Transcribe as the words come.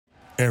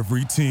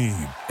Every team,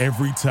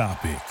 every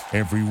topic,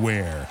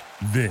 everywhere.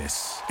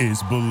 This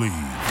is Believe.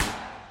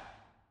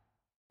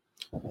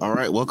 All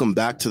right, welcome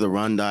back to the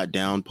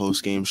Run.down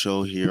Postgame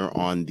show here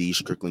on the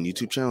Strickland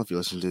YouTube channel. If you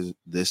listen to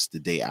this the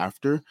day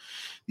after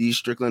the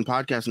Strickland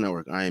Podcast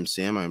Network, I am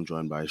Sam. I am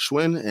joined by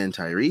Schwinn and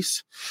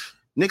Tyrese.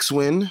 Knicks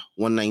win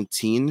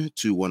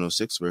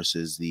 119-106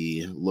 versus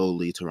the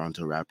lowly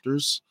Toronto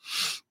Raptors,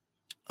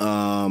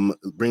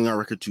 bringing our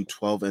record to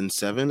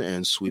 12-7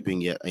 and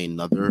sweeping yet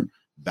another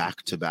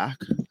back-to-back.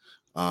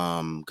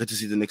 Good to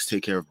see the Knicks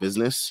take care of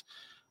business.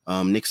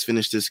 Knicks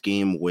finished this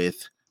game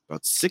with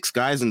about 6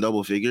 guys in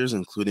double figures,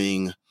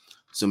 including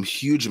some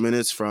huge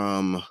minutes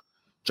from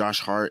Josh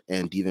Hart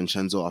and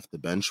DiVincenzo off the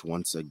bench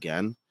once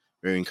again.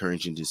 Very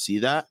encouraging to see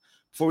that.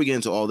 Before we get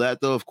into all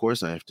that, though, of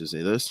course, I have to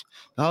say this.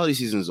 The holiday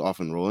season is off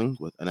and rolling,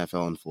 with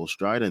NFL in full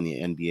stride and the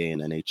NBA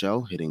and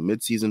NHL hitting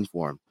mid-season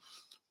form.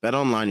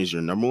 BetOnline is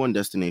your number one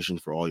destination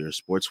for all your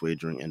sports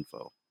wagering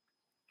info.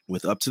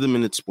 With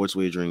up-to-the-minute sports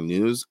wagering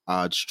news,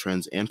 odds,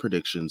 trends, and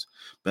predictions,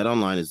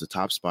 BetOnline is the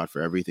top spot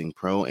for everything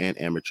pro and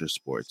amateur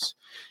sports.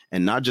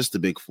 And not just the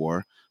Big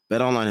Four,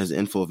 BetOnline has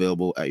info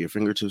available at your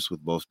fingertips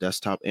with both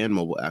desktop and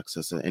mobile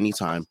access at any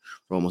time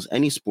for almost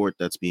any sport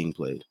that's being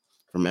played,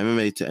 from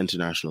MMA to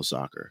international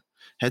soccer.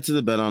 Head to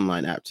the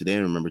BetOnline app today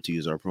and remember to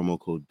use our promo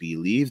code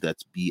BELIEVE,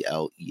 that's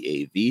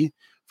BLEAV,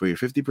 for your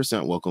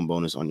 50% welcome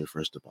bonus on your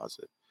first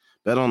deposit.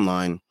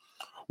 BetOnline,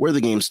 where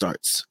the game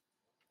starts.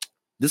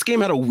 This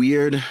game had a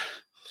weird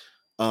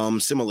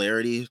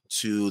similarity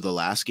to the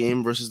last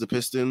game versus the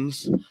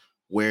Pistons,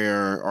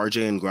 where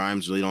RJ and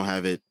Grimes really don't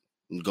have it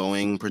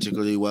going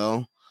particularly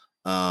well,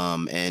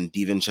 and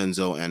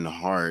DiVincenzo and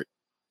Hart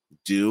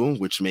do,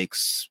 which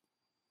makes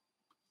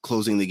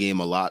closing the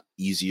game a lot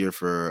easier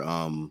for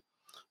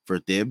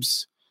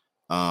Thibs.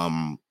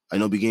 I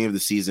know beginning of the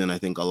season, I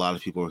think a lot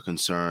of people were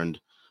concerned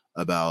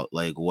about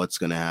like what's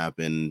going to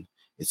happen.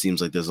 It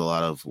seems like there's a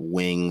lot of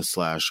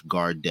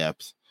wing/guard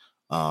depth.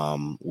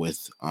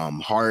 With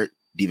Hart,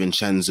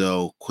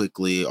 DiVincenzo,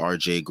 quickly,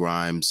 RJ,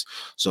 Grimes.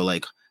 So,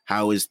 like,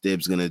 how is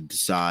Thibs going to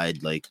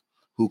decide, like,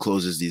 who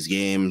closes these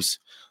games?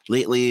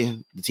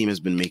 Lately, the team has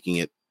been making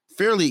it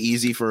fairly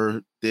easy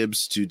for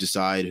Thibs to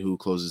decide who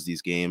closes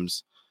these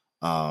games.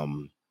 But,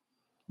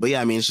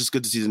 yeah, I mean, it's just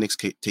good to see the Knicks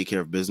take care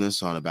of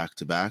business on a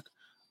back-to-back,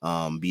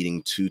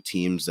 beating 2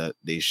 teams that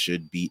they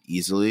should beat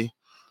easily.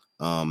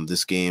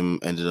 This game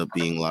ended up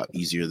being a lot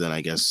easier than, I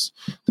guess,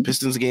 the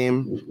Pistons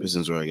game.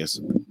 Pistons were, I guess,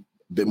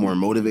 bit more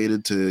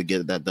motivated to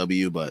get that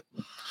W, but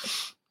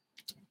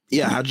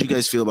yeah, how did you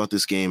guys feel about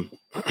this game?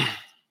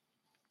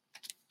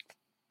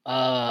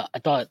 I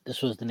thought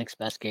this was the Knicks'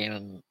 best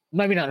game.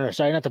 Maybe not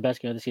the best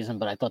game of the season,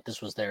 but I thought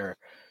this was their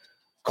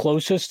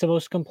closest to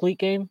most complete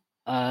game.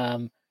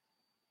 I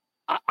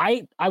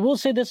will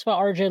say this about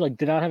RJ, like,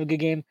 did not have a good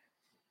game.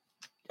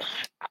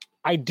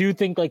 I do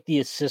think like the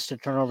assist to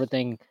turnover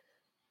thing,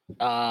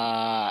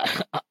 I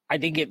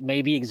think it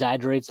maybe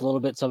exaggerates a little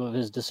bit some of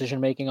his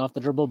decision making off the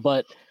dribble,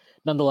 but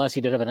nonetheless, he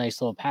did have a nice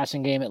little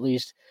passing game at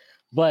least.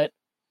 But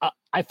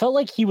I felt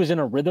like he was in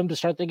a rhythm to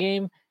start the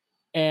game.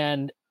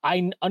 And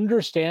I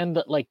understand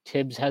that like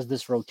Thibs has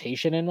this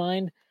rotation in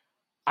mind.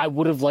 I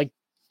would have liked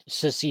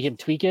to see him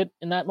tweak it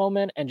in that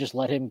moment and just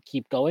let him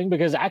keep going.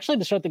 Because actually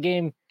to start the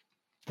game,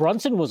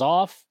 Brunson was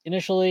off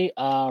initially.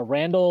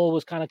 Randall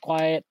was kind of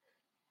quiet.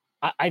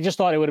 I just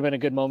thought it would have been a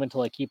good moment to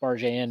like keep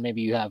RJ in.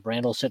 Maybe you have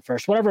Randall sit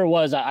first. Whatever it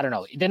was, I don't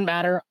know. It didn't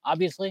matter,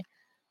 obviously.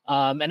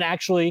 And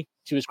actually,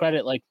 to his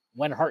credit, like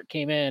when Hart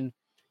came in,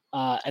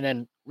 and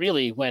then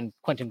really when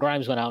Quentin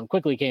Grimes went out and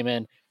quickly came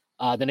in,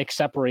 the Knicks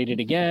separated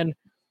again.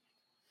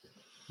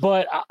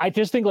 But I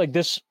just think like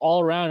this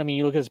all around, I mean,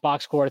 you look at this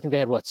box score, I think they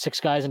had 6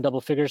 guys in double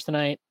figures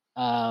tonight.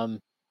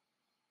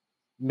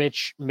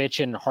 Mitch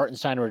and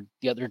Hartenstein were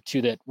the other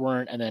 2 that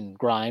weren't, and then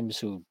Grimes,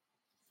 who,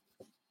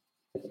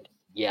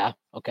 yeah,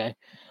 okay.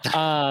 He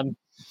got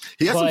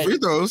some free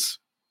throws.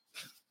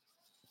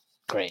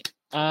 Great.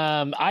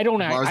 I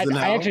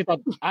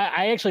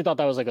actually thought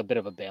that was like a bit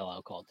of a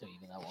bailout call too,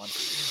 even that one.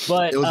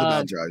 But it was a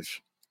bad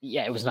drive.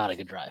 Yeah, it was not a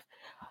good drive.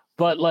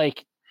 But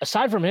like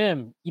aside from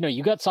him, you know,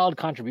 you got solid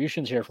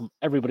contributions here from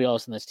everybody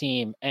else in this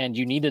team, and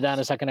you needed that on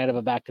a second night of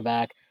a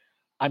back-to-back.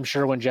 I'm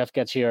sure when Jeff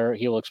gets here,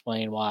 he will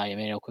explain why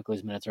Emmanuel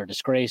Quickley's minutes are a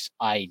disgrace.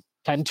 I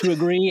tend to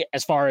agree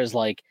as far as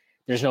like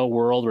there's no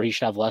world where he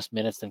should have less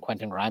minutes than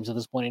Quentin Grimes at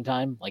this point in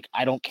time. Like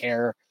I don't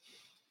care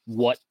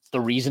what the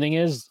reasoning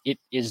is. It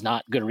is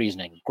not good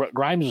reasoning.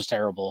 Grimes was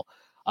terrible.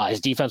 His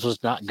defense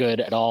was not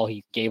good at all.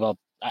 He gave up.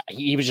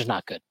 He was just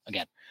not good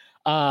again.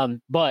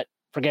 But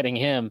forgetting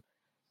him,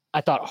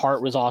 I thought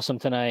Hart was awesome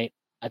tonight.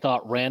 I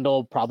thought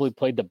Randall probably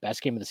played the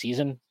best game of the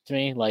season to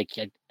me. Like,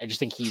 I just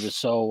think he was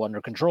so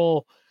under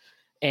control,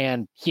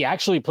 and he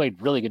actually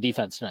played really good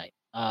defense tonight.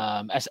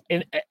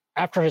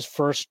 After his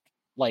first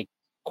like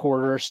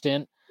quarter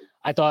stint,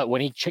 I thought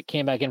when he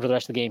came back in for the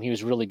rest of the game, he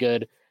was really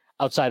good.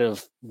 Outside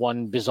of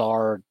one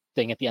bizarre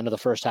thing at the end of the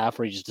first half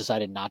where he just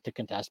decided not to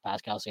contest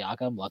Pascal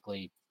Siakam.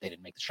 Luckily, they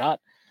didn't make the shot.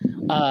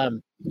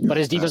 But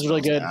his defense was really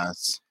good.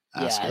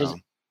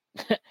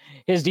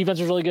 his defense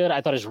was really good.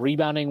 I thought his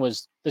rebounding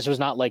was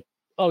not like,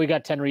 oh, he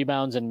got 10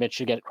 rebounds and Mitch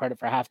should get credit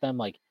for half them.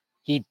 Like,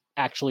 he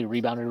actually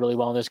rebounded really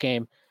well in this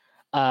game.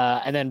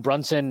 And then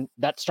Brunson,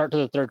 that start to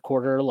the third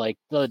quarter, like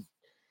the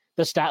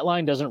stat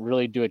line doesn't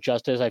really do it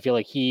justice. I feel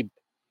like he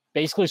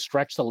basically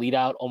stretched the lead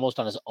out almost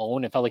on his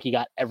own. It felt like he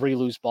got every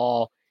loose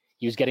ball.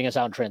 He was getting us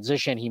out in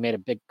transition. He made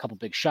a couple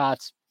big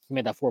shots. He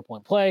made that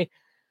 4-point play.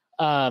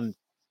 And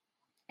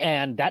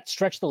that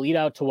stretched the lead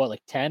out to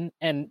like 10.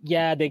 And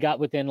yeah, they got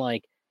within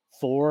like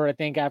 4, I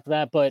think, after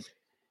that, but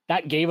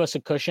that gave us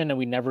a cushion and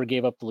we never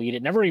gave up the lead.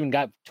 It never even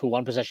got to a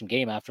 1-possession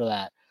game after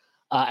that.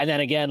 And then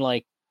again,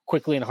 like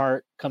Quickly and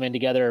Hart come in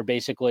together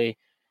basically.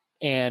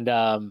 And,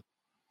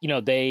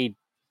 they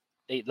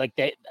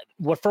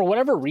for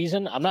whatever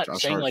reason, I'm not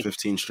Josh saying Hart, like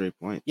 15 straight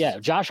points. Yeah,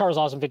 Josh Hart was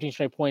awesome, 15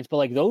 straight points. But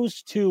like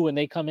those two, when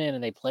they come in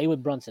and they play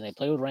with Brunson, they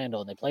play with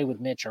Randall, and they play with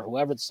Mitch or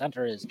whoever the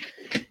center is,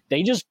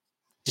 they just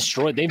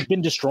destroy. They've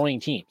been destroying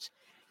teams,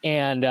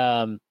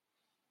 and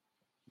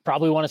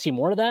probably want to see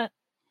more of that.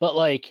 But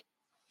like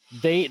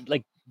this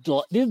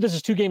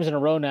is 2 games in a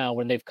row now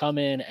when they've come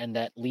in and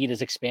that lead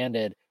is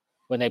expanded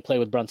when they play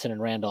with Brunson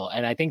and Randall,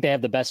 and I think they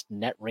have the best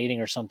net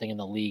rating or something in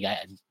the league.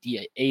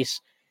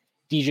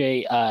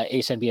 DJ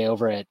Ace NBA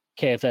over at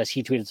KFS,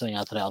 he tweeted something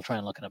out today. I'll try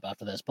and look it up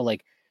after this. But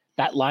like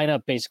that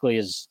lineup basically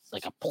is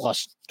like a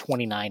plus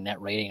 29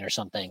 net rating or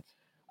something.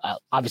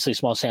 Obviously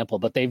small sample,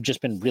 but they've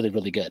just been really,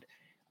 really good.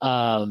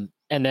 And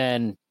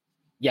then,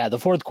 yeah, the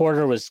fourth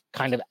quarter was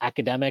kind of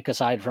academic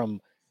aside from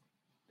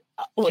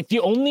like the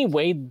only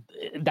way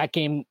that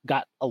game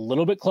got a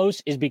little bit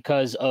close is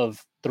because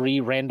of 3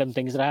 random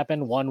things that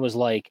happened. One was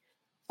like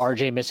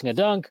RJ missing a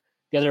dunk.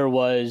 The other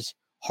was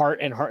Hart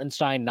and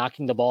Hartenstein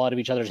knocking the ball out of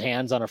each other's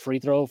hands on a free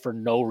throw for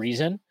no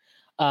reason.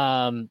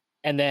 And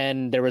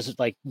then there was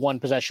like one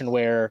possession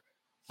where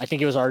I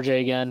think it was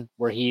RJ again,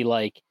 where he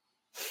like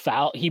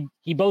foul.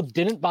 He both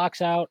didn't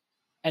box out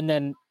and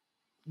then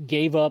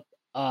gave up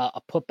a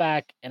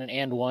putback and an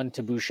and one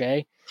to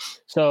Boucher.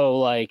 So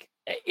like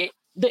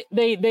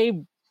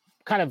they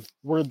kind of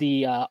were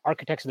the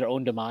architects of their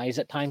own demise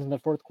at times in the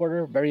fourth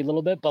quarter, very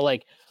little bit. But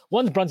like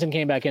once Brunson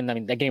came back in, I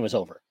mean, that game was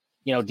over.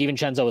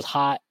 DiVincenzo was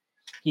hot.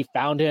 He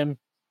found him,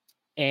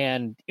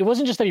 and it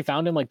wasn't just that he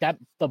found him like that.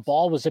 The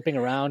ball was zipping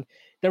around.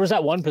 There was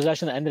that one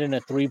possession that ended in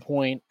a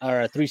 3-point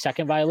or a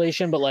 3-second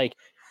violation. But like,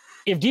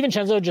 if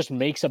DiVincenzo just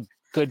makes a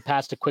good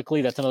pass to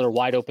Quickly, that's another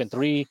wide open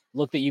 3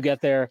 look that you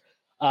get there.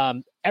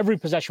 Every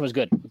possession was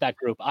good with that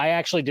group. I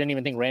actually didn't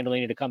even think Randall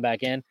needed to come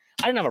back in.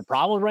 I didn't have a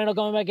problem with Randall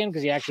coming back in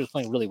because he actually was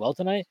playing really well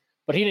tonight,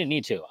 but he didn't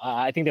need to.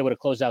 I think they would have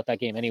closed out that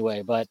game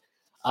anyway. But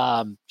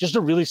just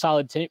a really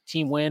solid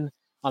team win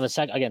on the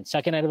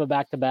second night of a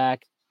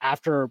back-to-back,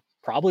 after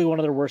probably one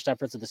of their worst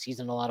efforts of the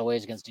season in a lot of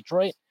ways against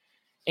Detroit.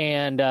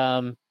 And,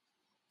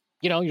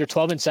 you're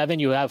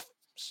 12-7. You have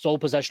sole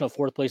possession of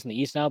 4th place in the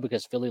East now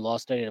because Philly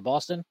lost today to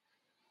Boston.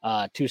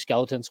 2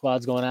 skeleton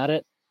squads going at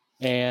it.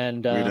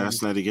 And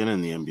weird-ass night again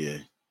in the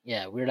NBA.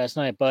 Yeah, weird-ass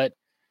night. But,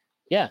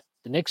 yeah,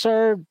 the Knicks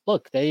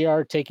they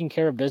are taking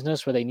care of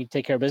business where they need to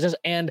take care of business.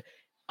 And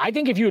I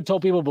think if you had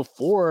told people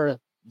before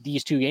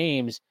these 2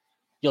 games,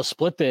 you'll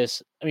split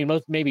this. I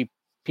mean, maybe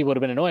people would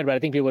have been annoyed, but I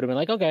think people would have been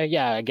like, okay,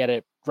 yeah, I get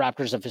it.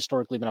 Raptors have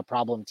historically been a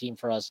problem team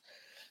for us.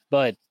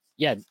 But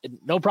yeah,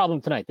 no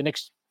problem tonight. The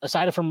Knicks,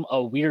 aside from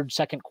a weird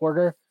second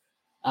quarter,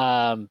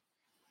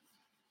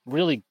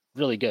 really,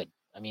 really good.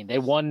 I mean, they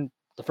won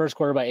the first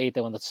quarter by 8.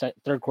 They won the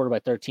third quarter by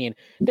 13.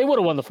 They would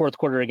have won the fourth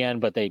quarter again,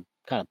 but they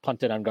kind of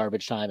punted on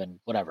garbage time and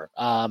whatever.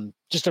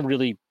 Just a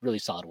really, really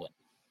solid win.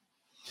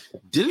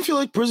 Didn't feel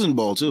like prison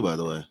ball too, by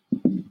the way.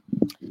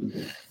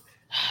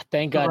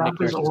 Thank God Nick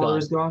Nurse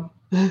is gone.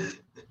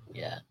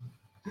 Yeah.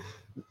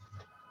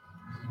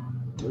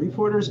 3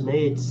 quarters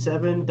made,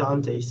 7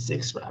 Dante,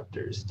 6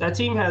 Raptors. That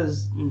team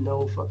has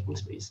no fucking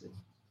spacing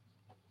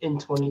in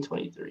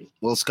 2023.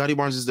 Well, Scotty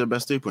Barnes is their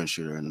best 3-point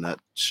shooter, and that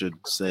should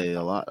say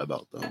a lot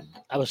about them.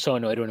 I was so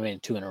annoyed when he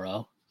made 2 in a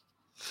row.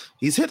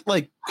 He's hit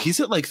like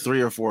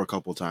 3 or 4 a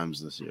couple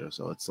times this year,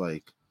 so it's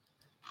like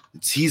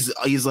he's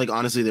like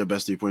honestly their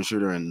best 3-point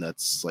shooter, and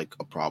that's like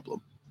a problem.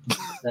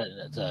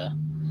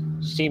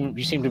 You seem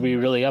to be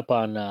really up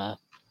on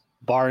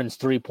Barnes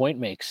 3-point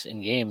makes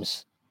in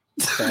games.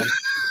 So.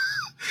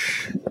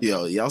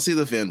 Yo, y'all see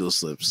the FanDuel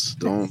slips.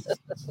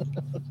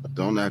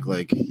 Don't act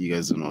like you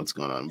guys don't know what's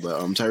going on. But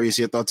Tyrese,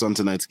 your thoughts on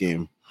tonight's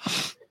game?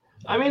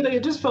 I mean, like,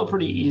 it just felt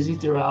pretty easy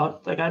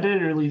throughout. Like, I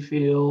didn't really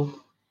feel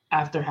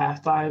after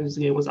halftime this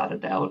game was out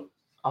of doubt.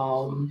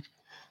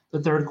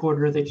 The third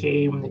quarter they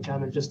came and they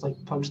kind of just like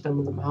punched them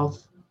in the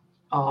mouth.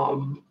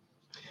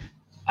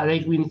 I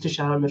think we need to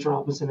shout out Mitch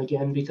Robinson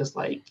again because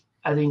like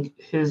I think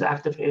his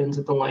active hands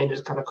at the lane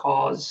just kind of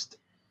caused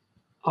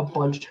a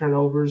bunch of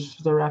turnovers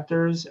for the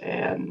Raptors,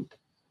 and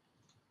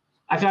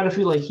I kind of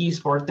feel like he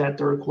sparked that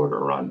third quarter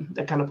run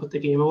that kind of put the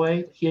game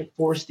away. He had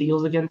 4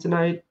 steals again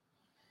tonight.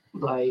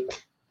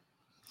 Like,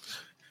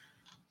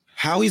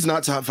 how he's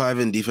not top 5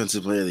 in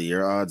defensive player of the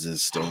year odds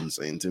is still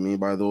insane to me,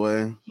 by the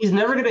way. He's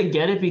never going to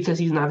get it because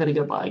he's not going to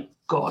get like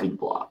gaudy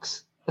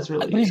blocks. That's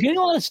really But he's getting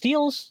a lot of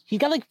steals. He's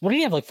got like, what did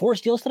he have, like 4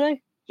 steals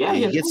today? Yeah,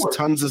 he gets 4.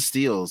 tons of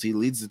steals. He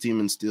leads the team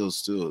in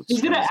steals too.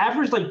 He's gonna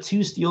average like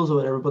 2 steals or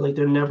whatever, but like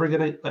they're never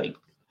gonna like.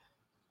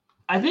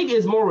 I think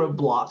it's more with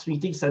blocks. When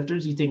you think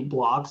centers, you think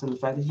blocks, and the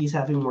fact that he's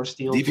having more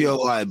steals.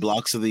 DPOY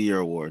Blocks of the Year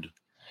award.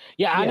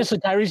 Yeah, honestly,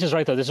 Tyrese is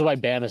right though. This is why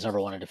Bam has never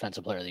won a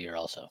Defensive Player of the Year.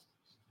 Also.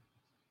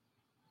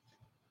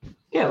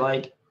 Yeah,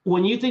 like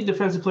when you think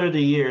Defensive Player of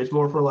the Year, it's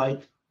more for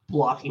like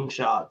blocking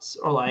shots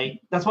or like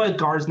that's why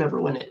guards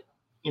never win it.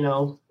 You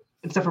know,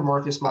 except for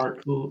Marcus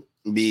Smart, who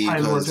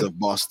because of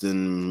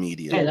Boston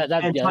media. Yeah,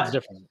 that's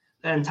different.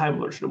 And Time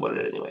Lord should have won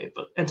it anyway.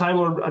 But Time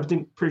Lord, I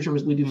think, pretty sure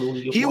was leading the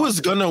league. He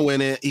was gonna win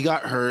it. He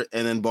got hurt,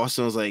 and then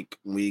Boston was like,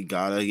 "We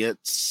gotta get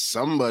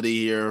somebody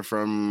here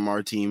from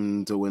our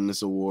team to win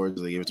this award."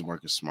 So they gave it to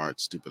Marcus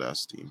Smart, stupid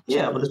ass team.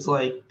 Yeah, but it's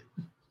like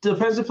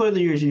Defensive Player of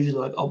the Year is usually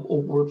like an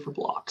award for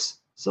blocks.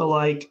 So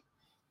like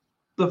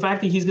the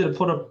fact that he's gonna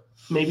put up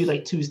maybe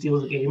like 2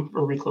 steals a game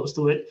or really close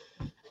to it,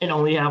 and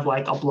only have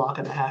like a block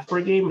and a half per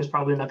game is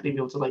probably not gonna be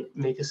able to like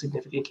make a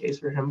significant case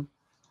for him.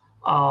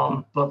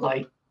 But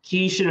like.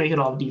 He should make an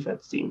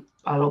all-defense team.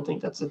 I don't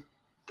think that's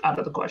out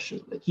of the question.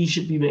 Like he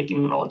should be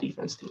making an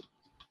all-defense team.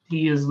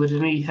 He is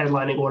legitimately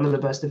headlining one of the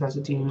best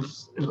defensive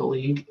teams in the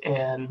league,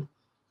 and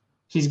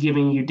he's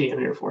giving you damn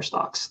near 4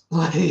 stocks.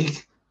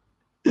 Like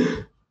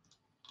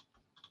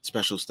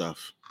special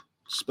stuff.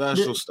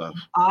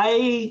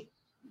 I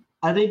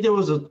think there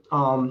was a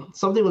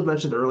something was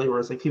mentioned earlier where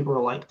it's like people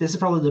were like, "This is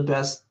probably the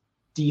best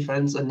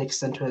defense a Knicks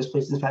center has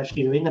played since Patrick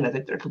Ewing," and I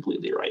think they're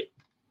completely right.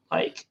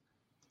 Like.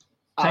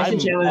 Tyson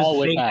Chandler's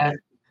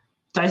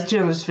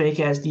fake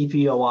ass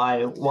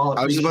DPOI.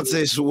 I was about to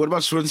say, so what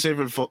about Schwind's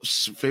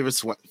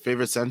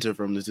favorite center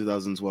from the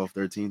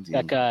 2012-13 team?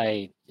 That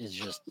guy is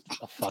just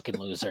a fucking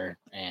loser,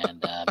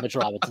 and Mitch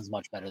Robinson's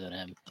much better than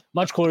him,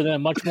 much cooler than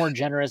him, much more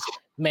generous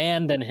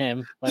man than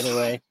him. By the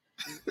way,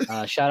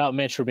 shout out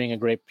Mitch for being a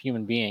great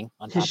human being.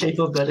 His shape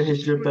up better,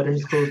 his drip better,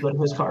 his clothes better,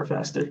 his car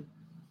faster.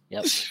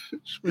 Yep.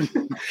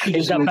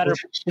 He's got better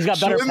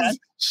pets.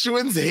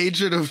 Schwind's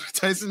hatred of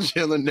Tyson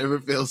Chandler never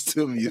fails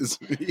to amuse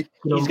me.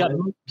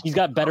 He's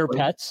got better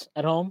pets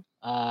at home.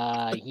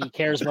 He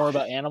cares more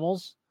about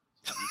animals.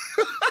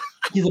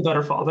 He's a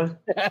better father.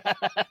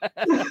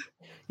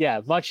 Yeah,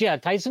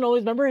 Tyson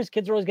always remember his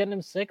kids were always getting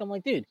him sick. I'm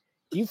like, dude,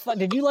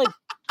 did you let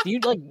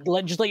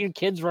your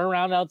kids run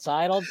around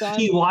outside all the time?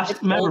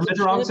 Remember, Mitch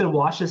Robinson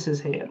washes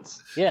his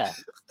hands. Yeah.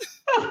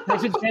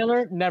 Tyson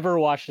Chandler never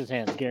washed his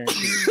hands,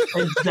 guaranteed.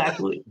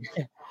 Exactly.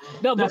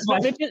 No, but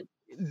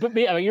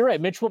yeah, you're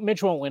right. Mitch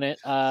won't win it,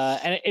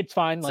 and it's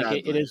fine.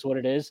 Like it is what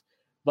it is.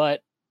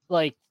 But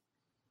like,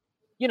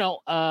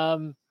 I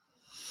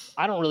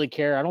don't really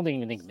care. I don't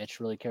even think Mitch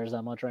really cares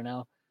that much right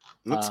now.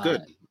 Looks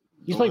good.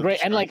 He's playing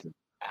great, and like,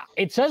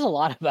 it says a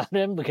lot about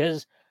him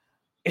because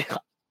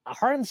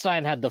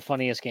Hartenstein had the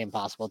funniest game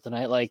possible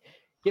tonight. Like.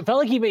 It felt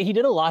like he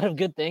did a lot of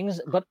good things,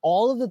 but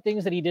all of the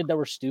things that he did that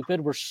were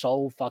stupid were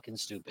so fucking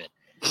stupid.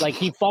 Like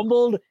he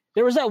fumbled.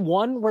 There was that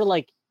one where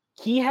like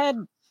he had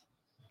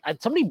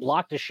somebody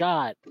blocked a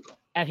shot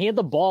and he had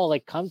the ball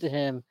like come to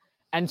him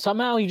and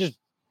somehow he just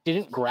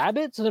didn't grab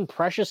it. So then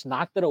Precious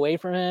knocked it away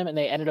from him and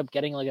they ended up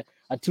getting like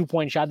a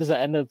 2-point shot. This is the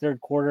end of the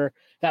third quarter.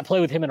 That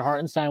play with him and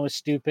Hartenstein was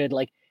stupid.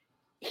 Like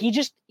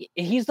he's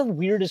the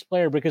weirdest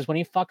player because when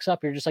he fucks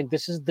up, you're just like,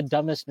 this is the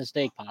dumbest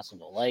mistake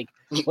possible. Like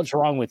what's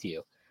wrong with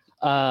you?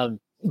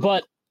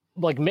 But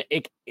like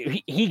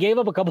he gave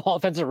up a couple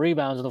offensive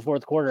rebounds in the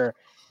fourth quarter,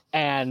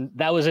 and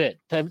that was it.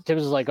 Tibbs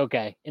was like,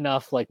 okay,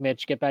 enough. Like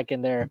Mitch, get back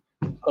in there,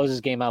 close this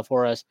game out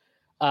for us.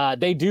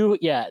 They do,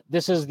 yeah.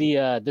 This is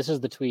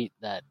the tweet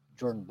that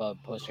Jordan Bub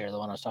posted here, the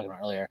one I was talking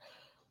about earlier.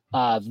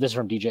 This is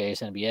from DJ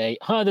Ace NBA.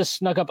 This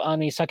snuck up on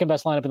the second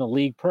best lineup in the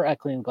league per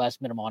Eckley and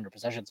Glass, minimum 100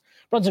 possessions.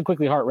 Brunson,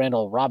 Quickly, Hart,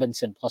 Randall,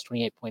 Robinson, plus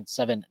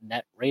 28.7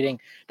 net rating.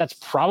 That's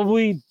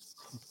probably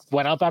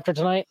went up after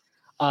tonight.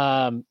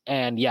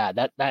 And yeah,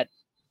 that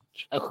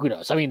who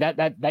knows? I mean,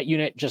 that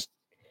unit just,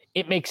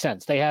 it makes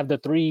sense. They have the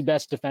 3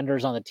 best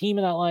defenders on the team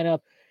in that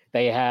lineup.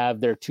 They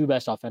have their 2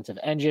 best offensive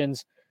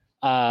engines.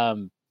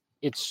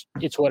 It's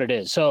what it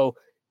is. So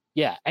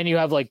yeah. And you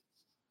have like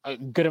a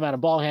good amount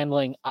of ball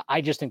handling.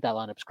 I just think that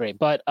lineup's great,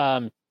 but,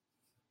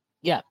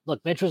 yeah,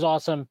 look, Mitch was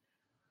awesome.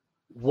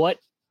 What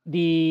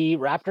the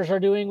Raptors are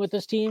doing with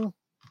this team,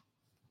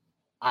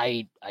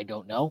 I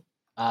don't know.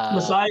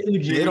 Masai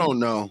Ujiri they don't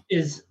know.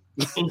 Is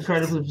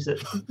incredibly upset.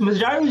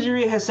 Masai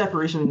Ujiri has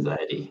separation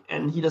anxiety,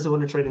 and he doesn't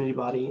want to trade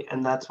anybody,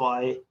 and that's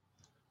why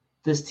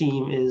this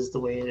team is the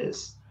way it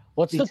is.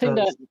 What's the thing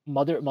that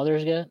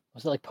mothers get?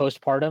 Was it like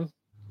postpartum?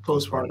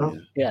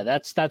 Postpartum. Yeah,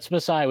 that's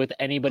Masai with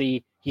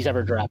anybody he's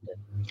ever drafted.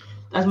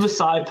 That's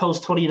Masai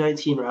post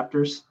 2019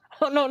 Raptors.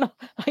 Oh no,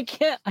 I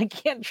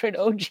can't trade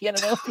OG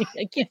Anunoby.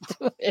 I can't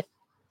do it.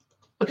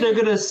 But they're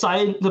gonna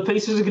sign. The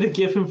Pacers are gonna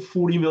give him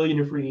 $40 million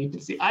in free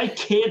agency. I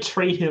can't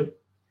trade him.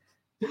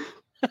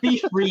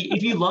 Be free.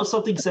 If you love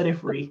something, set it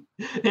free.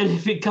 And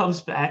if it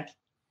comes back,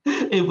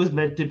 it was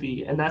meant to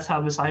be. And that's how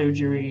Masai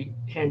Ujiri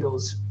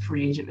handles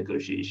free agent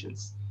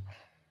negotiations.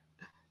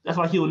 That's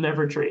why he will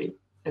never trade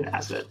an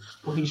asset.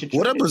 Well, he should.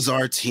 What a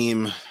bizarre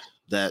team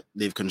that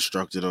they've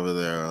constructed over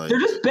there. Like, they're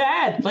just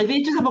bad. Like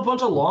they just have a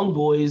bunch of long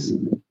boys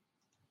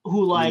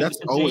who like. I mean, that's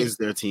always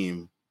their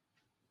team.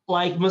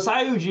 Like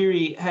Masai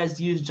Ujiri has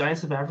used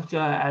Giants of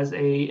Africa as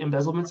a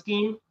embezzlement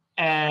scheme,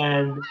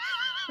 and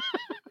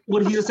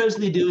what he's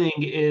essentially doing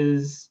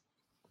is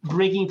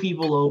breaking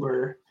people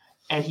over,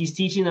 and he's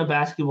teaching them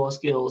basketball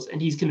skills, and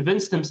he's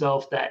convinced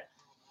himself that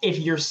if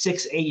you're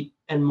 6'8"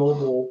 and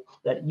mobile,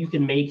 that you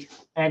can make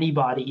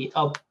anybody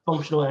a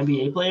functional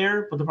NBA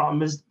player. But the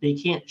problem is they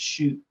can't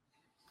shoot.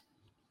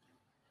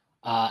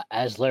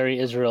 As Larry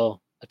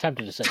Israel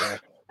attempted to say there.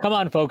 Come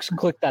on, folks,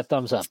 click that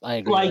thumbs up. I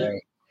agree.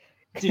 Larry.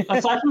 Dude,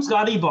 aside from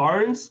Scotty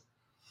Barnes,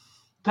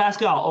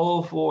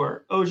 Pascal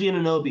 0-4, OG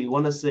Anunoby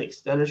 1 of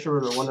 6, Dennis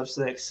Schroeder 1 of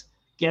 6,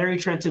 Gary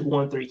Trent took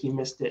 1-3, he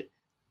missed it.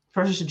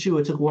 Precious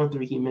Achua took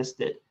 1-3, he missed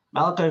it.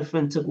 Malachi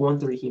Flynn took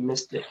 1-3, he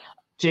missed it.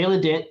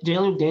 Jalen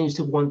Daniels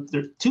took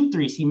 2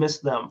 threes, he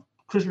missed them.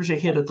 Chris Boucher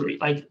hit a 3.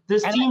 Like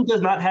this team does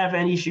not have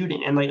any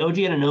shooting, and like OG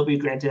Anunoby,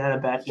 granted, had a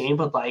bad game,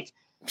 but like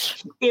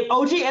if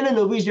OG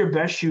Anunoby is your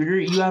best shooter,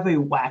 you have a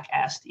whack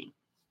ass team.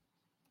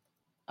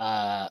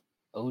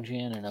 OG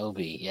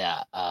Anunoby,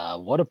 yeah.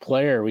 What a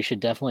player. We should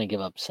definitely give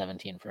up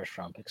 17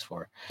 first-round picks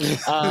for.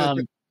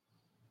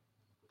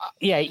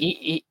 Yeah,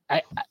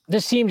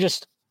 this team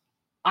just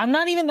 – I'm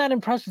not even that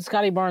impressed with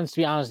Scotty Barnes,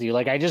 to be honest with you.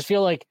 Like, I just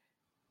feel like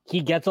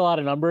he gets a lot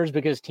of numbers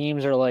because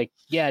teams are like,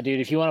 yeah, dude,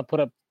 if you want to put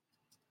up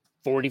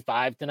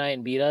 45 tonight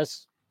and beat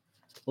us,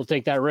 we'll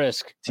take that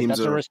risk. Teams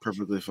are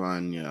perfectly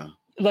fine, yeah.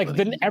 Like,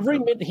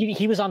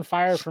 he was on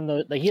fire from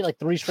he had like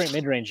 3 straight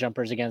mid-range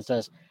jumpers against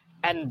us,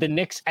 and the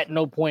Knicks at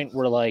no point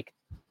were like,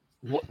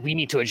 we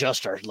need to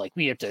adjust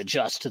we have to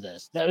adjust to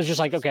this. That was just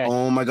like, okay.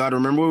 Oh my God.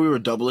 Remember when we were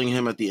doubling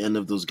him at the end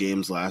of those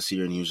games last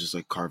year and he was just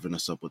like carving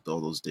us up with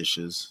all those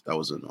dishes? That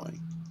was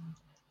annoying.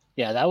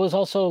 Yeah. That was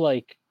also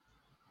like,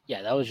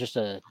 that was just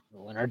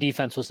when our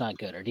defense was not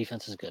good. Our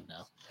defense is good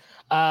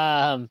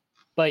now.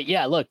 But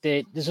yeah, look,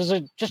 this was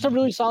just a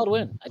really solid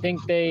win. I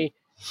think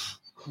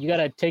you got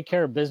to take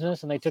care of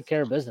business, and they took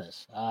care of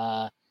business.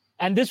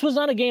 And this was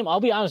not a game.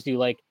 I'll be honest with you.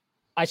 Like,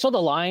 I saw the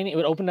line, it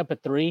would open up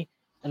at 3.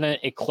 And then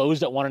it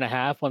closed at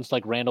 1.5 once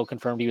like Randall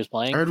confirmed he was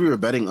playing. I heard we were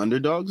betting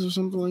underdogs or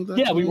something like that.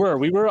 Yeah, we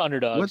were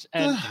underdogs. What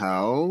the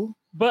hell?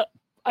 But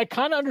I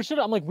kind of understood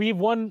it. I'm like, we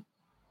won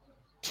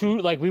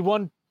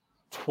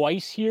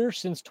twice here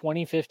since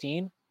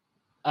 2015.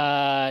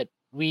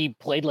 We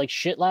played like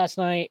shit last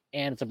night,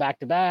 and it's a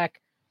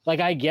back-to-back. Like,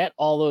 I get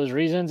all those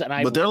reasons,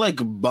 but they're like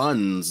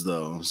buns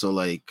though. So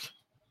like,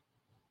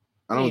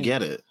 I don't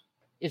get it.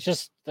 It's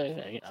just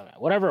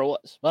whatever it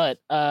was, but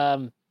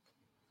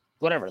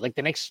whatever. Like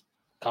the Knicks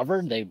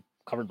covered. They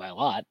covered by a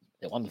lot.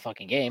 They won the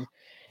fucking game,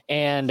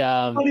 and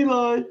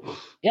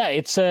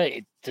yeah, this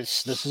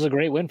is a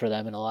great win for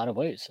them in a lot of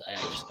ways. I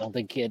just don't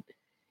think it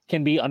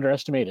can be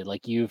underestimated.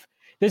 Like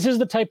this is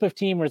the type of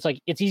team where it's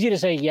like it's easy to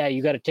say, yeah,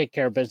 you got to take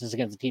care of business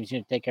against the teams you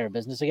need to take care of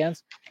business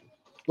against.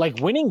 Like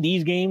winning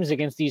these games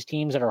against these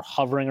teams that are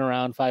hovering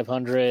around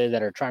 500,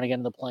 that are trying to get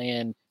in the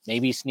play-in,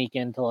 maybe sneak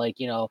into like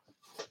a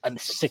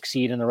 6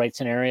 seed in the right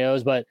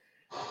scenarios, but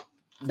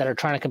that are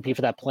trying to compete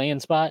for that play-in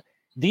spot.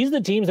 These are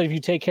the teams that if you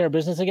take care of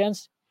business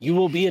against, you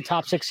will be a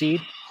top 6 seed,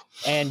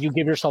 and you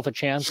give yourself a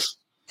chance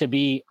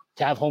to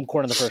have home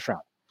court in the first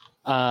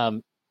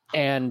round.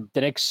 And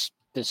the Knicks,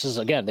 this is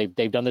again,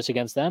 they've done this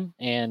against them,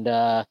 and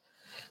that's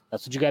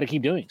what you got to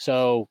keep doing.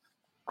 So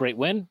great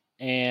win,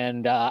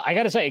 and I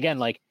got to say again,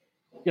 like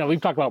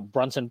we've talked about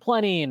Brunson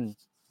plenty and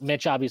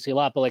Mitch obviously a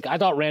lot, but like I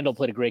thought Randall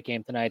played a great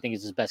game tonight. I think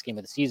it's his best game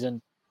of the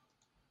season.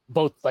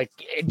 Both like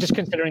just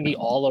considering the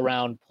all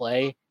around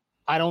play.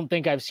 I don't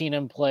think I've seen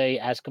him play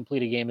as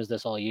complete a game as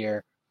this all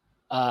year.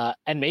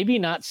 And maybe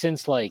not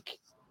since like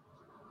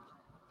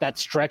that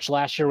stretch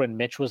last year when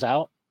Mitch was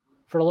out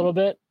for a little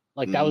bit.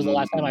 Like that was the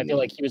last time I feel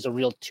like he was a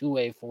real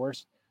two-way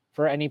force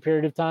for any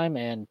period of time.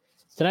 And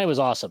tonight was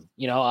awesome.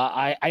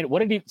 What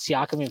did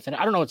Siakam even finish?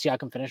 I don't know what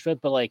Siakam finished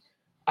with, but like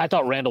I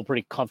thought Randall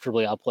pretty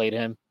comfortably outplayed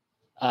him.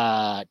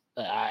 I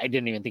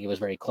didn't even think it was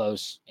very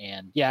close.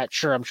 And yeah,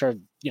 sure. I'm sure,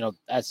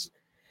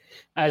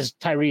 as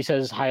Tyrese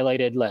has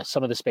highlighted,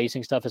 some of the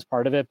spacing stuff is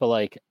part of it, but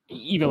like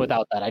even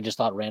without that, I just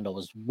thought Randall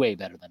was way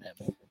better than him.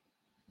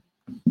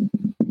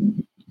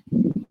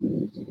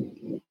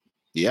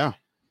 Yeah.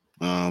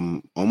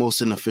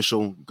 Almost an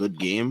official good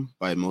game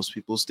by most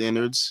people's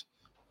standards.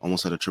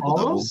 Almost had a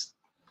triple-double.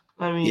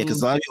 I mean, yeah,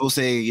 because a lot of people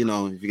say,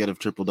 if you get a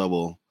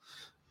triple-double,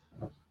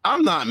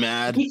 I'm not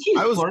mad.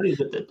 I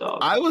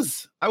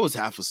was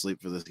half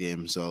asleep for this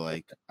game, so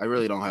like I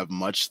really don't have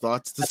much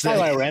thoughts to say. That's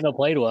why Randall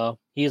played well.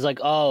 He's like,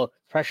 oh,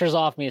 pressure's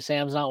off me.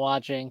 Sam's not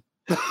watching.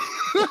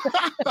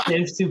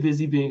 Sam's too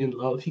busy being in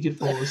love. He could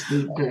fall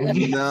asleep during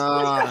games.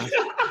 Nah,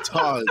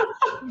 Todd.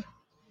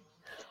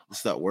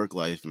 It's that work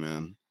life,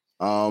 man.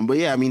 But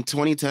yeah, I mean,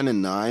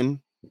 20-10-9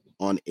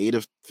 on 8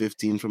 of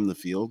 15 from the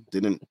field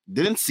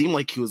didn't seem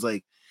like he was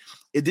like.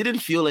 It didn't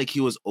feel like he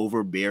was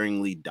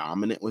overbearingly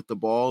dominant with the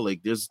ball.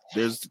 Like there's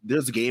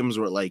games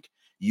where like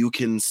you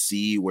can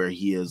see where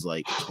he is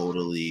like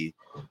totally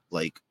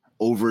like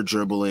over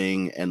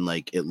dribbling and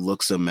like it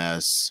looks a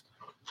mess.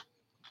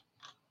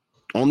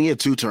 Only had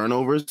 2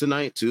 turnovers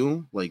tonight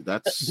too. Like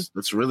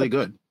that's really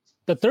good.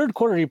 The third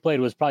quarter he played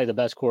was probably the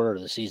best quarter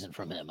of the season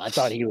from him. I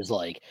thought he was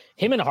like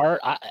him and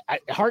Hart.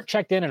 Hart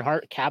checked in and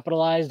Hart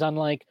capitalized on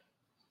like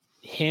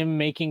him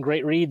making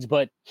great reads,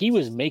 but he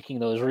was making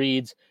those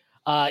reads.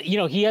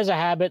 He has a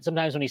habit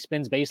sometimes when he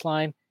spins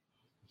baseline,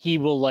 he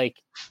will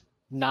like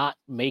not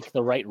make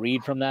the right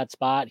read from that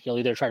spot. He'll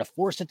either try to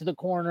force it to the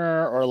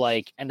corner or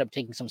like end up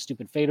taking some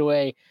stupid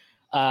fadeaway.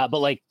 But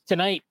like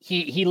tonight,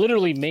 he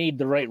literally made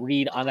the right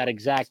read on that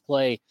exact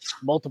play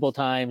multiple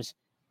times.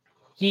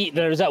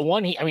 There's that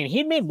one.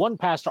 He'd made one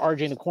pass to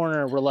RJ in the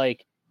corner where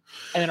like,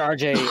 and then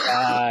RJ,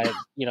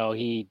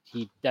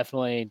 he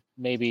definitely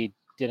maybe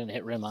didn't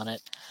hit rim on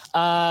it.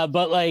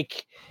 But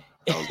like,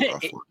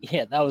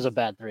 that was a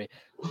bad 3.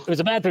 It was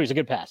a bad 3. It was a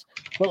good pass,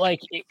 but like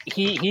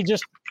he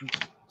just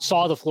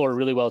saw the floor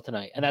really well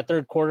tonight. And that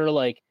third quarter,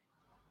 like,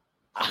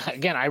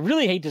 again, I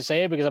really hate to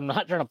say it because I'm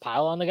not trying to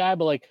pile on the guy,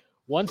 but like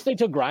once they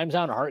took Grimes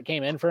out, Hart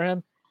came in for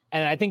him,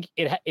 and I think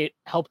it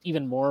helped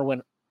even more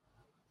when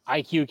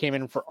IQ came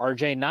in for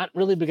RJ. Not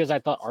really because I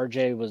thought I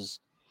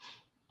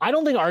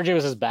don't think RJ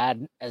was as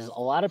bad as a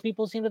lot of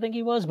people seem to think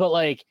he was, but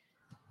like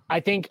I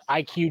think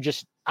IQ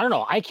just, I don't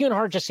know, IQ and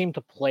Hart just seem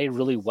to play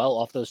really well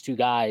off those 2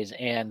 guys,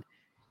 and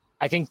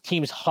I think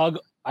teams hug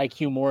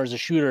IQ more as a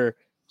shooter,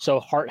 so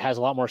Hart has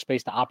a lot more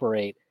space to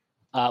operate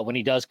when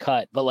he does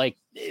cut. But like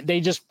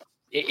it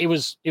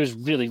was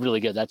really,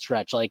 really good, that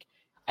stretch. Like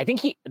I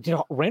think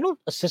Randall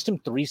assisted him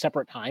 3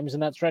 separate times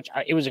in that stretch.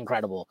 It was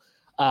incredible.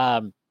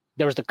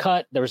 There was the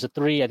cut, there was a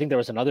 3. I think there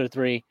was another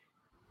 3.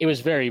 It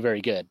was very,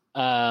 very good.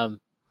 And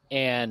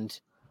then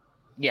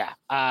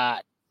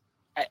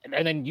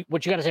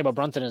what you got to say about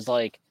Brunson is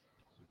like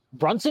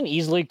Brunson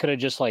easily could have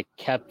just like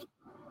kept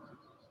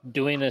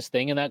doing this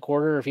thing in that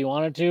quarter if he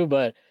wanted to,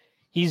 but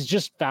he's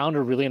just found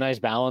a really nice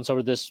balance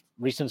over this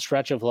recent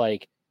stretch of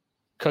like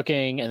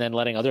cooking and then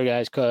letting other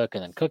guys cook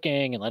and then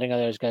cooking and letting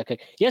others cook.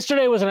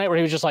 Yesterday was a night where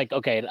he was just like,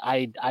 okay,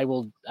 I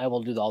will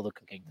do all the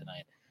cooking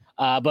tonight.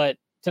 But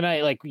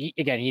tonight, like he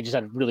just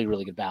had a really,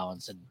 really good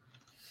balance. And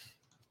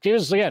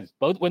just again,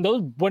 when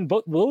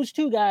those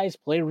 2 guys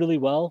play really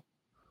well,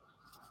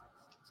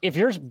 if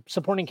your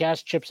supporting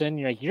cast chips in,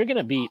 you're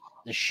gonna beat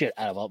the shit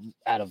out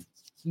of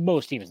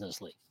most teams in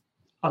this league.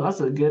 Oh,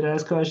 that's a good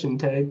ass question,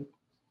 Tag.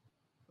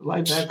 I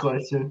like that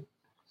question.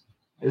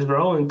 Is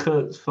Rowan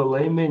Cook's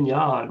filet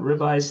mignon,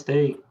 ribeye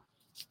steak?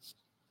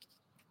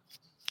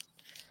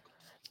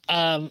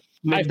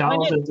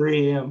 McDonald's at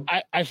 3 a.m.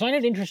 I find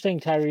it interesting,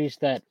 Tyrese,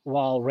 that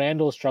while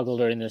Randall struggled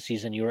during the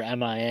season, you were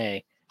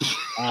MIA,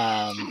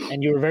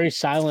 and you were very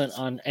silent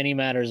on any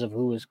matters of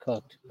who was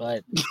cooked.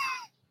 But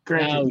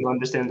granted, you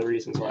understand the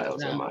reasons why I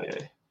was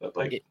MIA. But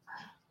like,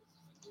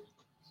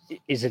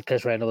 is it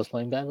because Randall was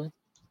playing badly?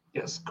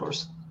 Yes, of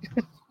course.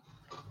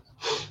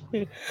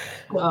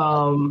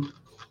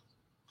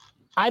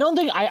 I don't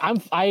think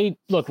I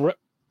look.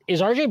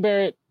 Is RJ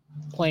Barrett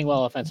playing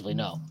well offensively?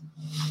 No.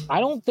 I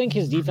don't think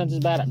his defense is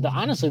bad.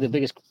 Honestly, the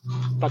biggest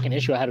fucking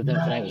issue I had with him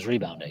tonight was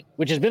rebounding,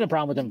 which has been a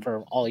problem with him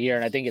for all year,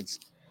 and I think it's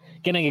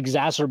getting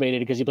exacerbated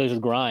because he plays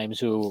with Grimes,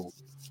 who.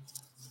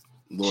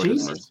 Lord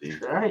Jesus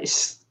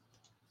Christ.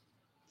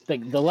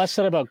 Like the less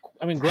said about,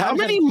 Grimes.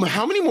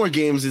 How many more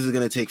games is it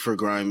going to take for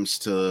Grimes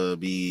to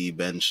be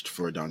benched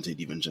for Dante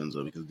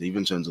DiVincenzo? Because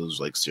DiVincenzo is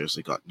like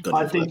seriously got.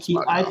 I think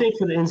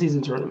for the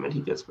in-season tournament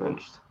he gets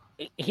benched.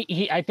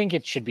 I think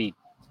it should be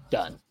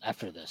done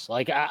after this.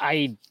 Like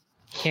I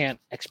can't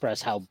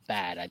express how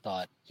bad I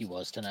thought he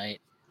was tonight.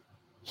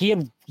 He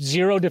had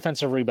 0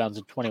 defensive rebounds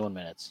in 21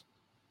 minutes.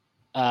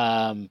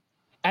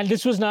 And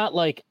this was not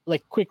like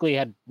Quickly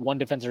had 1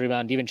 defensive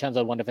rebound, DiVincenzo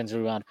had 1 defensive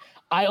rebound.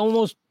 I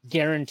almost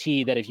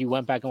guarantee that if you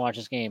went back and watched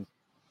this game,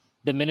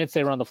 the minutes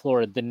they were on the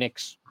floor, the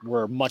Knicks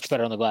were much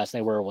better on the glass than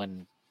they were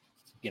when,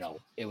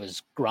 it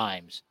was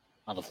Grimes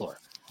on the floor.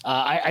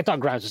 I thought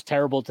Grimes was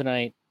terrible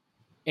tonight,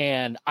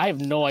 and I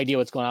have no idea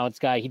what's going on with this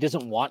guy. He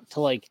doesn't want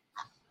to like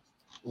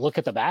look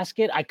at the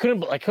basket.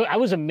 I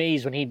was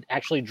amazed when he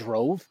actually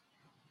drove.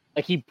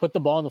 Like he put the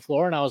ball on the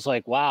floor, and I was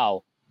like,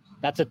 wow.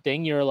 That's a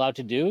thing you're allowed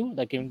to do.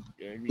 Like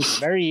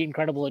very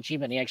incredible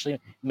achievement. He actually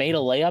made a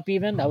layup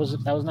even. That was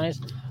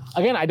nice.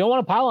 Again, I don't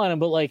want to pile on him,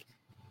 but like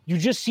you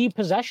just see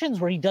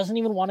possessions where he doesn't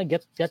even want to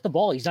get the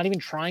ball. He's not even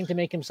trying to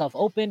make himself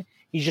open.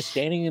 He's just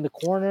standing in the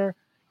corner.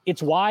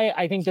 It's why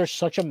I think there's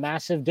such a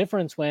massive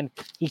difference when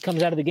he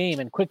comes out of the game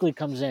and Quickly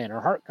comes in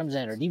or Hart comes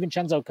in or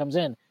DiVincenzo comes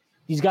in.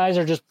 These guys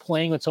are just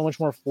playing with so much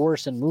more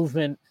force and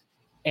movement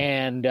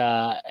and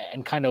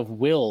kind of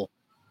will.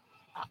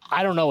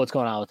 I don't know what's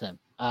going on with him.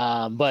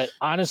 But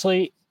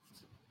honestly,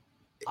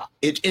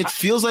 it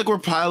feels like we're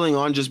piling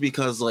on just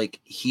because like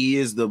he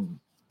is the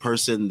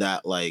person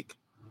that like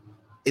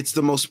it's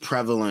the most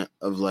prevalent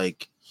of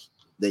like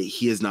that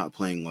he is not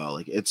playing well.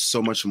 Like it's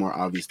so much more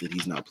obvious that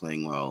he's not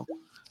playing well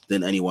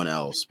than anyone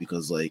else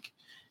because like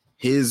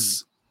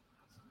his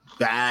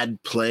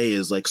bad play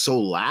is like so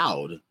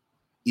loud,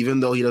 even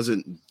though he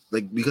doesn't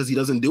because he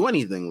doesn't do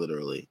anything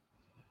literally.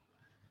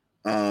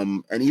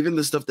 And even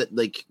the stuff that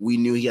like we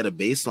knew he had a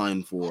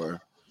baseline for.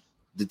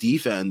 the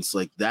defense,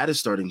 like that is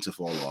starting to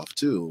fall off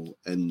too,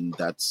 and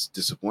that's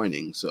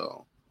disappointing.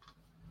 So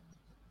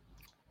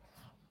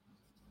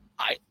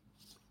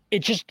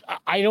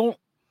I don't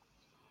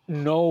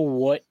know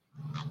what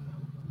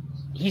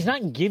he's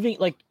not giving.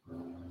 Like,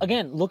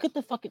 again, look at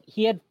the fucking.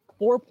 He had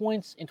 4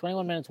 points in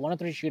 21 minutes, 1 of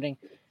 3 shooting.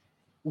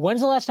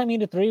 When's the last time he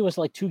hit a 3? Was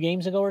it like 2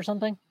 games ago or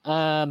something?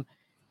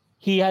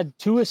 He had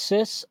 2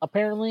 assists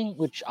apparently,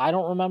 which I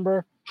don't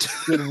remember.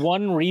 He had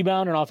 1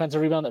 rebound, an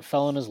offensive rebound that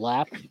fell in his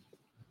lap.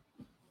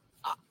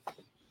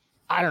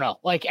 I don't know.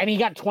 Like, and he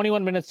got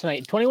 21 minutes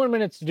tonight. 21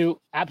 minutes to do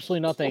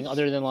absolutely nothing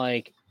other than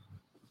like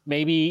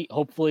maybe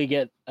hopefully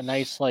get a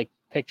nice like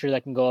picture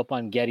that can go up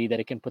on Getty that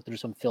it can put through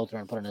some filter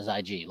and put on his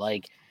IG.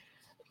 Like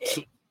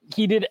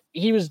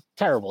he was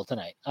terrible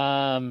tonight.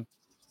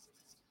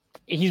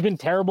 He's been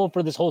terrible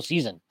for this whole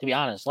season, to be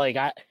honest. Like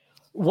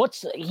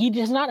he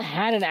has not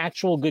had an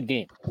actual good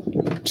game.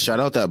 Shout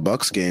out that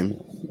Bucks game.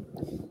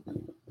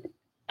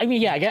 I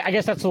mean, yeah, I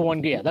guess that's the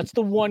one. Yeah, that's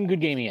the one good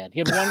game he had.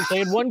 He had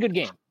one good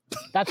game.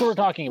 That's what we're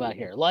talking about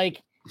here.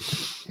 Like,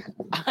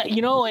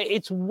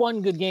 it's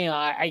one good game.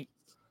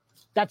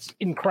 That's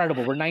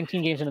incredible. We're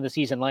 19 games into the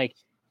season. Like,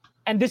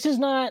 and this is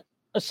not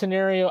a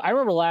scenario. I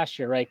remember last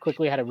year, right?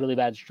 Quickly had a really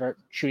bad start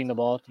shooting the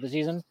ball to the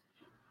season.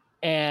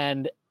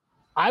 And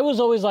I was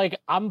always like,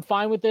 I'm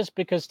fine with this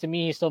because to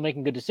me, he's still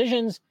making good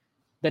decisions.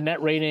 The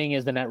net rating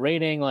is the net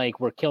rating. Like,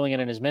 we're killing it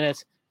in his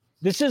minutes.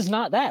 This is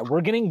not that. We're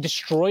getting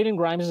destroyed in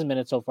Grimes'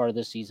 minutes so far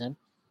this season.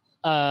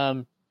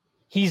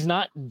 He's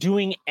not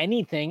doing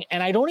anything,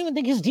 and I don't even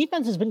think his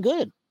defense has been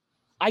good.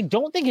 I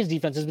don't think his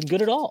defense has been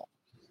good at all.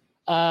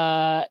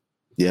 Yeah,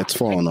 it's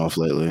fallen off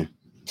lately.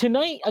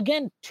 Tonight,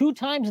 again, 2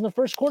 times in the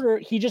first quarter,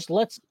 he just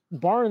lets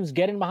Barnes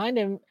get in behind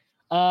him.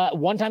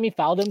 One time he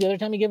fouled him, the other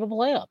time he gave up a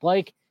layup.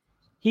 Like,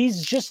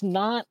 he's just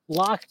not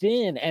locked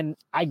in, and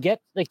I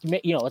get, like,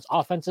 it's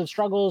offensive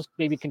struggles,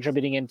 maybe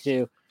contributing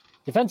into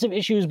defensive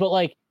issues, but,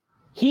 like,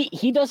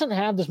 he doesn't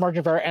have this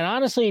margin for error. And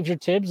honestly, if you're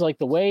Tibbs, like,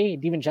 the way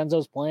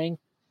DiVincenzo's playing,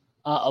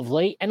 of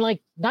late, and like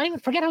not even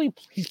forget how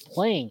he's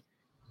playing.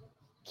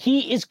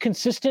 He is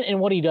consistent in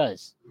what he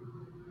does.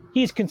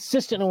 He's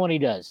consistent in what he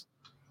does.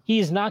 He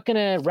is not going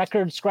to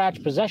record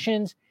scratch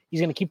possessions.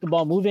 He's going to keep the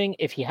ball moving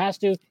if he has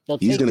to.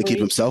 He's going to keep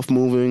himself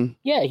moving.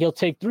 Yeah, he'll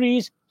take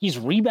threes. He's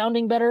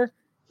rebounding better.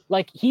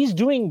 Like, he's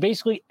doing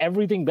basically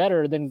everything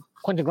better than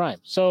Quentin Grimes.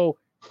 So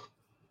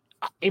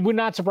it would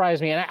not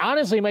surprise me, and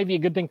honestly, it might be a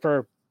good thing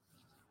for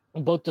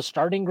both the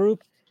starting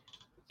group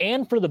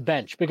and for the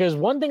bench, because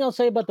one thing I'll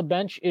say about the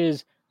bench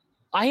is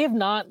I have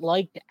not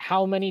liked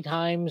how many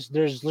times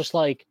there's just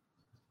like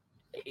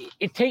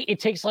it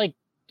takes like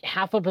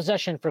half a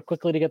possession for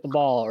quickly to get the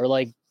ball, or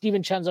like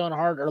DiVincenzo and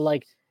Hart are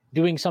like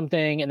doing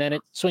something and then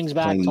it swings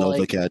back to Nova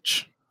like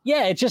catch.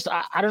 Yeah, it's just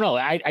I don't know.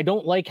 I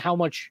don't like how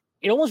much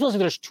it almost feels like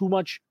there's too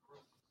much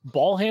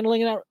ball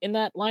handling in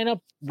that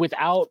lineup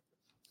without.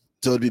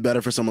 So it'd be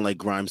better for someone like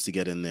Grimes to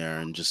get in there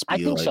and just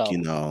be like,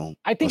 so.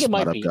 I think it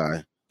might be.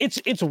 Guy.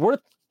 It's worth.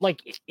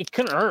 Like, it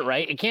couldn't hurt,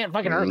 right? It can't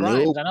fucking hurt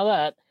Grimes. I know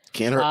that.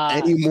 Can't hurt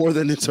any more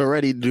than it's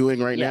already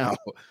doing right now.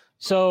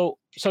 So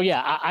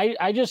yeah,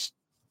 I just,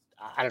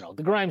 I don't know.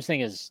 The Grimes thing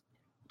is,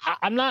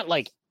 I'm not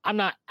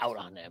out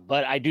on him,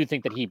 but I do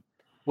think that he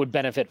would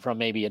benefit from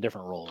maybe a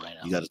different role right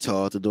now. You got a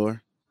towel at the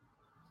door?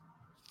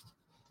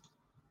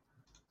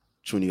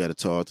 Which one you got a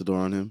towel at the door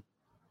on him?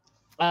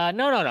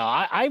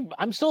 No.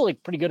 I'm still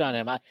like pretty good on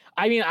him.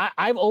 I mean,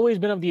 I've always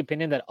been of the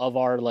opinion that of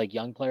our like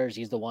young players,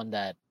 he's the one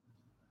that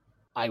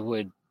I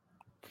would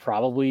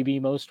probably be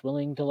most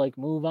willing to like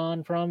move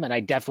on from, and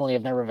I definitely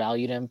have never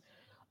valued him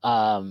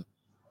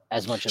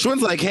as much.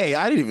 Sean's like, hey,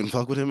 I didn't even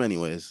fuck with him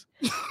anyways.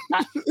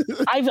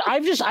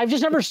 I've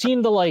just never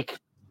seen the like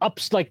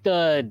ups, like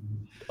the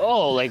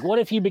like what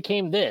if he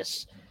became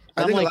this?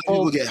 I think a lot of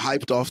people get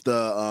hyped off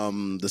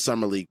the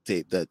summer league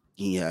tape that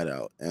he had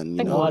out, and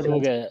I think a lot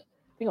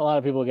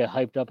of people get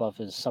hyped up off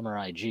his summer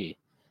IG.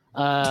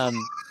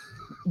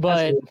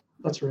 But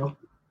that's real.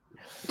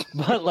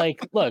 But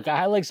like, look,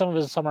 I like some of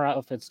his summer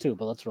outfits too,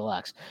 but let's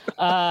relax.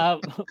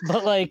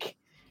 But like,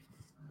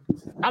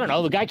 I don't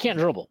know. The guy can't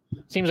dribble.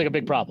 Seems like a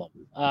big problem.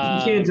 He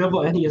can't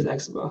dribble and he has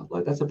eczema.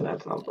 Like, that's a bad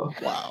combo.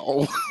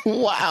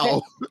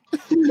 Wow.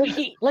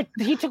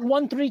 He took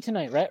 1 3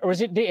 tonight, right? Or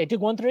was it? He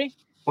took 1 3,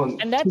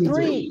 and that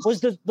 3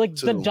 was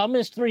the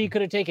dumbest 3 he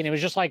could have taken. It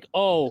was just like,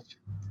 oh,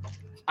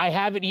 I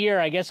have it here.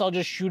 I guess I'll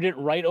just shoot it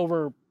right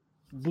over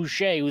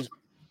Boucher, who's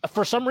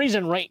for some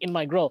reason right in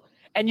my grill.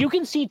 And you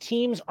can see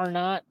teams are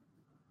not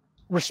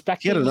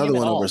respecting. He had another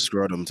one over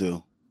scrotum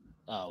too.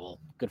 Oh well,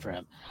 good for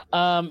him.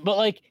 But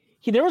like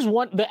there was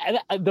one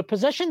the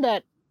possession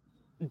that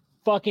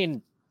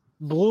fucking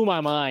blew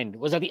my mind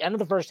was at the end of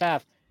the first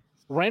half.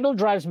 Randall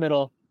drives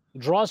middle,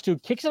 draws 2,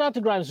 kicks it out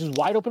to Grimes, who's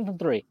wide open from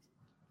 3.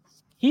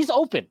 He's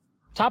open,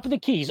 top of the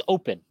key. He's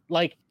open.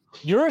 Like,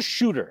 you're a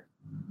shooter.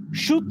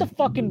 Shoot the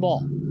fucking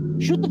ball.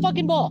 Shoot the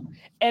fucking ball.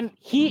 And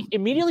he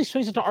immediately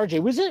swings it to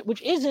RJ,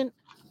 which isn't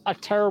a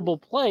terrible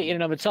play in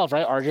and of itself,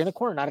 right? RJ in the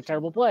corner, not a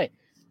terrible play.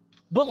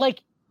 But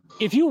like,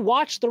 if you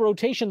watch the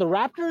rotation, the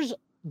Raptors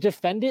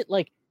defend it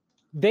like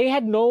they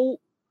had no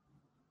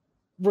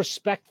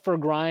respect for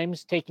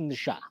Grimes taking the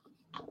shot.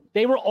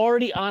 They were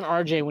already on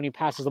RJ when he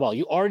passes the ball.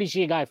 You already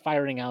see a guy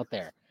firing out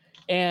there.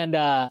 And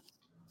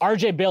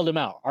RJ bailed him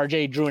out.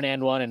 RJ drew an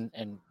and one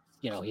and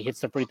he hits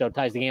the free throw,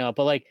 ties the game up.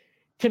 But like,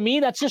 to me,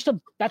 that's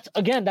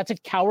a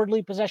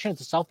cowardly possession.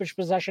 It's a selfish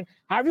possession.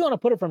 However you want to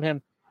put it from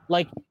him.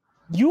 Like,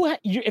 you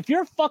if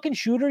you're a fucking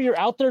shooter, you're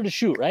out there to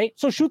shoot, right?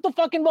 So shoot the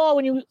fucking ball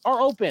when you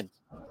are open.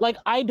 Like,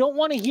 I don't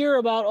want to hear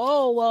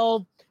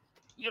about,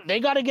 they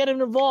got to get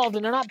him involved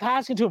and they're not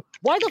passing to him.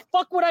 Why the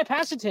fuck would I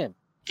pass it to him?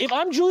 If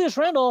I'm Julius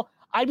Randle,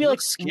 I'd be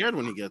like scared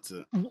when he gets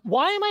it.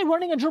 Why am I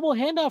running a dribble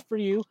handoff for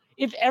you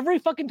if every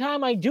fucking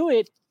time I do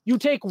it, you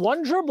take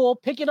one dribble,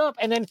 pick it up,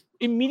 and then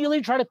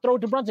immediately try to throw it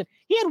to Brunson?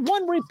 He had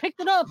one where he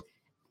picked it up.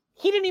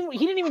 He didn't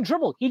even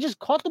dribble. He just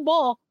caught the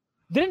ball,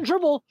 didn't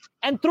dribble,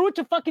 and threw it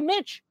to fucking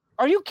Mitch.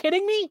 Are you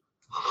kidding me?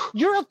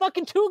 You're a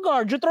fucking two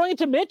guard. You're throwing it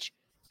to Mitch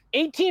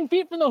 18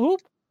 feet from the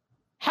hoop?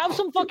 Have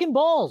some fucking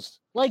balls.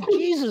 Like,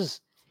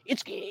 Jesus.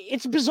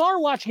 It's bizarre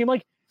watching him.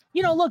 Like,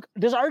 look,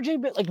 does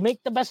RJ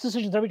make the best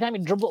decisions every time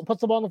he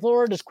puts the ball on the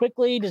floor? Does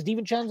Quickly? Does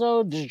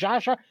DiVincenzo? Does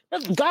Josh?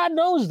 God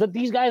knows that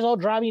these guys all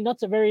drive me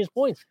nuts at various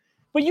points.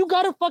 But you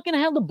got to fucking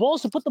have the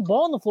balls to put the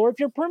ball on the floor if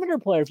you're a perimeter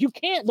player. If you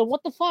can't, then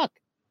what the fuck?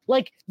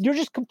 Like, you're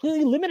just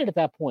completely limited at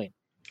that point.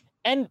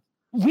 And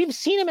we've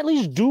seen him at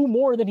least do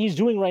more than he's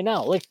doing right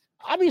now. Like,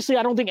 obviously,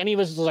 I don't think any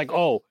of us is like,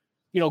 go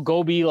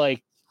be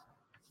like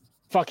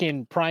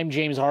fucking prime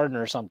James Harden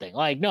or something.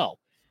 Like, no.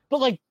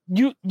 But like,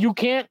 you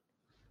can't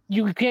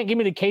give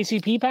me the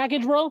KCP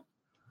package, bro?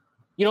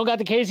 You don't got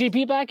the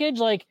KCP package?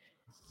 Like,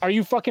 are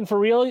you fucking for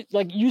real?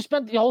 Like, you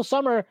spent the whole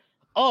summer.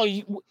 Oh,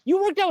 you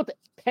worked out with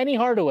Penny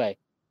Hardaway.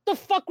 The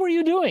fuck were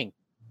you doing?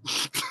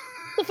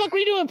 The fuck were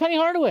you doing, Penny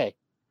Hardaway?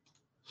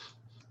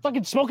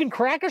 Fucking smoking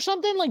crack or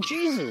something? Like,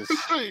 Jesus.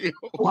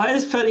 Why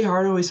is Penny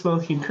Hardaway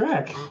smoking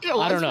crack? Yeah,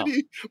 I don't know.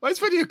 Why is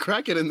Penny a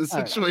crackhead in this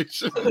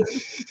situation?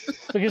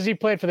 Because he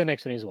played for the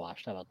Knicks when he's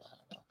washed. How about that?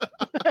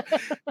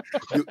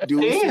 do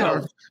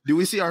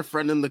we see our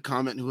friend in the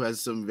comment who has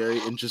some very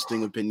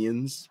interesting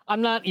opinions?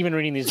 I'm not even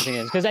reading these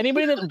opinions because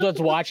anybody that's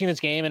watching this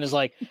game and is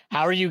like,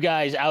 how are you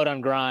guys out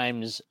on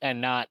Grimes and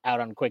not out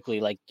on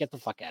Quickly? Like, get the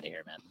fuck out of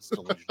here, man. It's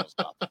delusional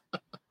stuff.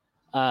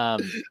 I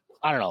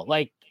don't know.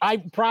 Like, I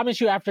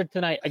promise you after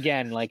tonight,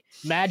 again, like,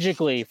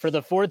 magically for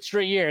the fourth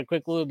straight year,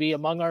 Quickly will be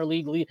among our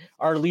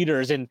our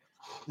leaders and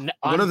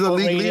one of the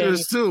league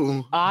leaders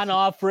too.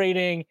 On-off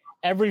rating,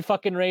 every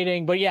fucking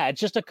rating. But yeah, it's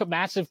just a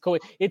massive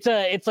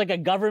it's like a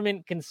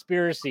government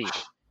conspiracy.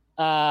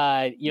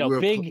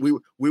 We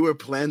were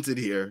planted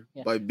here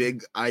by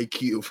Big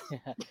IQ.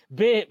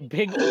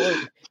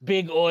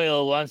 Big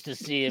oil wants to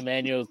see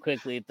Emmanuel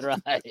Quickly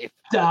thrive.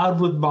 Down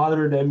with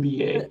modern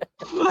NBA.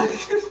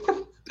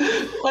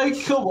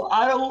 Like, come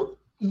on,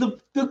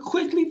 the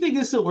Quickly thing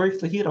is still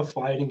works. Like, he had a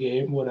fighting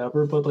game,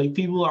 whatever. But like,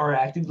 people are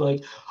acting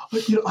like,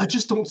 I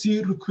just don't see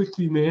it with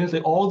Quickly, man.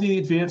 Like, all the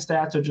advanced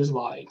stats are just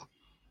lying.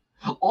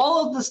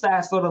 All of the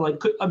stats that are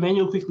like,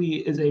 Emmanuel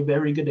Quickly is a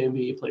very good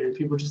NBA player.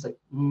 People are just like,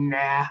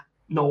 nah,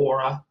 no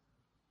aura.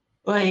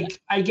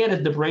 Like, I get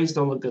it, the Braves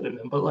don't look good in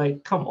him, but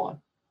like, come on,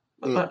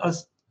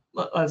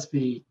 let's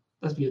be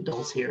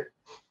adults here.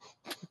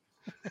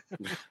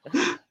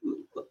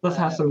 Let's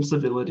have some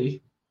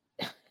civility,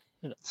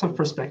 some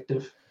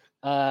perspective.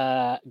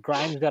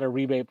 Grimes got a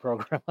rebate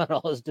program on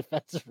all his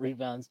defensive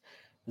rebounds.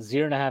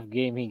 0.5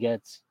 game he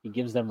gets, he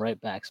gives them right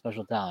back.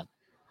 Special talent.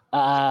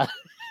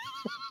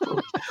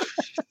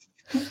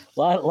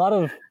 Lot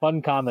of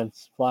fun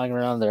comments flying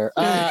around there.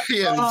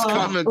 These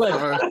comments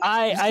are.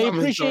 I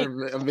appreciate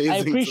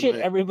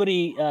tonight.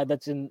 everybody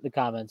that's in the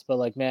comments, but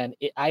like, man,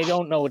 I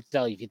don't know what to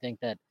tell you if you think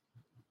that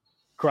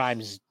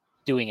Grimes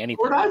doing anything.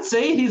 We're not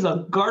saying he's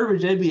a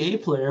garbage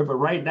NBA player, but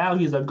right now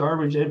he's a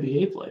garbage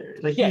NBA player.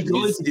 Like,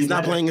 he's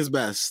not playing his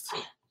best.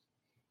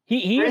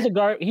 He is a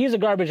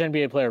garbage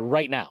NBA player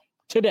right now,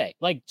 today.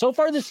 Like, so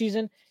far this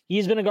season,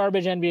 he's been a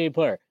garbage NBA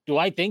player. Do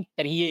I think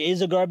that he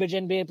is a garbage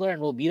NBA player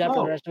and will be that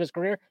for the rest of his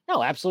career?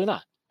 No, absolutely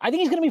not. I think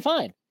he's going to be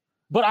fine.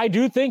 But I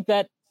do think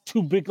that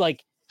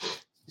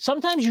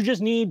sometimes you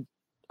just need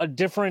a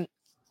different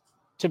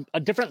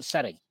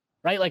setting,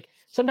 right? Like,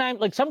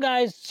 sometimes, like, some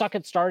guys suck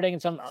at starting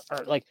and some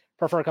are like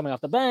prefer coming off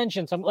the bench,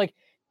 and some, like,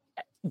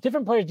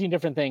 different players do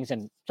different things,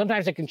 and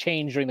sometimes it can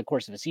change during the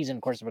course of a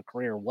season, course of a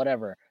career,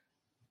 whatever.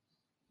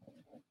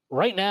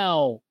 Right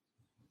now,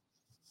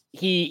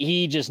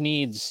 he just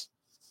needs,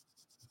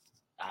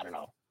 I don't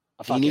know.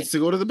 He needs to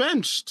go to the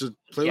bench to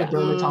play with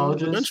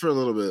the bench for a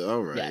little bit.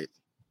 All right.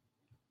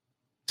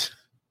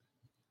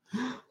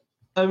 Yeah.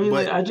 I mean,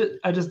 like,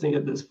 I just think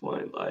at this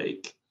point,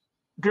 like,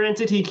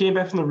 granted, he came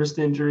back from the wrist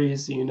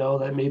injuries, so you know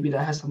that maybe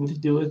that has something to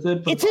do with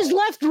it. But it's his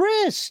left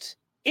wrist.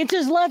 It's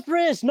his left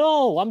wrist.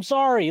 No, I'm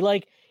sorry.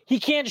 Like, he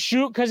can't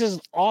shoot because his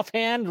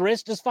offhand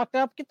wrist is fucked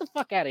up. Get the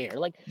fuck out of here.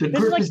 Like, the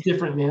grip is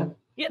different, man.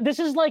 Yeah, this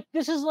is like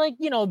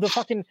the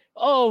fucking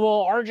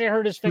RJ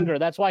hurt his finger.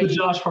 That's why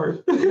Josh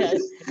Hart.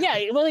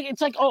 yeah. Well,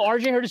 it's like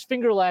RJ hurt his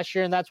finger last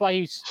year, and that's why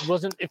he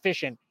wasn't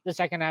efficient the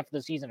second half of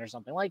the season or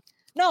something. Like,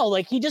 no,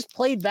 like, he just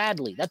played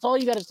badly. That's all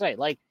you got to say.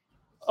 Like,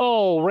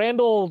 oh,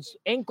 Randall's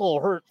ankle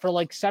hurt for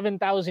like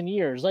 7,000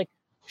 years. Like,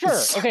 sure,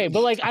 okay,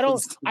 but like I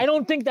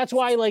don't think that's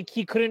why like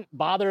he couldn't be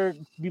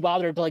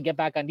bothered to like get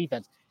back on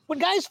defense. When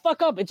guys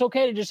fuck up, it's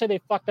okay to just say they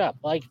fucked up.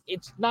 Like,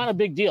 it's not a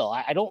big deal.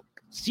 I don't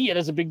see it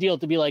as a big deal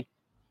to be like,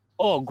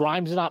 oh,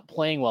 Grimes is not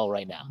playing well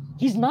right now.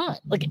 He's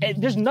not. Like,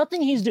 there's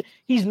nothing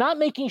he's not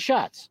making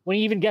shots when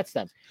he even gets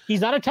them.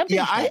 He's not attempting.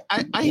 Yeah,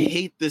 I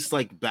hate this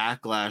like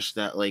backlash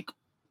that like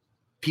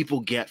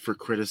people get for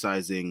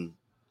criticizing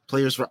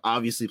players for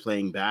obviously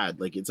playing bad.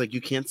 Like, it's like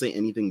you can't say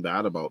anything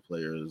bad about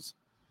players.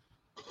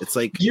 It's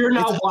like you're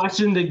not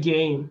watching the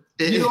game.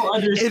 You don't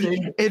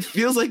understand. It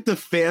feels like the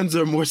fans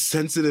are more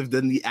sensitive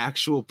than the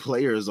actual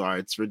players are.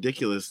 It's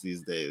ridiculous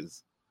these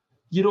days.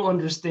 You don't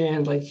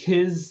understand. Like,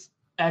 his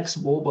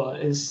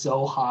ex-WOBA is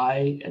so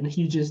high, and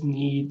he just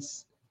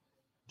needs,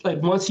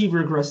 like, once he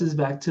regresses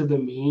back to the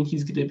mean,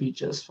 he's going to be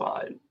just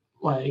fine.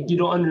 Like, you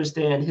don't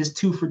understand. His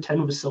 2 for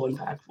 10 was so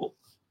impactful.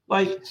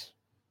 Like,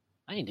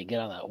 I need to get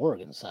on that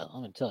Oregon side.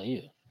 I'm going to tell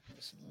you.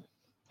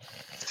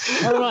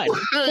 Never mind.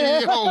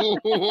 Yo,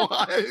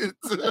 what?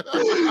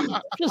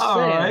 Just all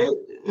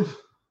saying.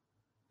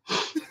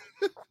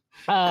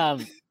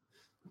 right.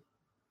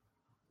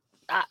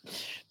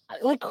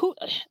 Like, who?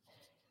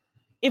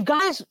 If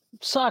guys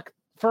suck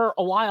for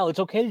a while, it's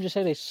okay to just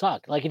say they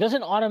suck. Like, it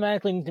doesn't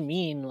automatically need to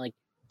mean like,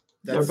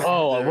 we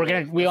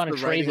want to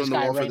trade this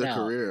guy right now.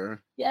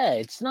 Career. Yeah,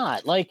 it's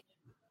not like,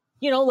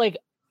 like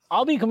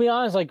I'll be completely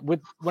honest. Like, when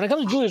it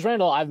comes to Julius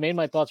Randle, I've made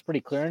my thoughts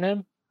pretty clear on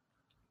him.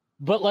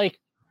 But like,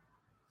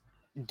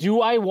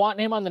 do I want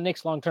him on the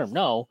Knicks long term?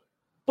 No.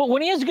 But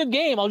when he has a good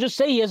game, I'll just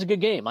say he has a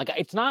good game. Like,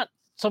 it's not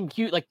some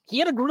cute. Like, he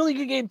had a really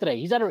good game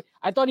today.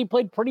 I thought he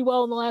played pretty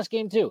well in the last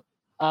game too.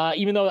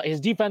 Even though his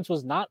defense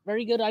was not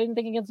very good, I didn't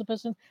think against the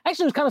Pistons.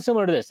 Actually, it was kind of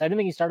similar to this. I didn't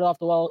think he started off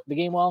the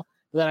game well,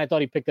 but then I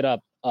thought he picked it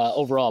up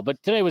overall.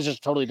 But today was just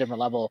a totally different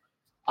level.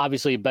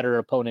 Obviously, a better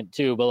opponent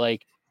too. But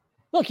like,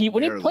 look,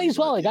 when he plays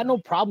well, I got no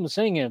problem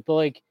saying it. But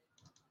like,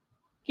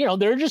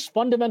 there are just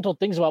fundamental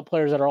things about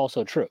players that are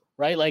also true,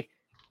 right? Like,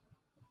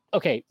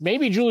 okay,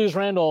 maybe Julius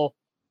Randle,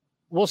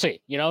 we'll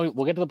see.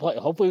 We'll get to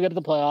hopefully we'll get to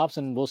the playoffs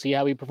and we'll see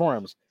how he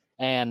performs.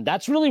 And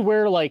that's really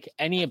where like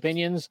any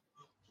opinions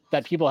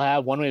that people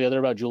have one way or the other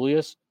about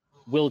Julius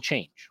will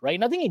change, right?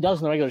 Nothing he does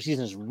in the regular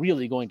season is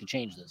really going to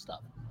change this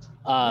stuff.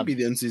 Maybe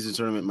the in-season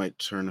tournament might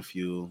turn a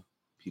few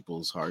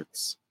people's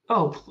hearts.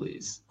 Oh,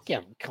 please.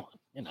 Yeah, come on,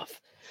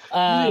 enough.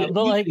 But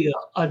like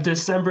a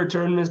December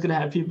tournament is going to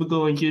have people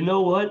going, you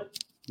know what?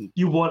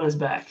 You want us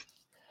back.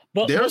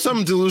 But there are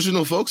some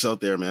delusional folks out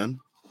there, man.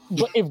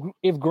 But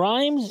if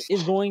Grimes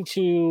is going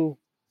to,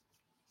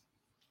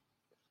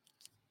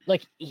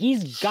 like,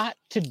 he's got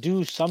to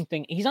do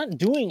something. He's not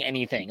doing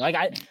anything. Like,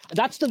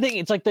 that's the thing.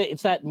 It's like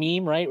it's that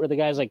meme, right, where the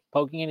guy's like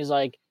poking and he's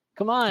like,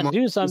 "Come on,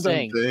 do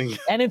something."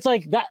 And it's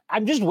like that.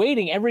 I'm just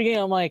waiting every game.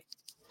 I'm like,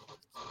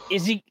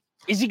 is he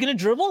gonna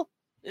dribble?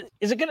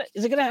 Is it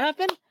gonna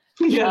happen?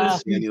 Yeah,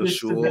 Daniel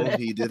Schul,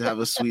 he did have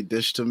a sweet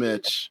dish to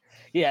Mitch.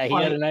 Yeah, he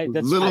had a night.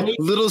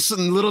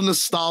 Little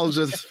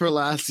nostalgia for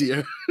last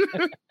year.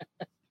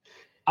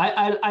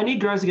 I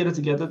need Grimes to get it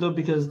together though,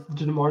 because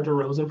the DeMar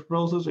DeRozan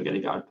proposals are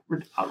getting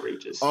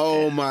outrageous.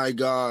 Oh my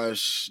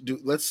gosh,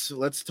 dude!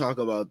 Let's talk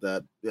about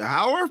that.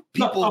 How are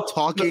people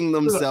talking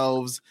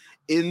themselves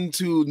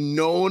into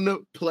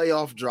known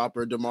playoff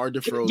dropper DeMar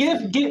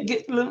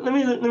DeRozan?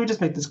 Let me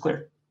just make this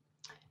clear.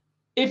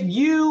 If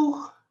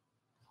you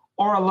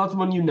or a loved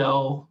one you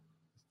know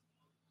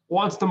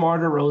wants DeMar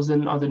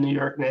DeRozan on the New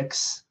York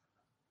Knicks,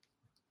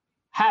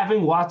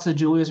 having watched the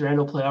Julius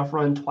Randle playoff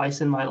run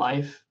twice in my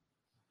life,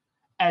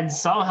 and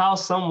somehow,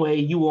 some way,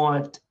 you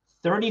want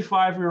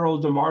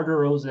 35-year-old DeMar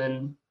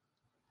DeRozan,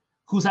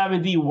 who's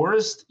having the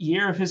worst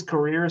year of his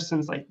career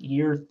since like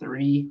year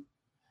 3,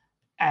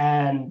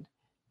 and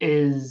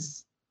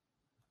is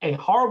a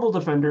horrible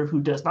defender who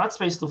does not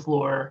space the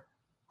floor,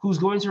 who's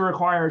going to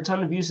require a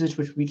ton of usage,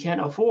 which we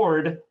can't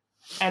afford,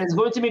 and is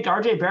going to make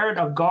RJ Barrett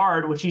a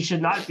guard, which he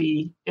should not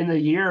be in the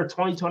year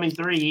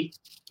 2023.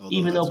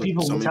 Even though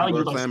people will tell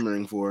you,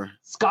 clamoring for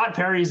Scott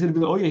Perry is going to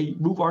be like, oh yeah,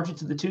 move RJ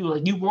to the 2.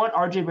 Like, you want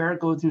RJ Barrett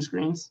going through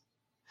screens?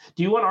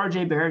 Do you want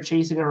RJ Barrett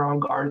chasing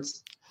around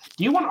guards?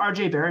 Do you want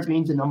RJ Barrett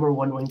being the number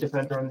 1 wing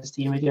defender on this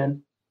team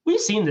again? We've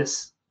seen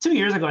this 2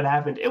 years ago. It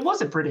happened. It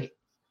wasn't pretty.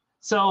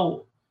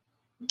 So,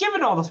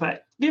 given all the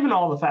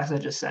facts I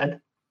just said,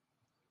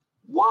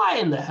 why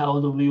in the hell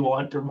do we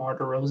want DeMar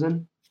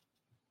DeRozan?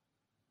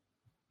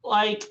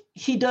 Like,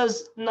 he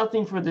does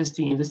nothing for this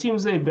team. This team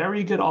is a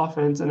very good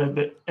offense and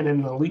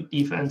an elite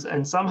defense,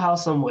 and somehow,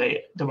 some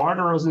way, DeMar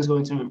DeRozan is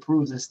going to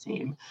improve this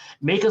team,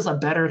 make us a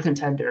better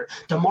contender.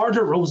 DeMar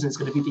DeRozan is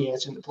going to be the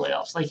answer in the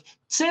playoffs. Like,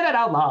 say that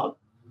out loud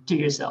to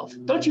yourself.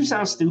 Don't you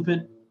sound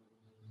stupid?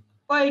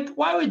 Like,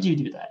 why would you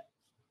do that?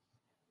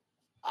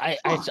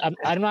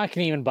 I'm not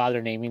going to even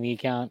bother naming the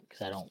account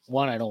because I don't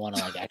want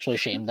to like actually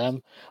shame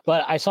them.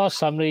 But I saw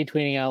somebody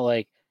tweeting out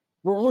like,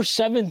 we're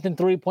 7th in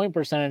 3-point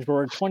percentage, but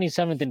we're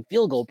 27th in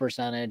field goal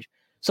percentage.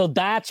 So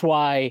that's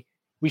why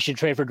we should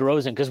trade for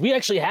DeRozan because we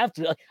actually have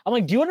to. I'm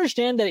like, do you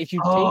understand that if you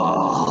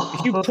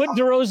put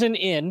DeRozan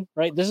in,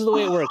 right? This is the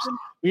way it works.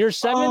 You're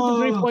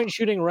 7th in 3-point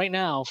shooting right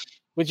now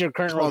with your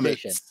current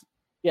rotation.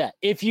 Yeah,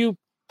 if you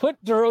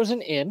put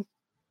DeRozan in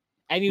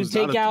and you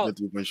take out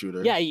 3-point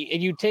shooter. Yeah,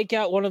 and you take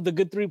out one of the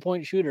good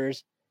 3-point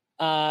shooters,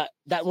 that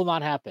will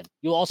not happen.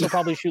 You'll also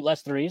probably shoot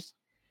less threes,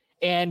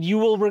 and you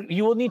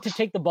will need to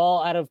take the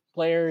ball out of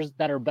players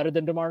that are better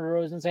than DeMar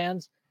DeRozan's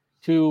hands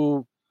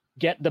to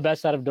get the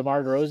best out of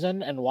DeMar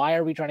DeRozan. And why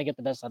are we trying to get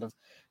the best out of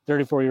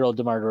 34-year-old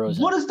DeMar DeRozan?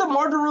 What is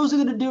DeMar DeRozan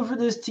going to do for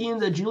this team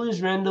that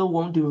Julius Randle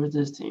won't do for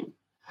this team?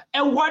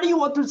 And why do you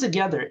want them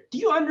together? Do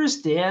you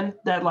understand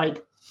that,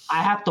 like,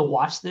 I have to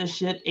watch this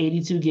shit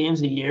 82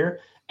 games a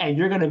year, and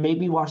you're going to make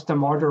me watch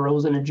DeMar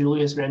DeRozan and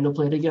Julius Randle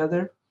play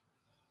together?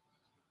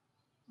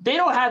 They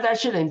don't have that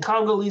shit in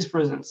Congolese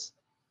prisons.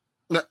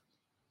 No.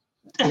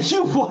 And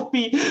you want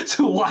me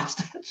to watch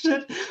that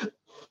shit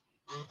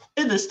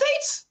in the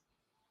States?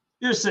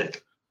 You're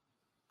sick.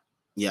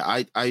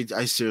 Yeah, I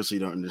seriously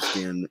don't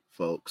understand,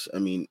 folks. I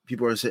mean,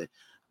 people are saying,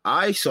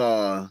 I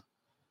saw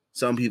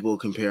some people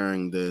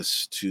comparing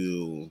this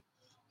to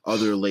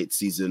other late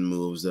season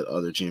moves that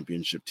other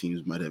championship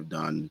teams might have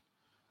done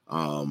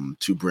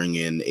to bring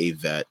in a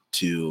vet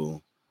to,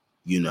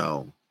 you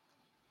know,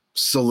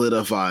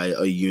 solidify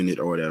a unit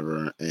or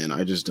whatever. And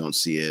I just don't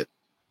see it.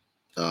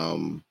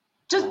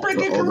 Just bring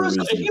in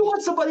Caruso. If you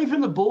want somebody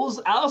from the Bulls,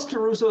 Alex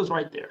Caruso is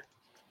right there.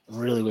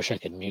 Really wish I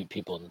could mute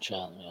people in the chat.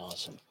 That'd be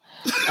awesome.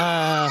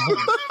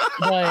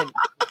 But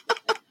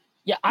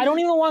yeah, I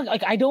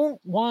don't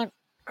want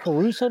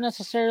Caruso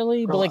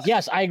necessarily, but like,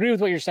 yes, I agree with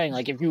what you're saying.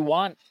 Like, if you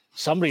want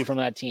somebody from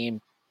that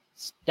team,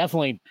 it's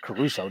definitely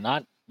Caruso,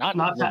 not Pat.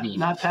 I'll tell you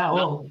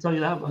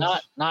that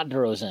much. Not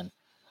DeRozan.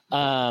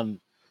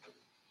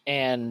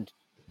 And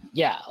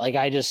yeah, like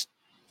I don't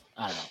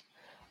know.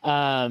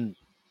 DeRozan.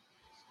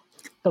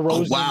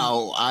 Oh,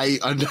 wow, I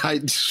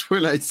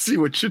when I see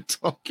what you're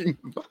talking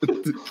about.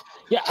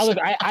 Yeah, look,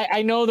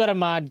 I know that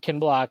Ahmad can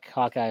block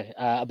Hawkeye,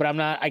 but I'm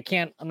not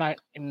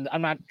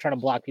trying to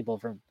block people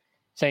from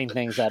saying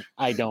things that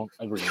I don't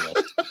agree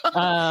with.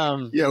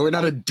 Yeah, we're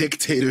not a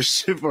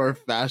dictatorship or a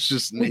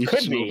fascist nation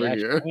could be, over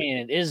actually. here. I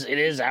mean, it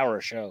is our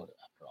show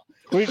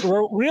after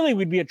all.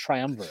 We'd be a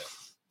triumvirate.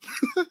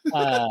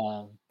 I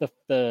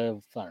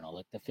don't know,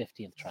 like the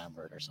 15th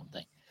triumvirate or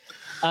something.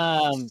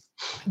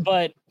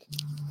 But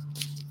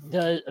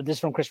this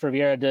from Christopher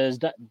Vieira. Does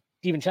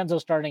DiVincenzo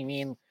starting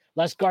mean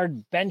less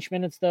guard bench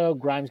minutes though?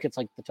 Grimes gets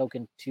like the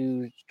token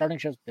 2 starting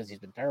shifts because he's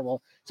been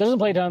terrible. So doesn't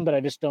play a ton, but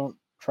I just don't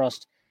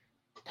trust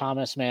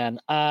Thomas, man.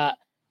 The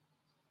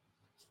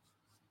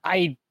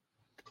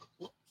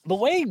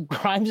way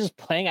Grimes is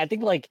playing, I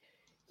think like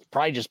he'd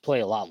probably just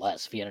play a lot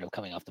less if he ended up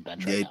coming off the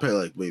bench. Yeah, right he'd now. play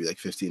like maybe like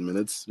 15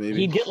 minutes, maybe.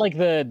 He'd get like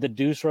the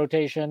Deuce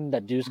rotation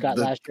that Deuce got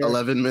last year.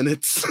 11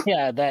 minutes.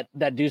 Yeah,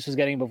 that Deuce was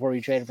getting before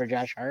we traded for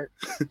Josh Hart.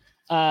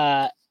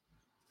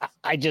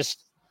 I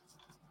just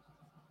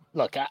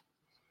look.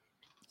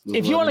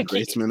 If you want to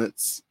keep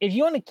minutes, if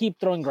you want to keep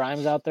throwing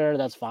Grimes out there,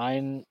 that's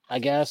fine, I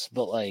guess.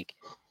 But like,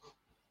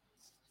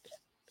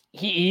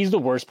 he's the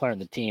worst player in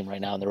the team right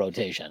now in the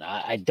rotation.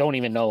 I don't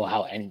even know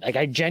how, and like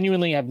I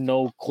genuinely have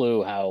no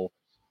clue how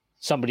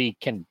somebody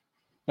can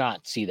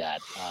not see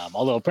that.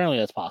 Although apparently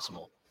that's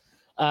possible.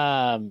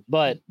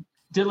 But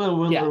Dylan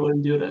Windler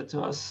wouldn't do that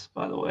to us,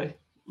 by the way.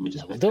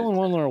 Dylan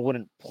Windler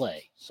wouldn't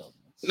play, so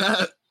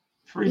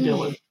free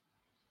Dylan.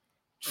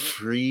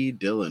 Free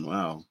Dylan.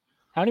 Wow.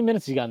 How many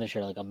minutes he got this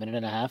year? Like a minute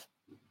and a half.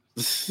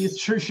 His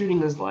true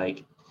shooting is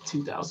like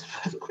 2,000.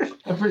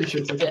 I'm pretty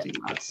sure it's like 15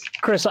 minutes.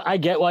 Chris, I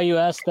get why you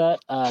asked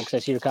that because I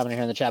see your comment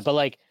here in the chat. But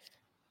like,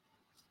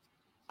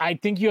 I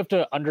think you have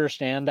to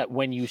understand that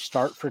when you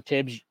start for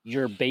Tibbs,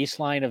 your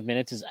baseline of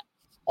minutes is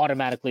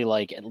automatically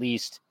like at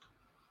least,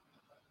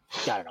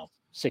 I don't know,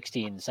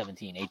 16,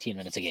 17, 18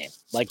 minutes a game.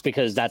 Like,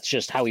 because that's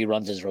just how he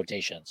runs his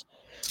rotations.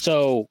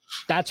 So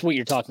that's what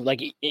you're talking.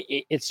 Like,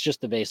 it's just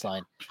the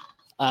baseline.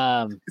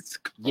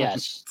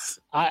 Yes.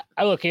 I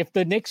look, if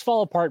the Knicks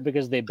fall apart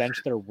because they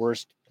benched their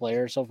worst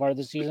player so far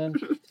this season,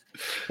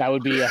 that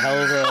would be a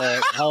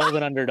hell of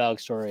an underdog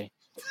story.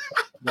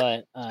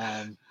 But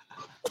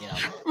you know,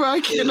 bro,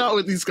 I cannot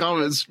with these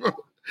comments, bro.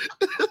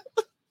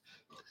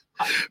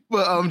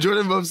 But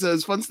Jordan Bub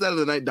says, fun stat of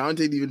the night,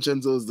 Dante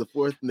DiVincenzo is the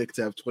 4th Knick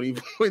to have 20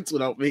 points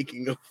without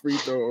making a free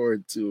throw or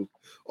 2.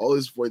 All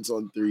his points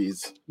on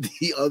threes.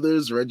 The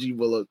others, Reggie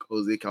Bullock,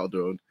 Jose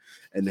Calderon,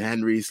 and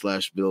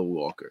Henry/Bill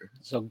Walker.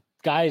 So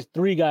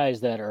 3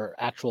 guys that are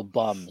actual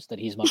bums that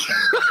he's much better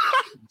than.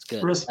 It's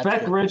good.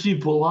 Respect Reggie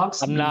Bullock.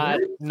 I'm not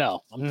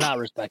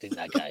respecting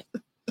that guy.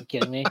 You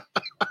kidding me?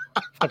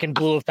 Fucking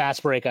blew a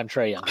fast break on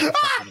Trae Young.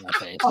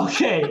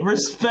 Okay,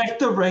 respect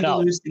the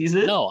regular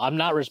season. No, I'm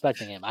not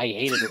respecting him. I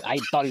hated it. I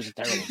thought he was a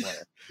terrible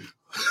player.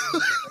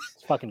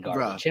 It's fucking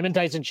garbage. Bruh. Him and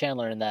Tyson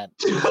Chandler in that.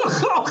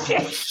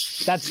 Okay.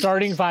 That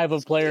starting 5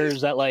 of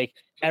players that like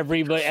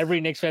every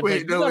Knicks fan.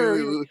 Wait,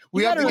 no,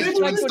 we have to get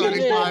to the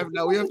starting 5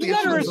 now. We have to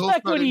get to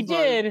respect what he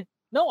did.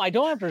 No, I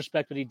don't have to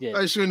respect what he did.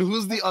 All right, Shun,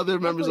 who's the other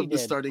members of the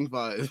starting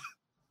 5?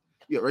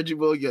 You got Reggie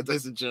Bullock, you got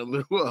Tyson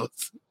Chandler. Who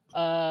else?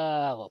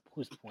 Well,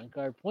 who's point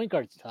guard? Point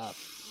guard's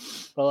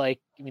tough, but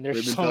like, I mean, there's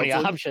Raymond so many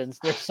Felton? options.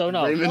 There's so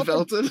no Raymond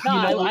Felton?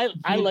 No,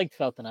 I liked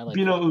Felton. I liked.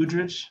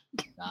 Udrich.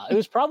 No, it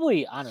was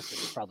probably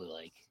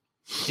like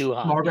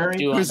Duhan. Marbury?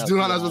 Chris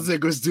Duhan. I was going to say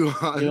Chris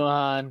Duhan.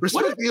 Duhan.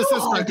 Respect the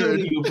assist record,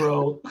 you,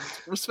 bro.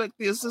 Respect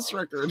the assist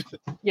record.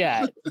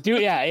 Yeah,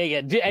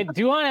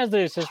 Duhan has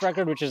the assist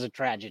record, which is a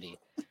tragedy.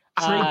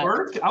 Trey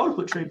Burke? I would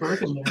put Trey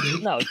Burke in there,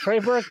 dude. No, Trey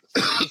Burke,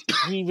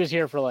 he was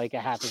here for like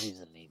a half a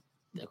season.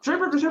 Trey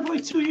Burke was here for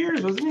like 2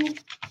 years, wasn't he?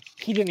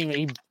 He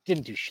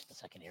didn't do shit the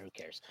second year. Who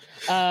cares?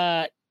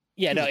 It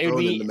would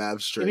be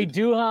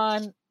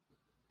Duhan.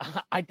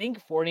 I think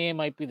Fournier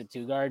might be the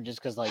 2 guard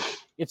just because like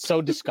it's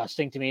so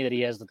disgusting to me that he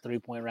has the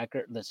 3-point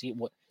record, the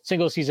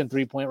single season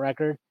 3-point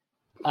record.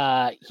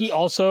 He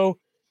also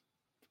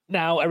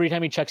now every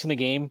time he checks in the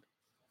game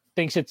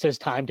thinks it's his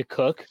time to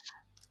cook,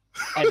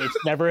 and it's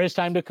never his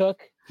time to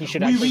cook. He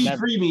should actually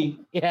never.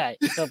 Yeah,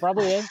 so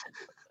probably is.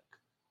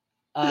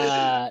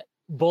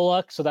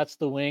 Bullock, so that's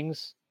the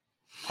wings.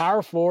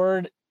 Power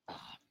forward,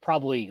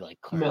 probably like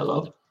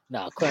Melo.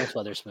 Clarence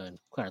Weatherspoon.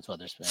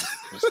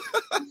 Just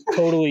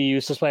totally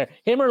useless player.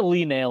 Him or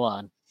Lee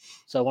Nailon.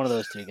 So one of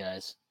those 2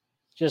 guys.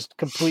 Just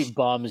complete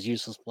bums,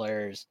 useless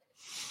players.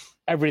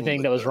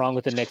 Everything that was wrong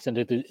with the Knicks in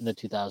the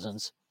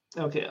 2000s.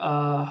 Okay,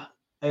 I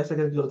guess I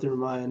gotta go through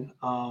mine.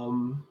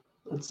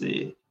 Let's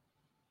see.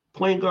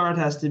 Point guard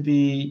has to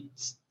be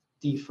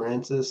Steve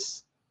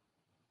Francis.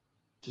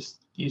 Just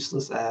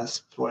useless ass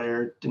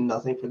player, did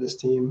nothing for this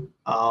team.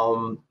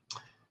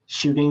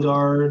 Shooting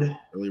guard,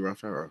 Really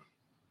rough era.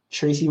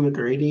 Tracy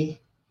McGrady.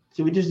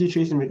 Did we just do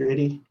Tracy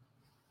McGrady?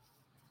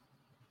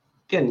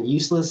 Again,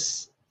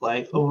 useless,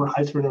 like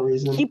overhyped for no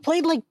reason. He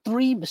played like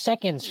 3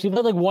 seconds. He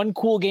played like 1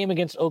 cool game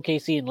against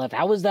OKC and left.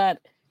 How was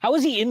that? How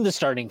was he in the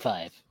starting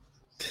 5?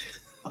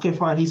 Okay,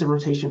 fine. He's a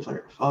rotation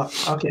player. Fuck.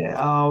 Okay.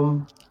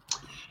 All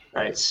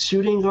right.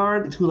 Shooting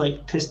guard who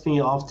like pissed me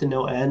off to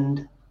no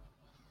end.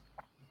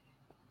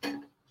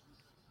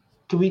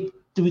 Do we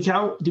want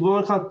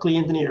to count Clay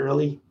Anthony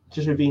early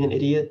just for being an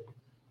idiot?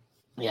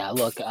 Yeah,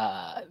 look,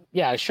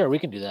 yeah, sure, we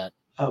can do that.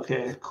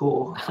 Okay,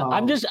 cool.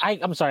 I'm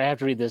sorry, I have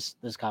to read this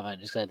comment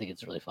just because I think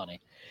it's really funny.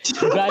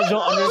 You guys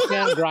don't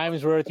understand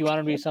Grimes' worth. You want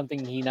him to be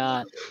something he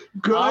not.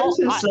 Grimes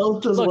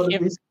himself doesn't want to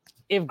be.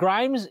 If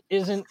Grimes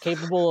isn't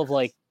capable of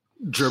like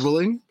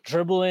dribbling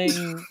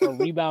or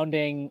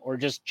rebounding or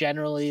just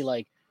generally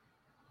like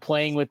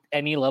playing with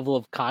any level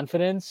of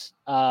confidence,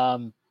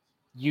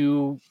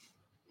 you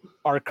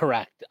are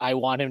correct. I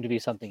want him to be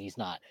something he's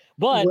not.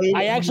 But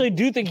I actually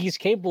do think he's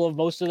capable of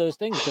most of those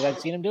things because I've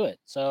seen him do it.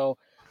 So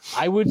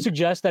I would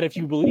suggest that if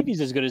you believe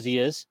he's as good as he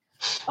is,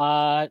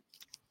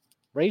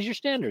 raise your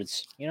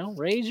standards.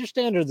 Raise your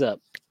standards up.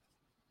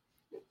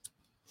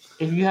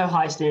 If you have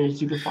high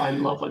standards, you can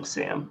find love like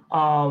Sam.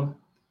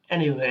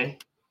 Anyway,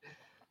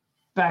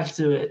 back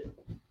to it.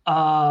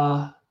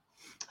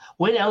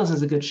 Wayne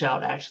Ellison's a good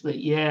shout, actually.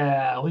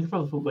 Yeah, we can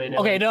probably put Wayne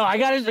Ellison. Okay, no, I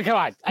got it. Come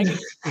on.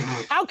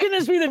 How can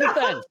this be the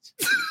defense?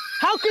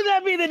 How can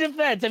that be the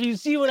defense if you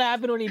see what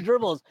happened when he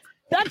dribbles?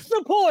 That's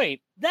the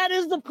point. That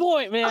is the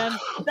point, man.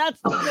 That's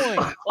the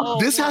point.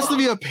 This has to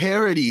be a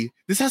parody.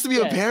 This has to be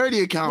a parody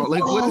account.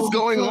 Like, what is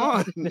going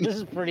on? This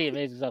is pretty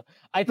amazing stuff.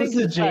 I think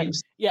this is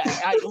James. Yeah,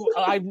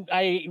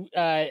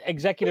 I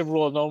executive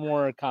rule no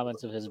more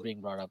comments of his being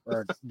brought up,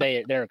 or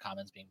their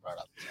comments being brought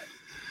up.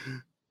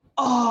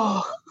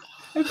 Oh,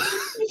 I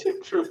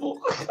triple.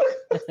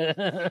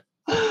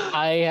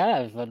 I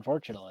have,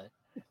 unfortunately.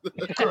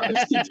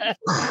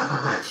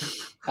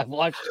 I've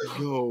watched.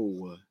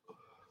 Yo.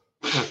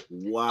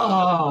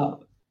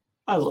 Wow.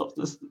 I love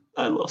this.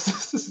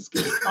 This is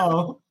good.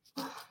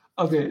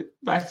 Okay,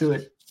 back to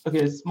it.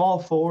 Okay, small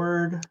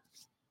forward.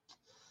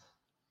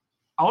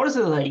 I want to say,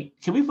 like,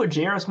 can we put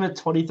J.R. Smith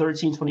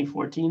 2013,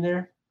 2014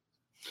 there?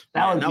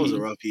 That was a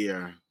rough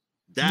year.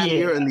 That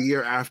year and the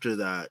year after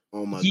that.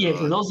 Oh my god. Yeah,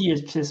 because those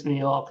years pissed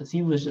me off because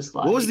he was just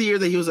like. What was the year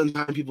that he was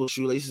untying people's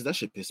shoelaces? That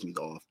shit pissed me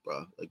off,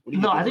 bro. Like, what are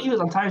you doing? I think he was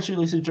untying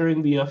shoelaces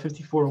during the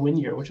 54 win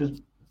year, which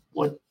was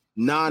what.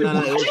 No.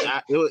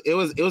 It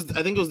was.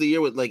 I think it was the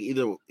year with like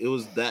either it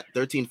was that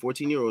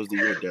 13-14 year or it was the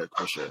year with Derek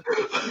Fisher.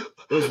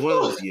 It was one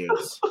of those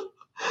years.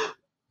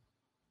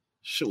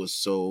 Shit was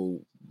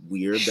so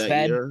weird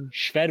that year.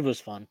 Shved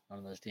was fun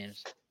on those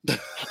teams.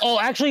 Oh,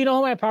 actually, you know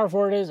who my power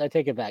forward is? I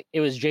take it back. It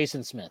was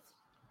Jason Smith.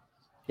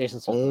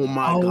 Oh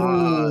my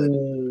god!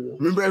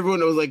 Remember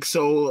everyone was like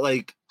so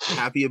like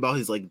happy about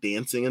his like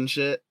dancing and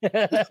shit. It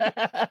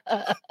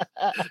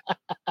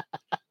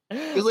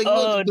was like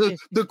look,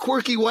 the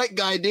quirky white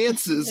guy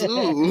dances.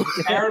 Ooh,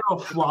 Aaron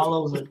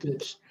Aflalo was a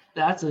good.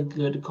 That's a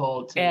good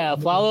call too. Yeah,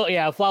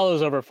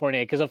 Aflalo's over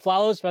Fournier because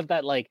Aflalo spent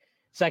that like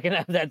second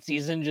half of that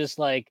season just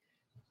like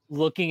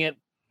looking at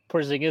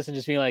Porzingis and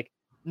just being like,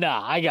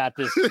 "Nah, I got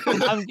this.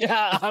 I'm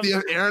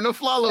the Aaron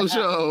Aflalo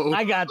show.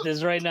 I got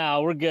this right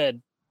now. We're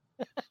good."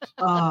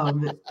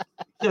 Man.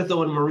 Got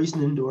throwing Maurice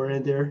Nindor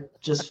in there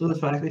just for the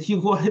fact that he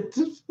wanted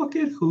to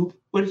fucking hoop,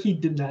 but he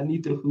did not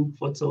need to hoop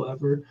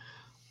whatsoever.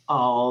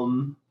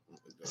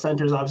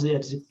 Centers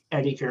obviously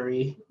Eddie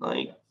Curry.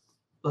 Like,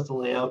 that's a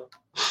layup.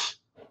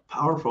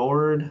 Power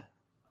forward.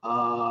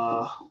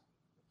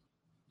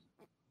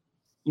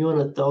 You want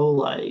to throw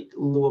like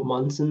Lou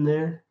Munson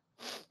there?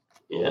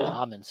 Yeah.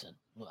 Amundsen.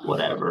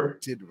 Whatever.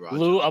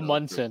 Lou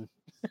Amundsen.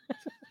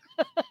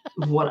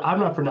 What? I'm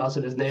not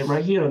pronouncing his name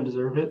right. He don't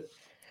deserve it.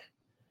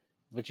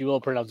 But you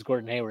will pronounce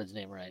Gordon Hayward's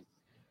name right.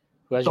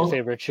 Who has your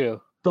favorite shoe?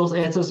 Those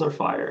answers are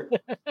fire.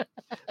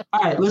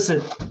 All right,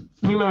 listen.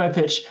 Me my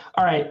pitch.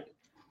 All right.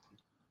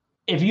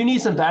 If you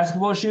need some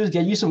basketball shoes,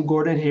 get you some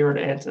Gordon Hayward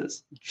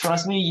answers.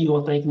 Trust me, you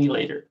will thank me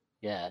later.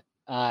 Yeah.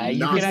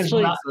 You can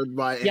actually,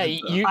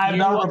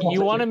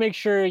 you want to make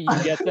sure you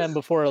get them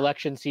before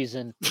election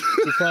season.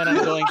 You plan on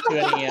going to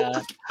any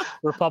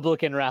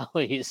Republican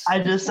rallies. I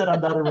just said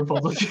I'm not a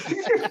Republican.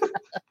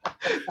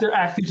 They're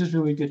actually just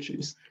really good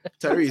shoes.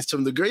 Tyrese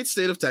from the great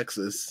state of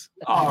Texas.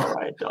 All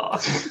right,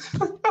 dog.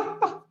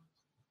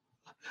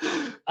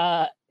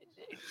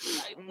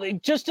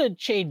 Just to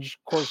change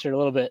course here a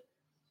little bit,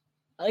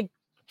 like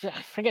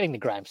forgetting the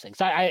Grimes thing.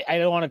 So I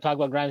don't want to talk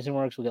about Grimes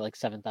anymore because we'll get like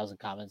 7,000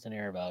 comments in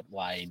here about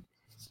why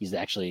he's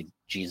actually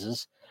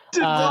Jesus.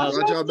 No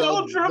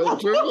dribble.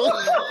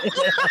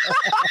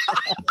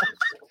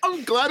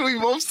 I'm glad we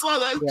both saw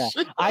that. Yeah,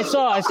 shit. I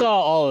saw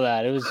all of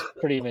that. It was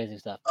pretty amazing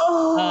stuff.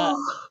 Are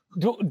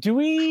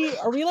we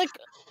like?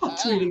 I'm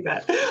tweeting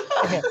that.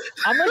 Okay.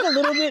 I'm like a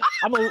little bit.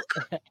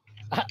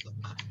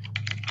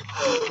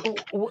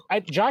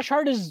 Josh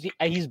Hart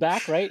he's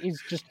back, right?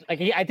 He's just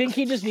like I think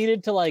he just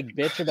needed to like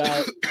bitch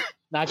about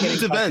not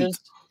getting touches.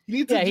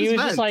 He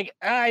was just like,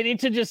 I need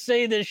to just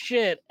say this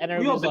shit, and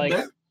everyone's like,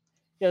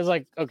 it was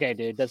like, okay,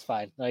 dude, that's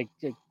fine, like,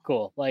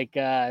 cool, like,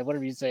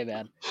 whatever you say,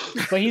 man.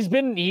 But he's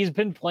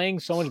been playing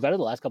so much better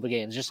the last couple of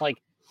games, just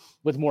like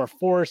with more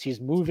force.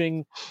 He's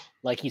moving,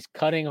 like he's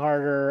cutting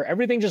harder.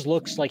 Everything just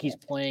looks like he's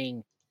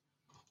playing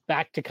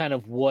back to kind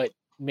of what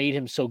made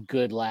him so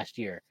good last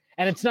year.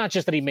 And it's not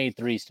just that he made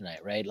threes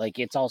tonight, right? Like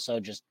it's also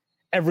just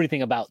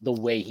everything about the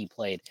way he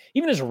played.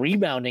 Even his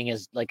rebounding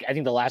is like, I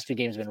think the last 2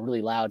 games have been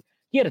really loud.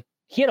 He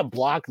had a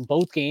block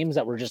both games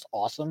that were just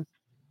awesome.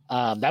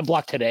 That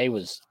block today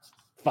was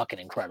fucking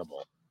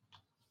incredible.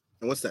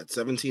 And what's that?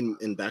 17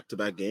 in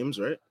back-to-back games,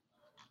 right?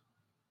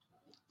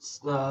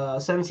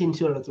 17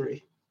 2 out of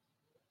 3.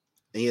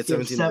 And he had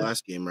 17 in the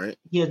last game, right?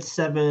 He had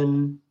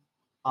 7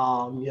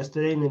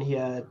 yesterday, and then he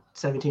had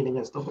 17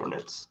 against the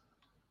Hornets.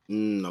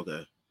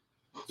 Okay.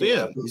 So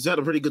yeah, he's had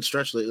a pretty good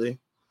stretch lately.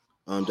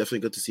 Definitely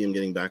good to see him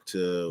getting back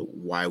to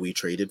why we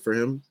traded for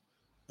him.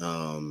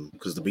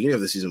 Because the beginning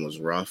of the season was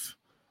rough.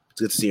 It's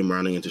good to see him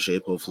rounding into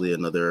shape. Hopefully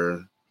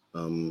another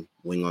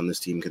wing on this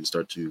team can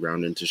start to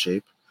round into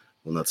shape.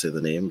 We'll not say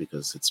the name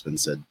because it's been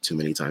said too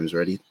many times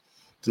already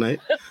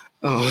tonight.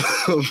 But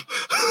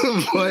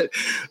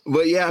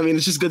yeah, I mean,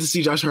 it's just good to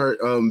see Josh Hart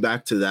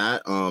back to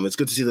that. It's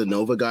good to see the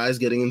Nova guys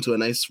getting into a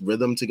nice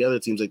rhythm together.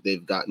 It seems like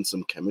they've gotten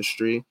some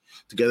chemistry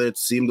together. It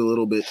seemed a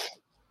little bit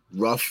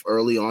rough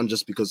early on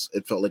just because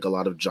it felt like a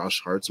lot of Josh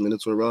Hart's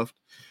minutes were rough,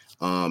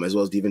 as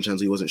well as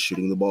DiVincenzo. He wasn't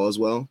shooting the ball as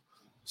well.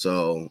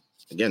 So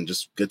again,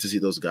 just good to see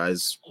those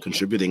guys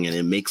contributing, and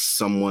it makes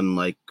someone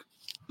like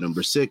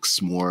number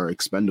 6 more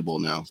expendable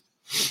now.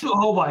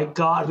 Oh my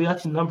God, we got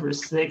to number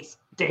 6.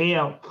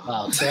 Damn.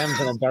 Wow, Sam's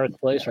in a dark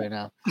place right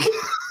now.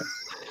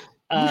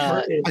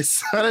 I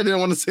said I didn't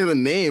want to say the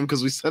name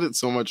because we said it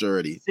so much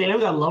already. Sam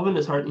got love in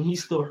his heart, and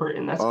he's still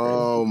hurting. That's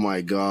oh crazy.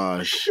 My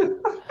gosh.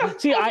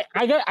 See,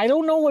 I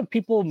don't know what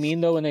people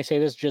mean though when they say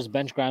this. Just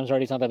bench Grimes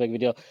already. It's not that big of a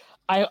deal.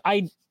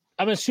 I'm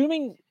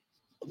assuming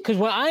because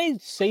when I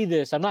say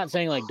this, I'm not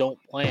saying like don't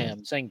play him.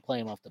 I'm saying play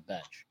him off the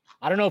bench.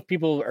 I don't know if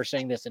people are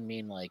saying this and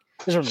mean like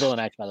this is from Bill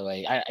and X, by the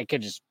way. I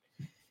could just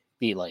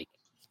be like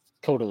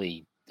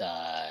totally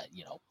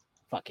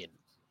fucking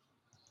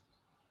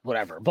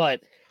whatever.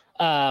 But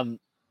I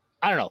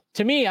don't know.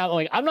 To me,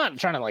 I'm not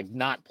trying to like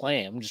not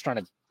play him. I'm just trying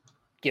to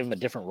give him a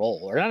different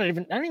role, or not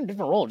even a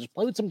different role. Just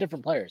play with some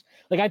different players.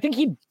 Like I think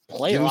he'd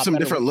play give a lot him some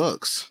better different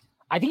looks.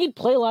 I think he'd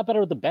play a lot better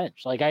with the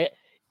bench. Like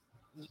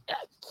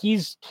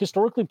he's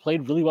historically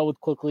played really well with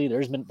Quickly. Their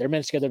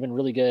minutes together have been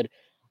really good.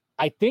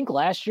 I think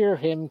last year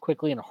him,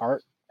 Quickly, and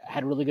Hart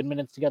had really good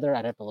minutes together.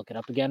 I'd have to look it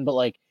up again, but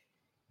like,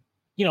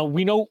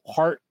 we know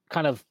Hart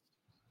kind of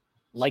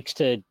likes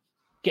to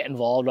get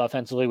involved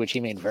offensively, which he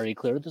made very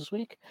clear this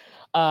week.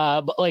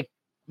 But like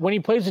when he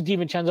plays with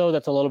DiVincenzo,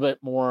 that's a little bit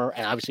more,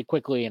 and obviously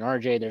Quickly and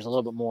RJ, there's a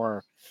little bit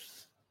more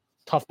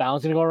tough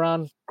balancing to go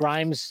around.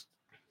 Grimes,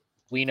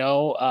 we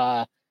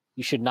know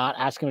you should not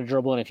ask him to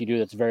dribble, and if you do,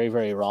 that's very,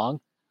 very wrong.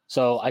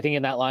 So I think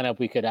in that lineup,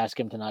 we could ask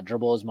him to not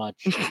dribble as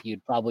much.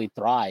 He'd probably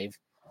thrive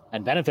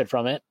and benefit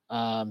from it.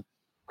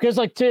 Because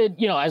like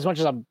as much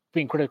as I'm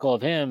being critical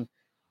of him,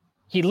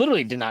 he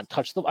literally did not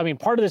touch the. I mean,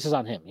 part of this is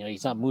on him.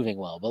 He's not moving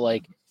well, but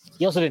like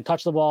he also didn't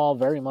touch the ball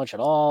very much at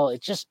all.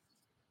 It's just,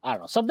 I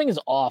don't know, something is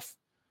off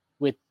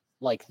with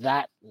like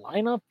that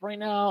lineup right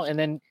now, and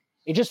then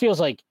it just feels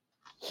like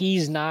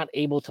he's not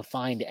able to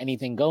find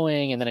anything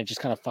going, and then it just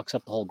kind of fucks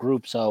up the whole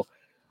group. So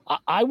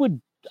I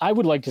would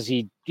like to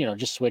see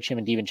just switch him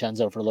and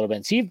DiVincenzo for a little bit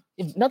and see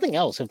if nothing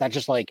else, if that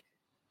just like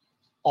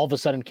all of a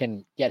sudden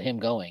can get him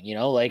going.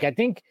 Like I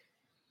think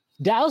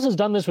Dallas has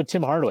done this with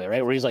Tim Hardaway,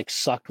 right? Where he's like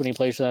sucked when he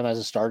plays for them as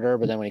a starter,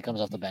 but then when he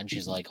comes off the bench,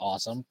 he's like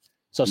awesome.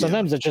 So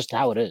sometimes it's just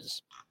how it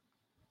is.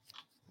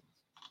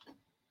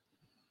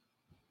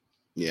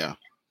 Yeah.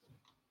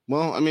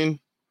 Well, I mean,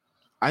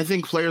 I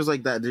think players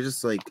like that, they're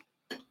just like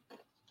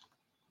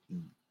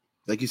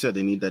you said,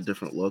 they need that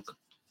different look.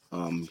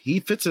 He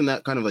fits in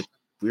that kind of like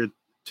weird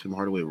Tim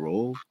Hardaway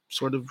role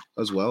sort of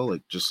as well,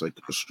 like just like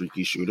a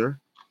streaky shooter.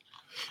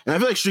 And I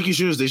feel like streaky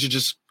shooters, they should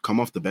just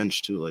come off the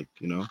bench too, like,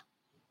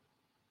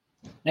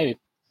 Maybe.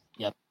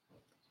 Yep.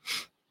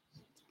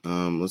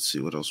 Let's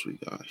see what else we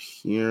got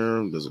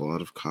here. There's a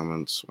lot of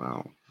comments.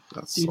 Wow.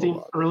 Do you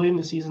think early in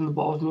the season the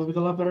ball was moving a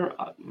lot better?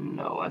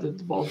 No, I think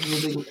the ball's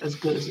moving as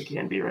good as it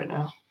can be right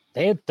now.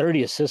 They had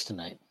 30 assists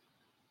tonight.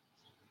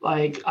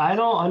 Like, I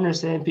don't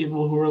understand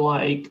people who are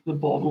like, the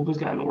ball movement's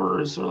gotten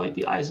worse, or like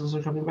the ISOs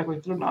are coming back.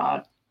 Like, they're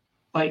not.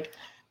 Like,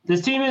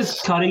 this team is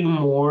cutting with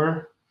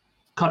more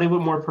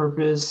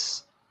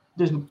purpose.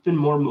 There's been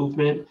more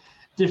movement.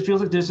 It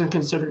feels like there's a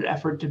concerted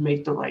effort to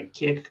make the right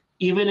kick.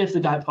 Even if the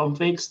guy pump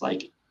fakes,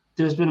 like,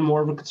 there's been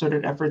more of a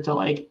concerted effort to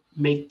like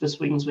make the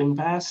swing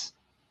pass.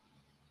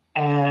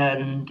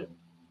 And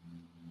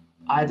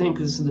I think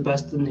this is the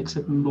best the Knicks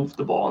have moved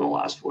the ball in the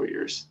last 4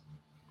 years,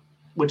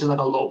 which is like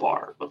a low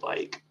bar, but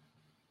like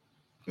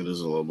it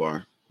is a low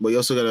bar. But you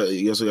also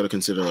gotta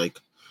consider like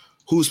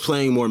who's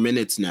playing more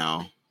minutes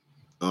now.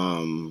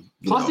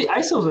 Plus the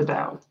ISOs are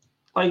down.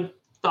 Like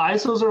the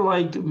ISOs are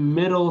like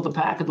middle of the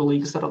pack of the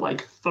league instead of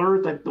like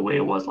third, like the way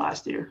it was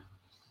last year.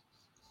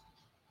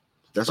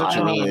 That's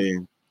actually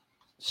really.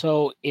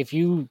 So if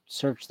you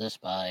search this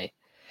by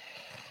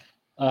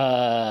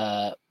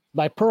per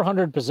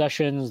 100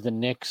 possessions, the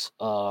Knicks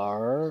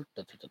are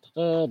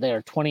they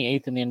are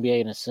 28th in the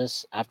NBA in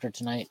assists after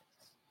tonight.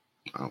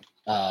 Wow.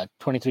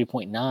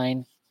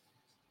 23.9.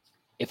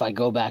 If I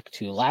go back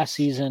to last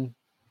season,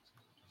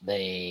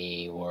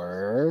 they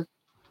were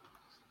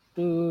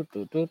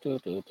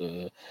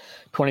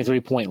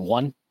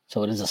 23.1.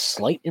 So it is a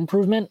slight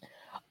improvement.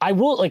 I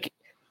will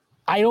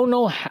I don't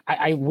know.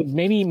 I would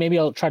maybe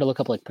I'll try to look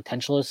up like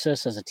potential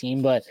assists as a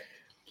team, but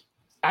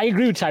I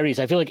agree with Tyrese.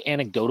 I feel like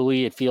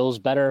anecdotally it feels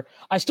better.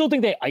 I still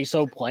think they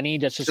ISO plenty.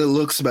 It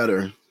looks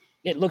better.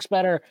 It looks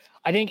better.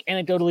 I think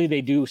anecdotally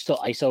they do still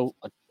ISO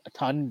a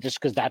ton just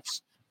because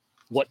that's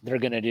what they're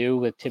going to do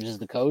with Tibbs as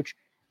the coach.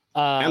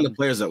 And the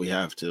players that we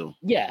have too.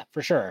 Yeah,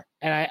 for sure.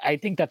 And I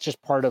think that's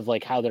just part of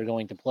like how they're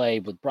going to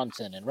play with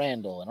Brunson and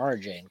Randall and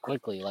RJ and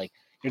quickly. Like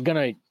you're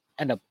going to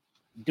end up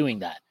doing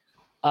that.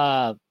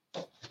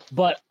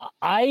 But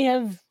I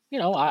have,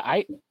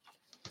 I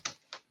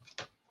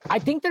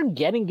think they're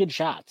getting good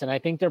shots, and I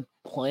think they're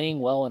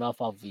playing well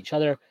enough off of each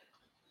other.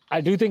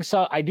 I do think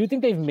so. I do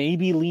think they've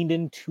maybe leaned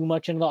in too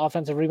much into the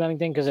offensive rebounding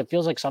thing because it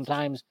feels like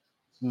sometimes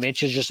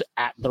Mitch is just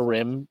at the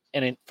rim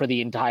and for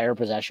the entire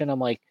possession. I'm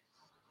like,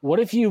 what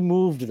if you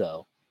moved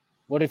though?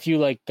 What if you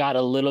like got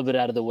a little bit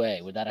out of the way?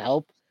 Would that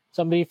help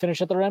somebody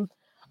finish at the rim?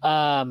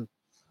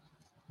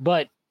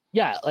 But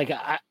yeah, like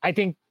I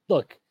think,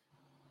 look,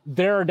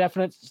 there are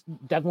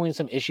definitely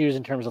some issues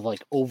in terms of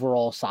like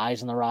overall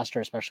size in the roster,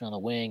 especially on the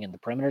wing and the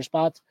perimeter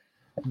spots.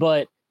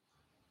 But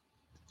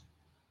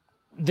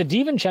the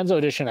DiVincenzo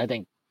edition, I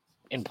think,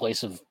 in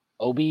place of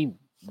Obi,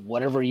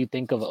 whatever you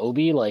think of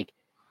Obi, like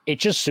it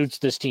just suits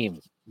this team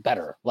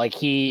better. Like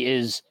he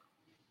is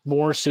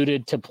more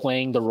suited to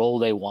playing the role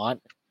they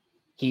want.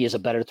 He is a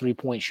better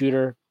 3-point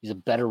shooter. He's a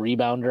better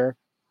rebounder.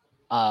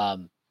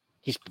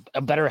 He's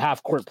a better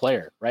half court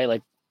player, right?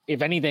 Like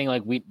if anything,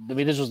 like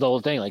this was the whole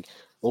thing. Like,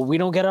 well, we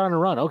don't get on a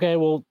run. Okay,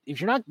 well, if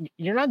you're not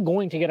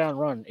going to get on a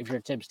run if you're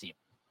a Tibbs team.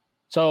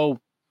 So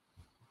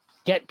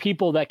get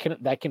people that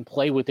can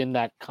play within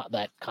that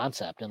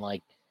concept. And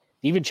like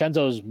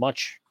DiVincenzo is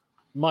much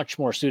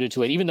more suited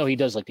to it, even though he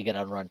does like to get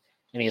on a run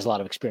and he has a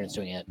lot of experience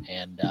doing it.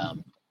 And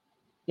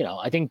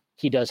I think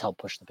he does help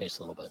push the pace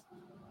a little bit.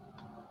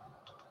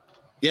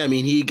 Yeah, I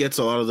mean, he gets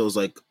a lot of those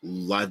like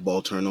live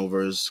ball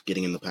turnovers,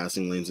 getting in the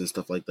passing lanes and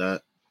stuff like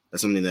that.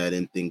 That's something that I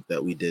didn't think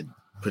that we did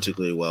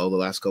particularly well the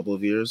last couple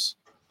of years.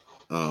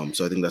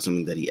 So I think that's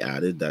something that he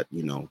added that,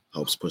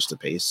 helps push the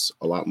pace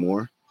a lot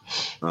more.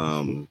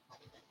 And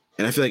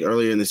I feel like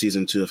earlier in the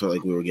season too, I felt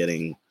like we were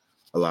getting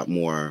a lot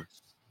more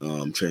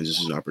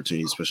transition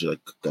opportunities, especially like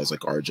guys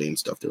like RJ and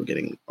stuff. They were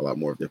getting a lot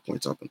more of their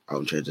points out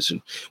in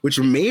transition, which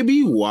may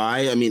be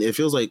why, I mean, it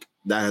feels like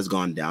that has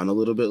gone down a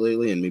little bit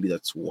lately. And maybe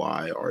that's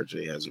why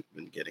RJ hasn't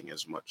been getting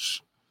as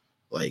much,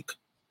 like,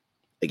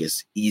 I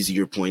guess,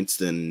 easier points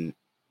than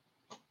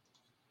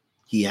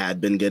he had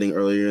been getting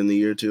earlier in the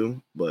year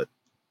too. But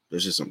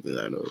there's just something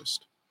that I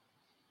noticed.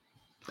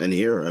 And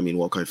here, I mean,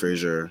 Walkai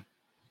Frazier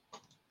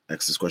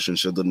asks this question: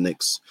 should the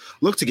Knicks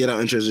look to get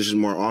out in transition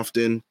more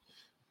often?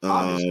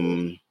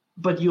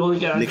 But you only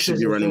get Knicks should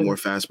be running more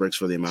fast breaks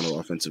for the amount of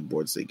offensive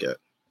boards they get.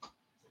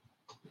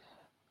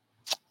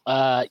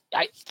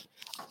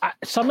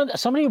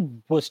 Somebody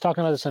was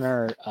talking about this in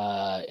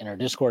our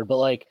Discord, but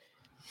like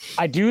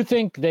I do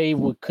think they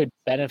could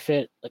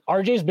benefit. Like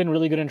RJ's been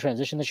really good in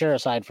transition this year,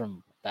 aside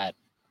from that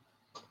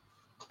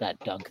that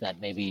dunk that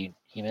maybe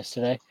he missed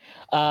today.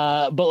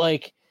 But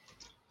like,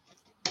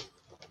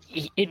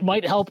 it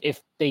might help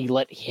if they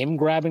let him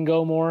grab and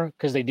go more,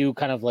 because they do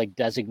kind of like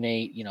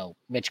designate,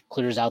 Mitch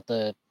clears out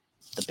the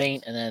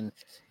paint, and then,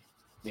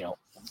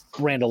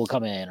 Randall will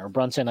come in, or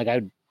Brunson. Like,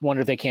 I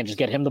wonder if they can't just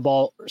get him the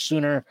ball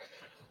sooner.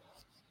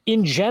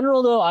 In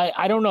general, though,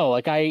 I don't know.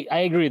 Like, I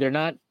agree. They're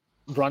not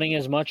running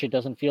as much, it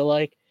doesn't feel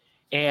like.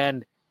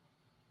 And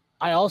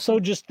I also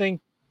just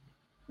think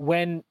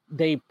when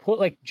they put,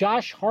 like,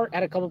 Josh Hart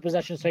had a couple of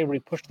possessions today where he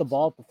pushed the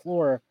ball up the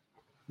floor,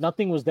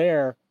 nothing was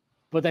there,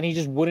 but then he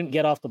just wouldn't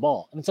get off the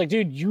ball. And it's like,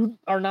 dude, you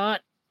are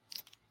not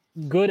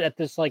good at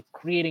this, like,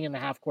 creating in the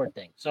half court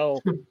thing.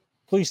 So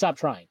please stop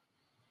trying.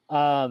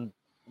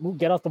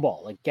 Get off the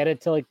ball. Like, get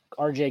it to, like,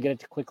 RJ, get it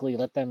to quickly.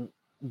 Let them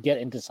get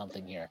into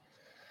something here.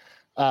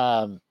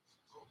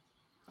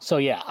 So,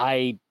 yeah,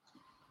 I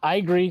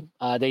agree.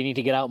 They need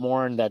to get out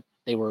more, and that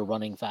they were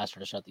running faster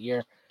to start the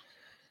year.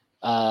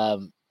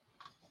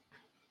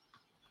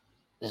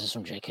 This is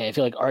from JK. I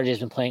feel like RJ has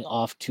been playing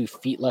off 2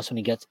 feet less when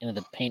he gets into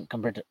the paint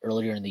compared to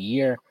earlier in the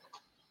year.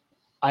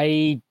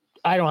 I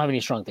don't have any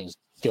strong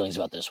feelings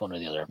about this one or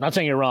the other. I'm not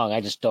saying you're wrong. I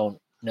just don't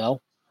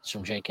know. It's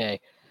from JK.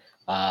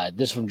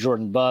 This is from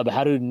Jordan Bubb.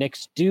 How do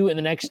Knicks do in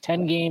the next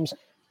 10 games?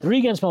 3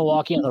 against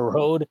Milwaukee on the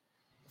road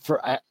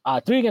for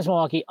 3 against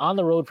Milwaukee on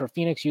the road for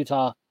Phoenix,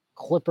 Utah,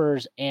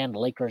 Clippers, and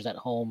Lakers at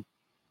home.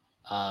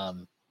 What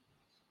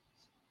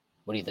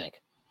do you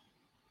think?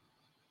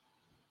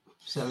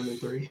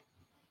 7-3.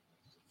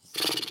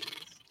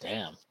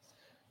 Damn.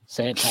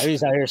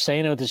 Tyrese out here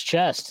saying it with his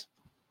chest.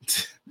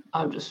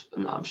 I'm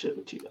shitting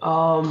with you.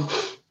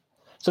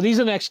 So these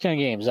are the next 10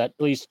 games, at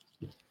least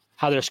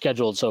how they're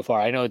scheduled so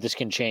far. I know this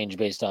can change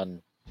based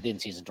on the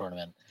in-season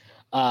tournament.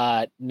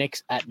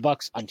 Knicks at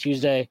Bucks on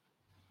Tuesday,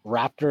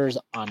 Raptors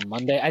on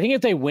Monday. I think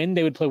if they win,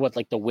 they would play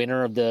the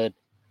winner of the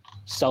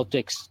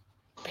Celtics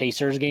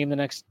Pacers game the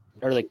next,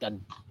 or like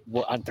on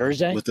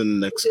Thursday within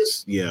the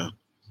next, yeah.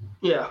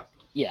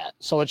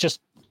 So let's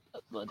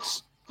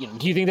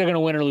do you think they're going to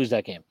win or lose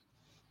that game?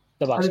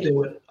 The Bucks. I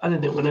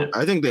think they win it.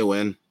 I think they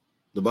win.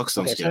 The Bucks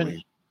don't scare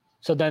me.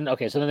 So then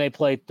they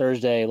play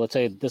Thursday. Let's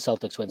say the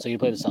Celtics win. So you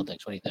play the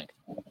Celtics. What do you think?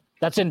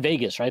 That's in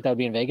Vegas, right? That would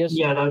be in Vegas?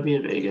 Yeah, that would be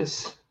in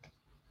Vegas.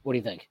 What do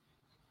you think?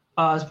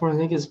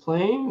 Porzingis is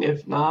playing.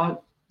 If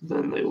not,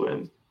 then they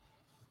win.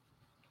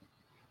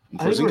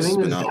 Porzingis has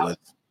been out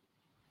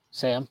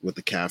with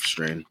the calf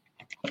strain.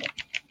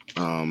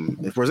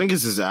 If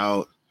Porzingis is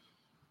out,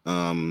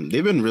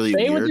 they've been really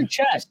weird. Say it with your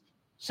chest.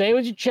 Say it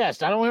with your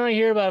chest. I don't want to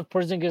hear about if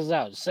Porzingis is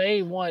out.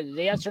 Say one,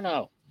 yes or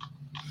no.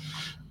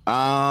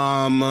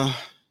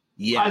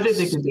 Yes. I think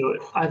they can do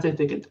it. I think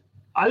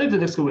the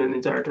Knicks can win the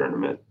entire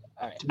tournament.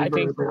 All right.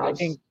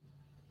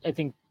 I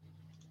think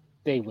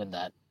they win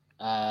that.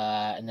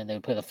 And then they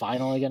play the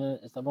final again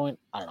at some point.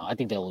 I don't know. I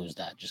think they'll lose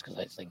that just because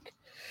I think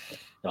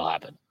it'll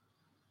happen.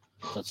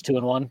 So it's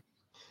 2-1.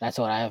 That's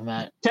what I have,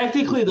 Matt.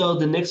 Technically, though,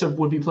 the Knicks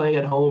would be playing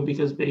at home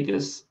because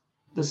Vegas,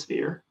 the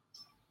Sphere.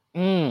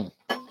 Good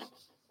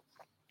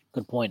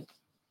point.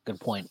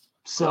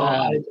 So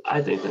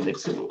I think the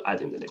Knicks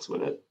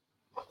win it.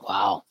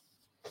 Wow.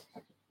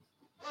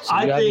 So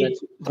I think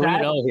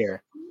 3-0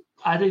 here.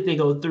 I think they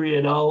go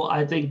 3-0.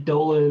 I think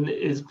Dolan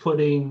is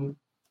putting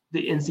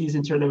the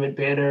in-season tournament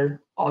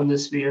banner on the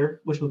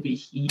Sphere, which would be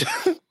heat.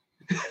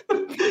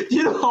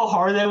 You know how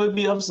hard that would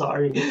be? I'm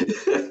sorry.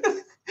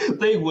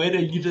 They win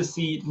and you just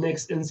see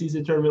Knicks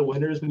in-season tournament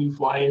winners when you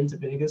fly into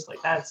Vegas.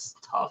 Like, that's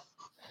tough.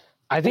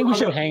 I think we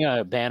should hang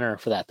a banner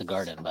for that at the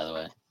Garden, by the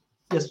way.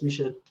 Yes, we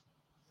should.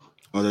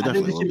 Oh, there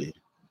definitely will be.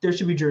 There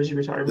should be jersey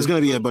retirement. There's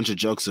going to be a bunch of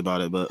jokes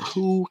about it, but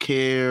who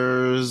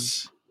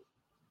cares?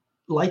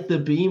 Like the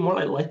beam,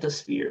 more like the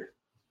Sphere.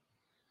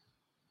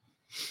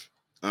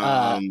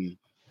 So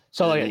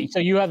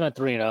you have them at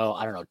 3-0.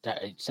 I don't know.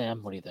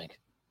 Sam, what do you think?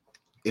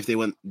 If they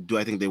win, do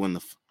I think they win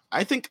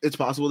I think it's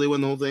possible they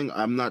win the whole thing.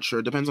 I'm not sure.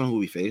 It depends on who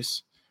we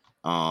face.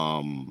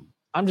 I'm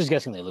just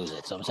guessing they lose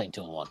it, so I'm saying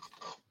 2-1.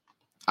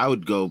 I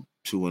would go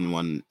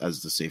 2-1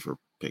 as the safer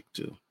pick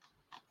too.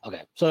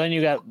 Okay, so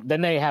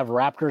then they have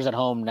Raptors at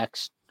home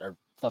next, or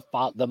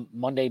the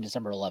Monday,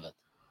 December 11th.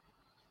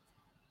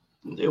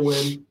 They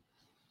win.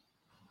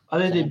 I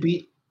think they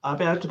beat. I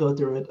have to go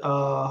through it.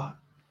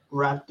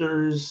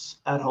 Raptors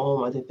at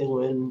home. I think they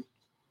win.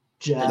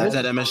 Jazz. That's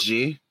at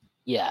MSG.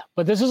 Yeah,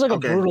 but this is like a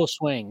brutal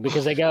swing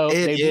because they go.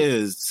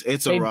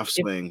 It's a rough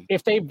swing.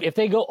 If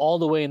they go all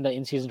the way in the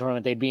in-season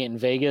tournament, they'd be in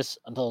Vegas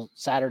until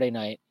Saturday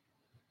night.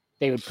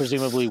 They would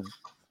presumably,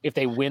 if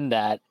they win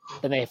that,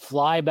 then they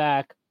fly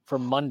back for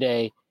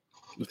Monday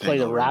to play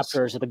the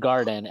Raptors at the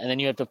Garden, and then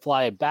you have to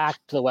fly back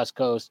to the West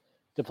Coast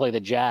to play the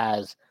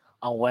Jazz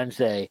on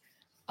Wednesday.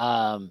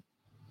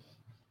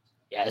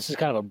 Yeah, this is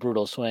kind of a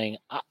brutal swing.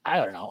 I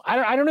don't know.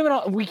 I don't even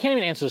know. We can't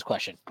even answer this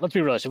question. Let's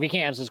be realistic. We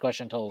can't answer this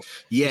question until.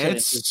 Yeah,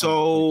 it's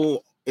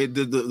so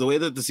the way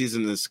that the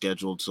season is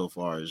scheduled so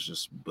far is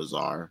just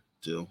bizarre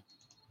too.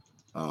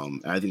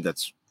 I think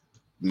that's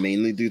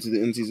mainly due to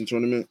the in-season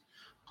tournament.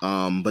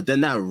 But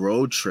then that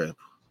road trip,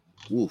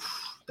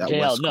 that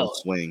West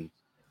Coast swing.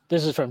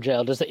 This is from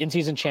jail. Does the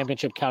in-season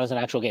championship count as an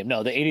actual game?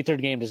 No, the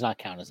 83rd game does not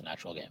count as an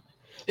actual game.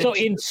 So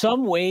in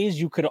some ways,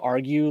 you could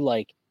argue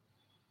like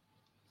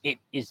it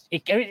is.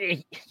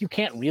 You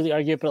can't really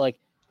argue it, but like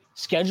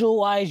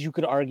schedule-wise, you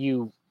could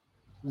argue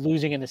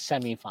losing in the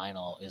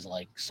semifinal is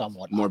like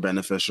somewhat more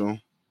beneficial.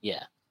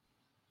 Yeah,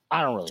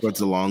 I don't really. So it's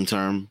the long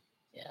term.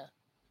 Yeah,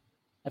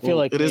 I feel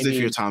like it is if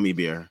you're Tommy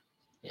Beer.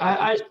 Yeah.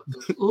 I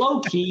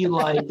low key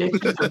like they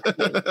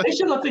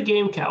should let the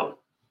game count.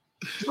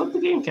 Just let the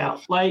game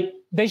count. Like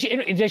they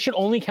should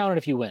only count it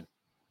if you win.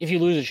 If you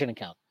lose, it shouldn't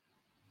count.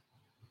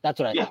 That's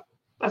what I think.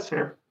 That's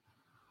fair.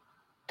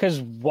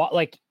 Because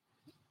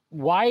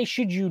why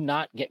should you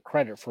not get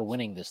credit for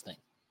winning this thing?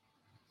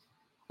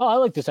 Oh, I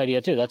like this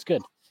idea too. That's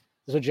good.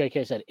 That's what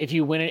JK said. If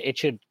you win it, it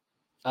should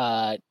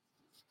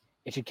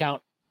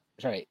count.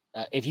 Sorry,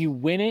 if you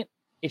win it,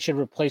 it should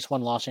replace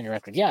one loss in your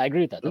record. Yeah, I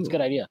agree with that. That's a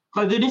good idea.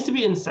 Like there needs to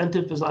be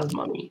incentive besides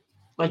money.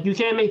 Like you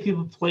can't make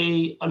people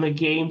play on a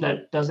game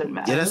that doesn't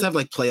matter. Yeah, it has to have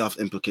like playoff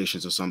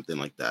implications or something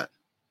like that.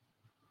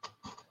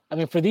 I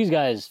mean, for these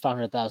guys,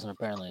 500,000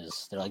 apparently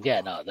is. They're like, yeah,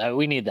 no,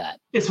 we need that.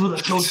 It's for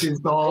the coaches,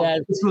 dog. Yeah,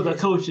 it's for the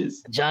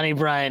coaches. Johnny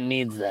Bryant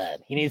needs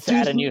that. He needs to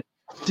add a new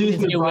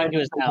win to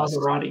his house.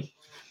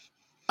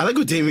 I like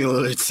what Damian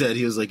Lillard said.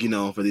 He was like,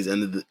 for these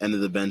end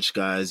of the bench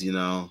guys,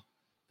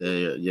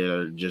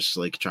 they're just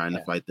like trying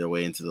to fight their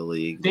way into the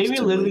league.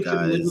 Damian Lillard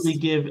could literally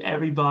give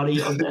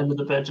everybody on the end of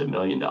the bench $1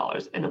 million,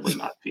 and it would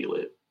not feel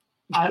it.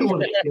 I don't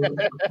want to hear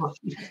what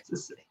he has to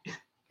say.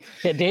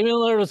 Yeah, Damian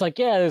Lillard was like,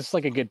 yeah, it's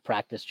like a good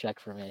practice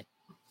check for me.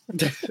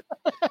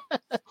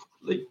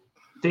 Like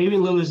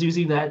Damian Lillard's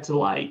using that to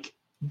like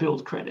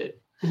build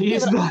credit.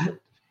 He's not.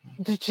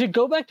 To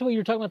go back to what you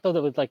were talking about though,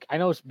 that was like I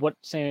know what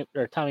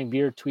Tommy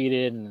Beer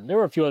tweeted, and there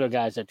were a few other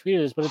guys that tweeted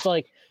this, but it's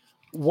like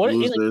what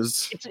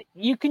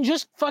you can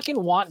just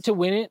fucking want to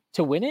win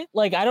it.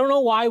 Like I don't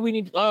know why we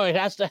need. Oh, it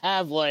has to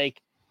have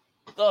like.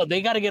 Oh,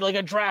 they got to get like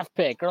a draft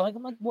pick or like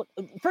I'm like what?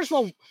 First of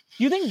all, do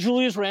you think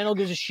Julius Randle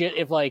gives a shit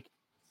if like,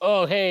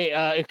 oh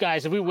hey,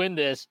 guys, if we win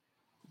this,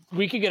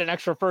 we could get an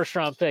extra first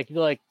round pick? You're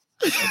like,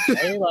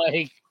 okay,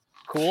 like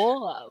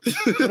cool.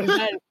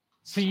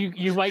 So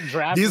you might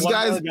draft these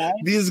guys.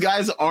 These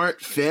guys aren't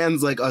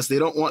fans like us. They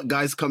don't want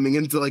guys coming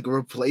in to like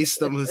replace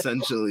them.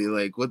 Essentially,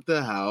 like what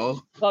the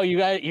hell? Oh,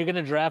 you're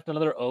gonna draft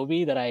another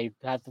Obi that I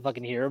have to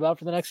fucking hear about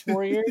for the next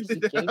 4 years? Are you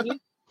kidding me?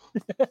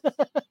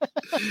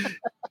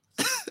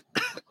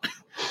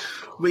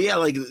 But yeah,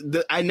 like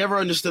I never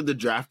understood the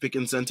draft pick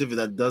incentive.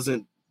 That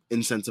doesn't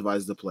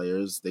incentivize the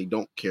players. They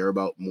don't care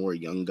about more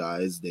young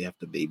guys. They have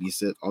to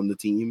babysit on the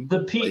team.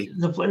 The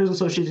Players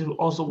Association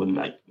also would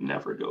like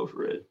never go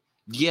for it.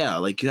 Yeah,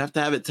 like you have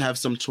to have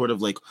some sort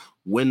of like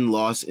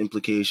win-loss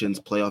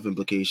implications, playoff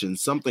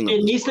implications, something.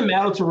 It needs to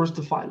matter towards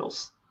the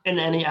finals in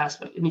any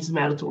aspect. It needs to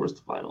matter towards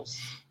the finals.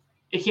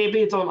 It can't be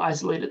its own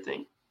isolated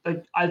thing.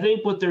 Like I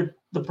think what the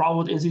problem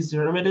with in-season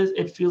tournament is,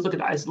 it feels like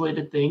an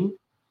isolated thing,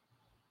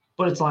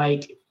 but it's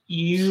like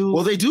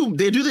Well, they do.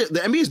 The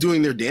NBA is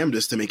doing their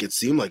damnedest to make it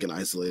seem like an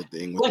isolated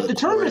thing. Like the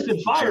tournament's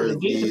been fire. The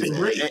games have been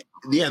great.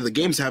 Yeah, the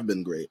games have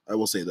been great. I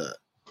will say that.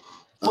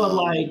 But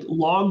like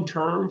long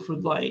term, for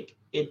like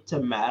it to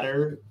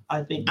matter,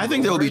 I think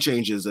there will be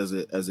changes as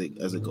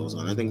it goes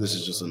on. I think this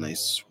is just a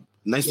nice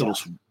little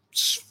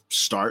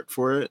start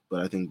for it,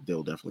 but I think there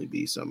will definitely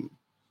be some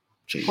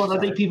changes. But I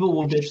think people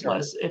will bitch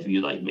less if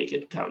you like make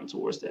it count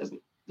towards the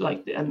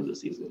end of the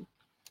season.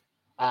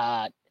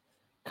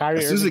 Kyrie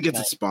as soon as it gets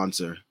tonight. a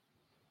sponsor.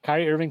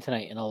 Kyrie Irving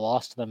tonight in a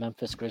loss to the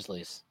Memphis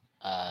Grizzlies.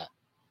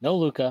 No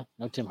Luka,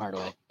 no Tim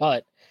Hardaway,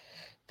 but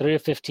 3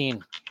 of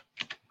 15,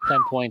 10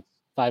 points,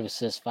 5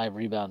 assists, 5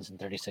 rebounds in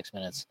 36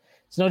 minutes.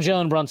 It's no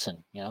Jalen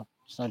Brunson,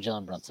 It's no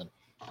Jalen Brunson.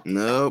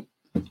 Nope.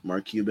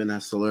 Mark Cuban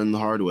has to learn the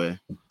hard way.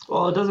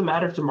 Well, it doesn't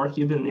matter to Mark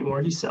Cuban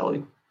anymore. He's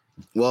selling.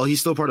 Well, he's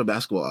still part of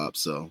basketball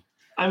ops, so.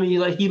 I mean,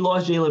 like he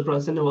lost Jalen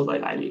Brunson and was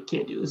like, I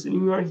can't do this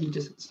anymore. He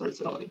just started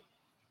selling.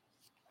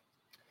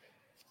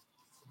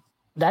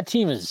 That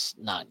team is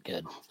not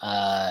good.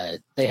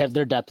 They have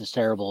their depth is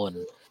terrible,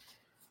 and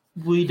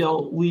we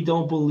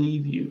don't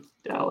believe you,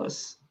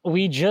 Dallas.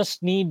 We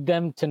just need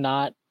them to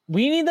not.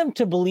 We need them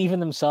to believe in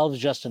themselves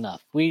just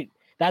enough.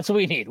 That's what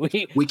we need. We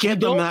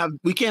can't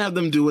have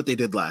them do what they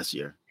did last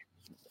year.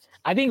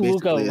 I think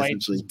Luka might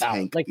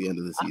tank at the end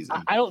of the season.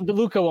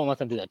 Luka won't let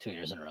them do that 2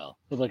 years in a row.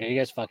 Look, are you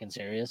guys fucking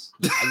serious?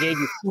 I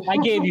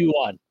gave you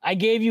one. I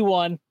gave you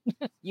one.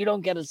 You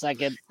don't get a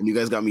second. And you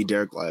guys got me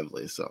Derek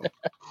Lively, so.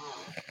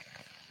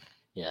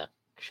 Yeah,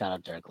 shout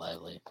out Derek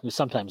Lively, who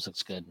sometimes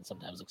looks good and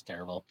sometimes looks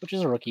terrible, which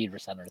is a rookie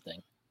center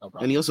thing. No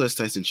problem. And he also has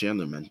Tyson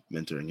Chandler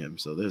mentoring him,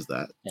 so there's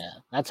that. Yeah,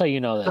 that's how you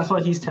know that. That's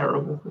why he's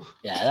terrible.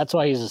 Yeah, that's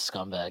why he's a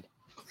scumbag.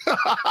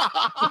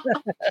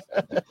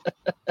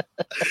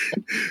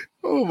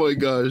 Oh my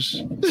gosh.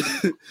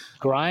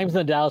 Grimes and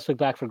the Dallas pick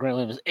back for Grant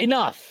Williams.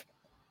 Enough.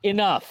 We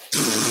don't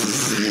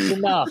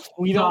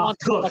want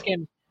the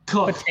fucking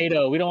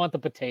potato. We don't want the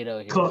potato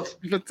here.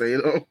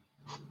 Potato.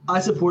 I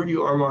support you,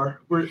 Armar.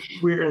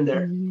 We're in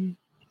there.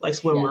 Like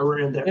swimwear, we're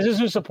in there. This is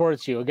who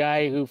supports you. A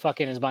guy who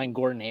fucking is buying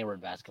Gordon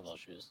Hayward basketball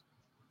shoes.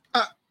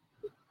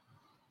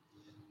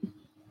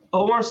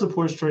 Omar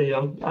supports Trae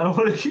Young. I don't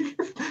want to.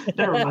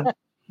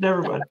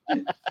 Never mind.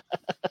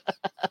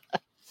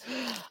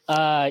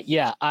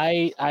 Yeah,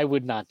 I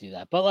would not do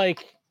that. But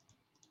like,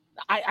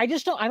 I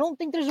just don't. I don't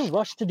think there's a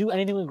rush to do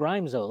anything with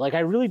Grimes though. Like, I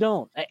really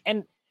don't.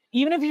 And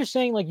even if you're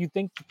saying like you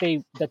think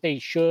that they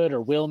should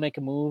or will make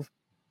a move,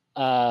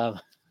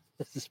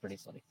 this is pretty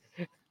funny.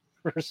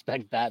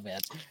 Respect that, man.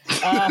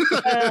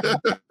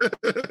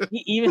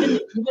 Even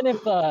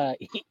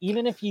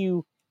if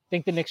you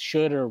think the Knicks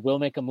should or will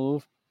make a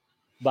move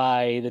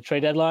by the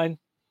trade deadline,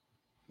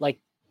 like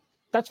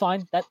that's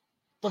fine. Let's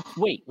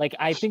wait. Like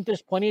I think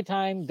there's plenty of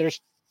time.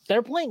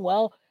 They're playing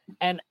well,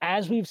 and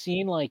as we've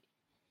seen, like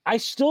I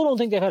still don't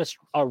think they've had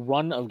a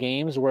run of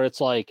games where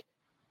it's like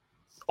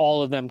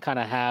all of them kind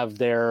of have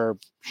their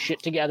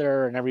shit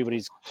together and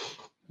everybody's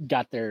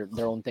got their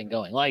own thing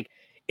going. Like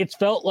it's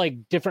felt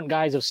like different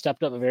guys have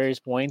stepped up at various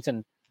points,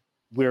 and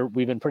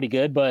we've been pretty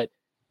good. But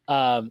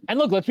and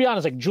look, let's be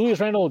honest. Like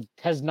Julius Randle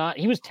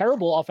he was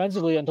terrible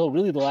offensively until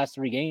really the last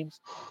 3 games,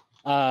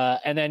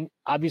 and then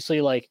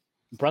obviously like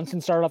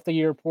Brunson started off the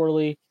year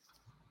poorly.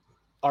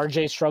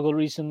 RJ struggled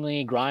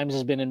recently. Grimes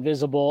has been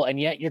invisible, and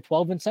yet you're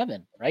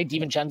 12-7, right?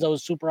 DiVincenzo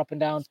is super up and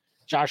down.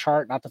 Josh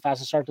Hart, not the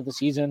fastest start to the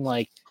season.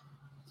 Like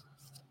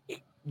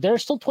they're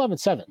still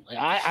 12-7. Like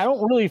I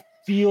don't really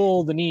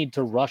feel the need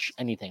to rush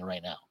anything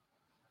right now.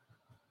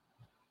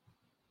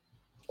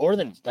 I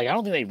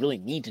don't think they really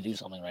need to do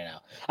something right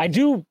now. I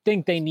do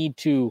think they need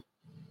to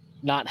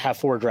not have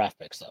 4 draft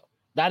picks, though.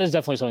 That is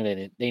definitely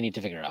something they need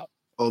to figure out.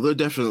 Oh, they're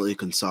definitely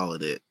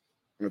consolidate.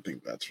 I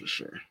think that's for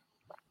sure.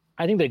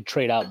 I think they'd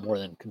trade out more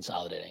than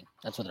consolidating.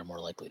 That's what they're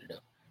more likely to do.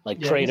 Like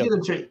trade out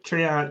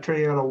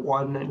a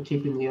 1 and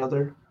keeping the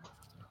other.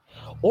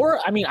 Or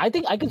I mean, I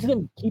think I could see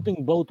them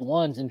keeping both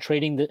 1s and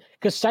trading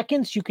because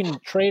seconds you can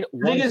trade.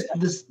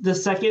 The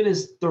second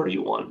is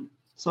 31,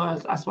 so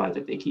that's why I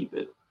think they keep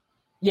it.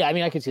 Yeah, I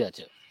mean, I could see that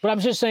too. But I'm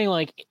just saying,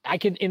 like, I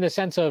could, in the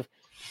sense of,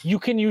 you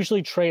can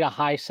usually trade a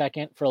high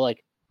second for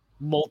like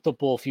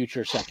multiple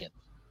future seconds.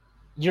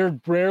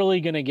 You're rarely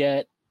going to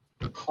get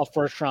a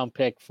first-round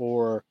pick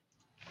for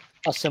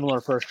a similar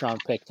first-round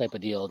pick type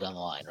of deal down the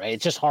line, right?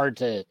 It's just hard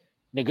to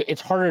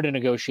it's harder to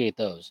negotiate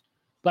those.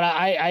 But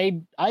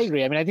I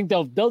agree. I mean, I think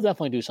they'll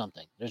definitely do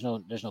something. There's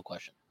no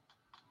question.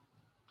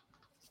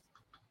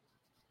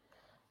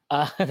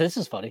 This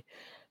is funny.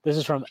 This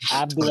is from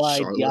Abdullah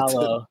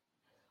Diallo.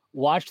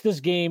 Watch this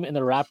game in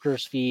the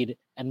Raptors feed,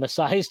 and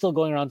Masai is still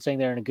going around saying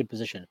they're in a good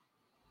position.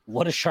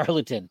 What a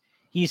charlatan.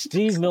 He's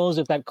Steve Mills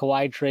if that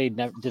Kawhi trade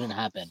didn't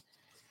happen.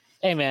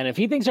 Hey, man, if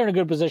he thinks they're in a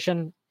good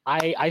position,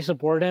 I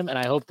support him, and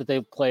I hope that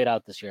they play it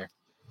out this year.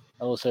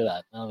 I will say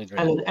that. That'll be great.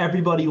 And then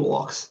everybody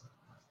walks.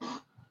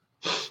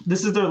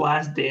 This is their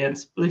last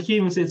dance. They can't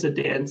even say it's a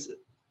dance.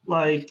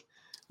 Like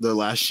their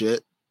last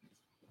shit.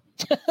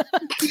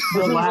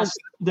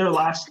 their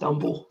last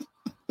stumble.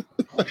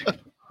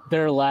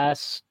 Their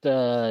last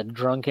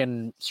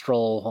drunken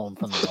stroll home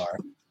from the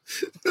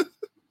bar.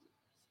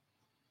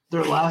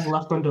 Their last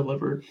left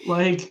undelivered.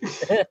 Like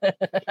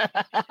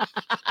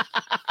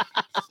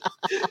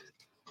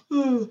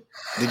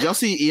Did y'all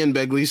see Ian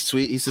Begley's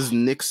tweet? He says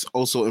Knicks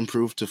also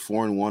improved to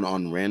 4-1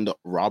 on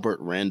Robert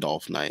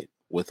Randolph night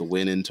with a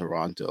win in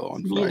Toronto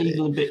on Friday.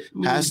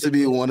 Has to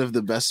be one of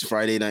the best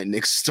Friday night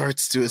Knicks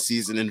starts to a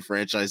season in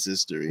franchise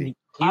history.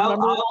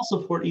 I'll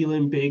support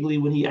Ian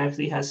Begley when he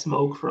actually has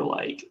smoke for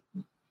like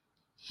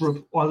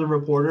other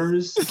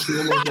reporters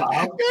doing their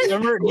job.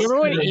 Remember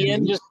when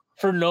Ian just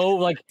for no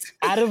like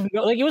out of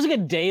no, like it was like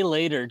a day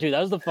later, dude. That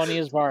was the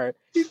funniest part.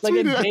 Like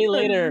a day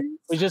later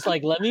was just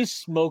like, let me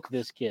smoke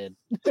this kid.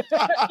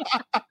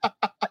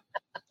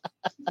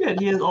 Yeah,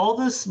 he has all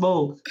this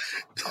smoke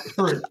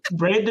for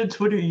random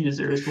Twitter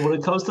users. But when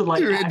it comes to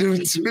like random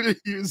Twitter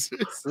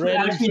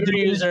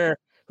user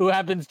who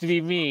happens to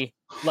be me,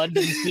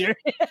 London Series.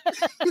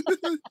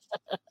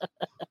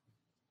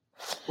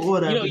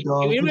 Whatever,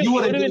 dog.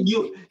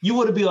 You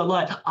want to be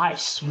online. I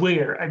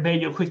swear,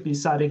 Emmanuel Quickly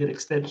signing an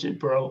extension,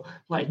 bro.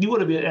 Like you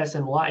want to be at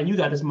SNY, and you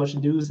got as much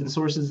news and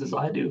sources as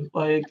I do.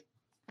 Like,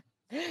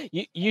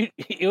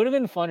 it would have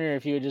been funnier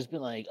if you had just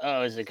been like,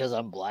 "Oh, is it because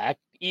I'm black,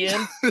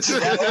 Ian?"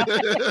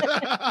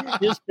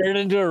 Just turned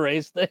into a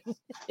race thing.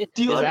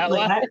 Do you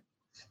like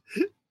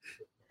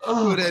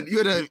you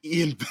would have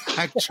Ian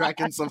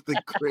backtracking something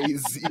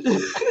crazy.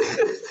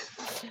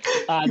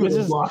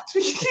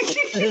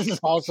 This is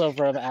also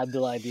from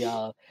Abdullah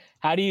Diallo.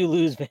 How do you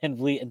lose Van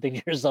Vliet and think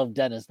to yourself,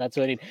 Dennis? That's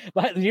what I need.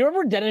 But do you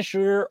remember Dennis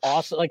Schroeder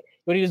also, like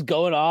when he was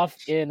going off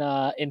in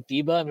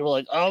FIBA, and we were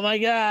like, "Oh my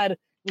God,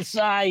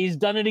 Masai, he's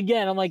done it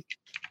again." I'm like,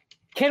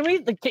 can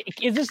we?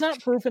 Is this not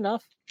proof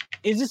enough?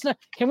 Is this not?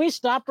 Can we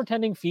stop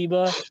pretending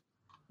FIBA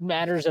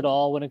matters at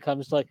all when it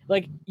comes to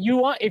like you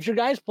want? If your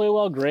guys play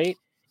well, great.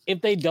 If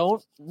they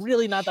don't,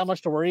 really not that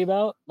much to worry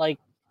about. Like,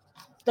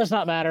 does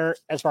not matter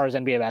as far as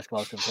NBA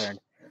basketball is concerned.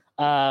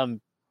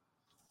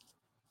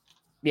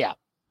 Yeah.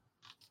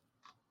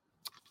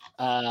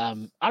 I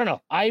don't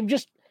know. I'm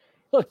just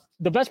look.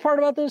 The best part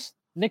about this,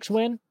 Knicks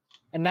win,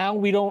 and now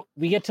we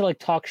get to like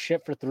talk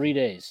shit for 3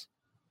 days.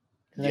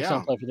 The Knicks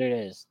don't play for 3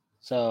 days,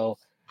 so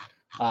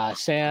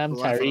Sam, A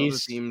lot of other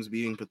Tyrese. teams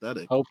being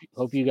pathetic. Hope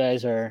you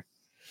guys are,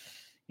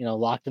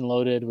 locked and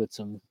loaded with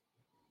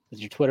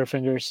your Twitter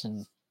fingers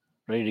and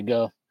ready to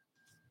go.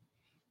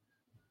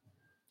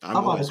 I'm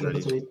always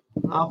ready.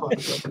 I'll pop a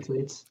couple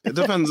tweets. It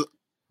depends.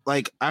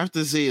 Like, I have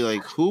to see,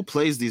 like, who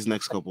plays these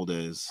next couple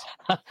days.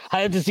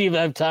 I have to see if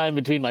I have time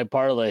between my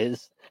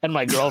parlays and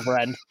my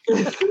girlfriend.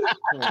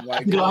 Oh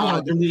my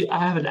God. I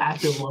have an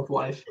active love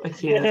life. I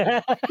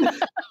can't.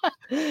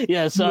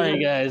 Yeah,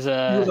 sorry, guys. You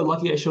guys are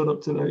lucky I showed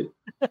up tonight.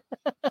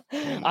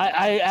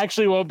 I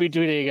actually won't be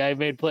tweeting. I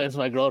made plans with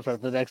my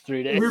girlfriend for the next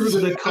 3 days. We were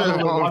going to come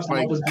and watch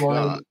my Love is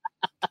Blind.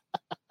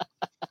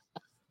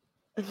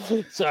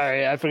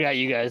 Sorry, I forgot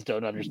you guys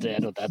don't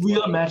understand what that's We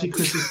like. got Magic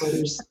Christmas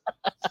letters.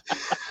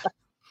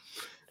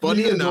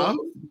 Funny enough.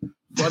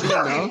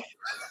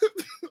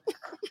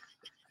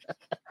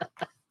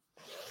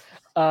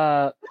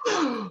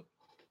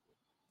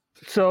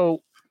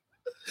 So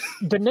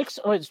the Knicks.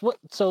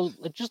 So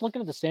just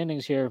looking at the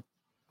standings here,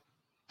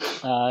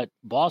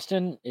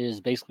 Boston is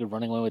basically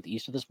running away with the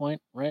East at this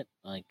point, right?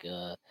 Like,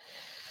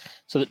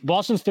 so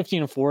Boston's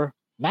 15-4.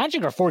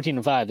 Magic are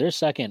 14-5. They're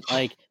second.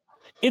 Like,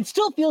 it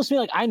still feels to me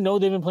like I know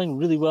they've been playing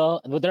really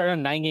well, but they're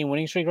on a 9-game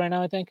winning streak right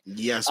now, I think.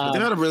 Yes, but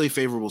they've had a really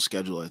favorable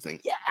schedule, I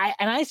think. Yeah,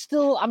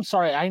 I'm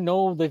sorry. I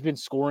know they've been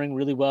scoring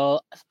really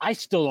well. I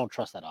still don't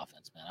trust that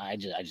offense, man. I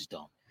just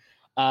don't.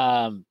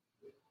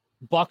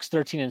 Bucks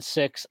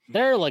 13-6.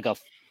 They're like a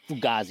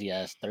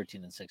Fugazi-esque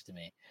 13-6 to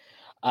me.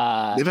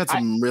 They've had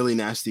some really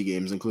nasty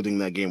games, including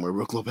that game where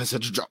Brook Lopez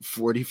had to drop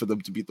 40 for them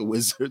to beat the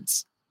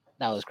Wizards.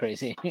 That was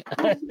crazy.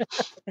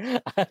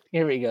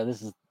 Here we go.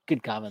 This is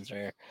good comments right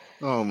here.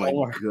 Oh my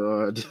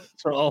God.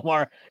 For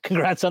Omar,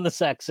 congrats on the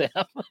sex, Sam.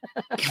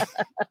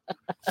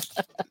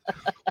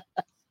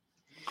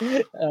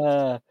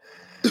 The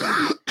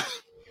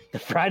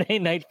Friday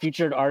night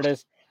featured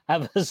artists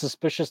have a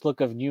suspicious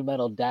look of new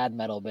metal dad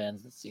metal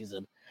bands this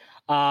season.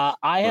 The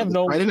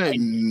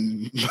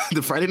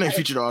Friday night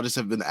featured artists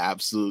have been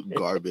absolute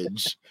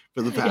garbage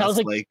for the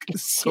past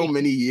so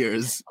many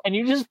years. And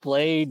you just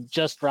played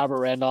just Robert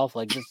Randolph,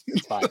 like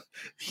it's fine.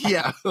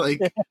 Yeah, like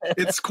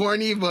it's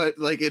corny, but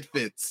like it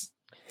fits.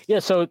 Yeah,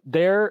 so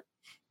they're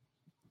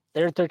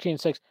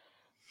 13-6.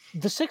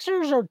 The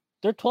Sixers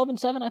they're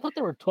 12-7. I thought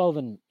they were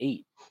 12-8.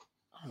 I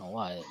don't know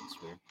why. It's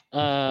weird.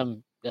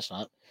 Guess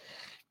not.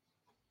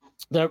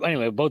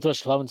 Anyway, both of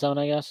us 12-7,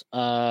 I guess.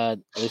 At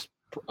least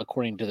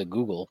according to the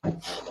Google.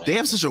 They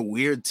have such a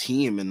weird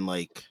team, and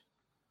like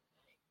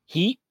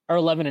Heat are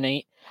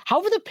 11-8.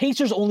 However, the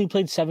Pacers only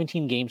played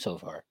 17 games so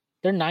far.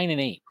 They're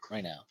 9-8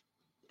 right now.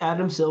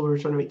 Adam Silver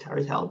is trying to make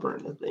Tyrese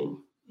Halliburton a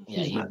thing.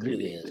 Yeah, he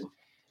really is.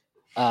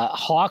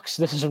 Hawks,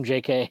 this is from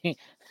JK.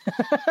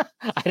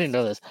 I didn't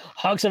know this.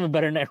 Hawks have a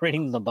better net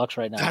rating than the Bucks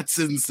right now. That's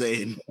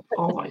insane.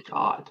 Oh my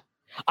God.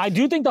 I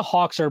do think the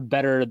Hawks are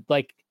better.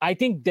 Like, I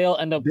think they'll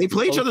end up. They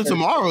play each other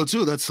tomorrow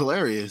too. That's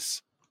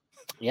hilarious.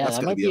 Yeah, that's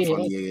gonna be a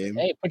funny game.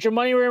 Hey, put your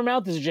money where your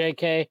mouth is,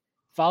 JK.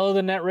 Follow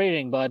the net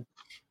rating, bud.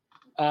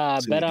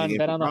 Bet on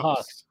the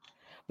Hawks.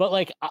 But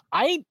like,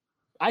 I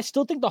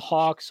still think the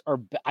Hawks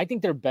are. I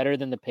think they're better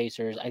than the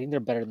Pacers. I think they're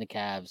better than the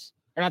Cavs,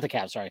 or not the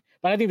Cavs. Sorry,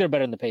 but I think they're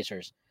better than the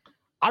Pacers.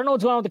 I don't know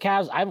what's going on with the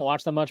Cavs. I haven't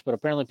watched them much, but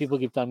apparently people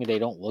keep telling me they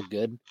don't look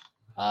good.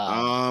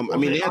 I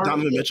mean, they had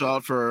Donovan Mitchell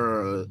out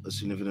for a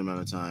significant amount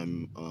of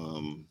time.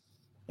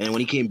 And when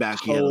he came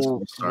back, he had a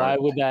start. Why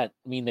would that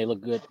mean they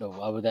look good? No,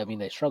 why would that mean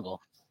they struggle?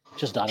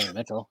 Just Donovan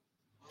Mitchell.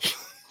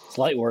 It's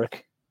light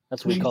work.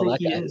 That's what we call that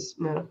guy. Is,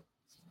 man.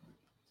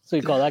 So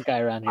we call that guy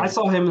around here. I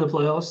saw him in the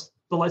playoffs.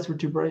 The lights were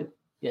too bright.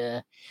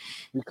 Yeah.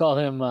 We call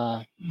him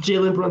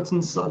Jalen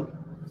Brunson's son.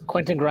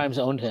 Quentin Grimes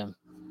owned him.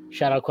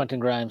 Shout out Quentin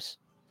Grimes.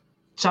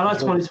 Shout out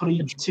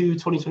 2022,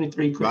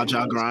 2023.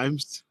 Raja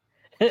Grimes.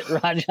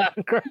 Raja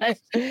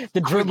Grimes.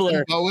 The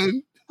dribbler.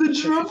 Bowen. The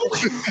dribbler.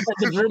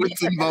 The dribbler.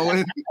 Quentin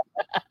Bowen.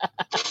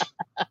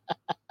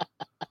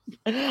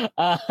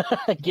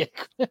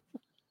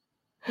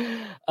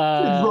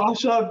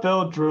 Rashad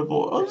Bell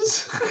dribble.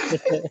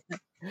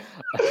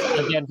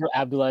 Again for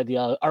Abdullah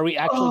Diallo. Are we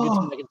actually a good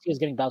team? I can see us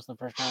getting bounced in the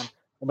first round.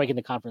 We're making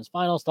the conference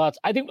finals. Thoughts?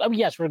 I mean,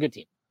 yes, we're a good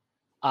team.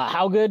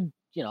 How good?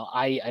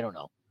 I don't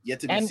know. Yet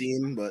to be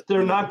seen, but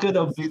they're not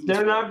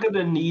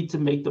gonna need to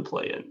make the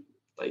play-in.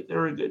 Like,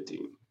 they're a good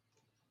team.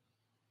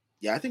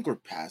 Yeah, I think we're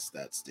past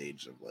that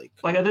stage of like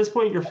at this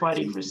point, you're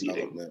fighting for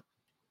seeding.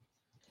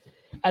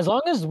 As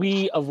long as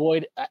we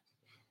avoid,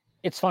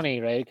 it's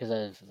funny, right? Because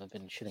I've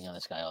been shitting on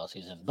this guy all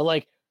season, but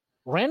like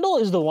Randall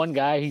is the one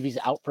guy who, if he's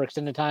out for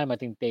extended time, I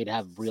think they'd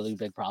have really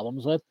big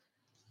problems with.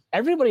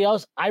 Everybody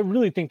else, I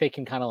really think they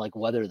can kind of like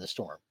weather the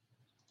storm.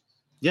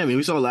 Yeah, I mean,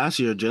 we saw last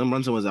year Jalen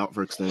Brunson was out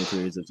for extended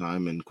periods of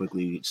time and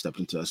quickly stepped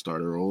into a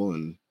starter role,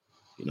 and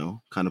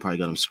kind of probably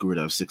got him screwed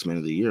out of 6th man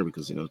of the year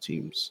because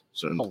teams,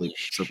 certain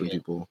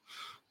people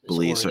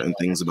believe certain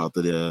things about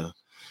the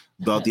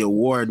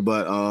award.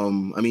 But I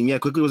mean, yeah,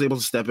 quickly was able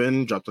to step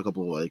in, dropped a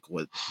couple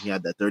he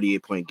had that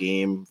 38-point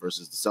game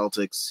versus the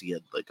Celtics. He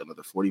had like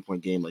another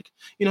 40-point game. Like,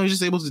 he's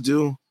just able to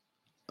do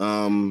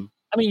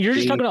I mean, you're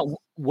just talking about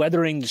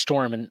weathering the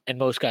storm in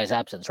most guys'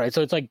 absence, right?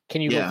 So it's like,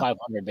 can you go Yeah.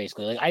 500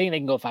 basically? Like, I think they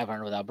can go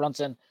 500 without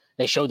Brunson.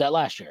 They showed that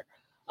last year.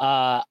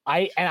 And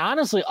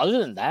honestly, other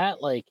than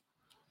that, like,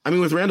 I mean,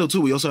 with Randall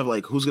too, we also have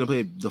like who's gonna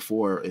play the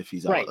 4 if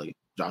he's out. Right. Like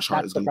Josh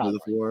Hart is gonna play the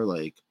 4.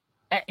 Like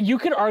you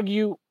could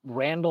argue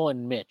Randall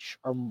and Mitch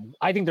are.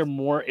 I think they're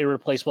more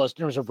irreplaceable in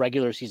terms of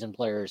regular season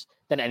players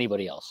than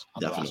anybody else.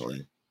 On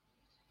definitely.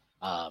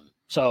 The roster.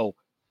 So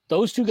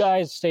those two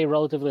guys stay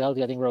relatively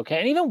healthy. I think we're okay.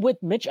 And even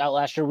with Mitch out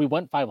last year, we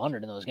went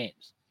 500 in those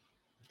games.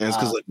 And it's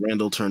because like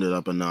Randall turned it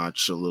up a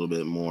notch a little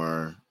bit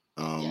more.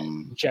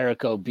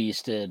 Jericho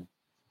beasted.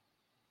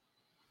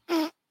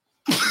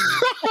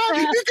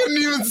 You couldn't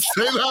even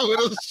say that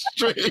with a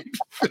straight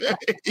face.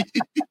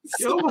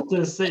 Yo, about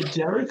to say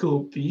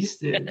Jericho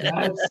beasted.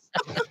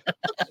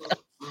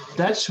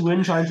 That's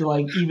Schwinn trying to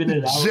like even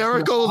it out.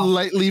 Jericho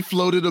lightly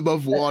floated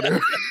above water.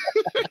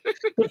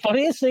 The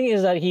funniest thing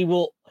is that he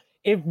will,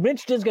 if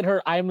Mitch does get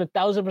hurt, I'm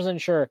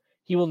 1,000% sure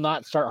he will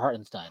not start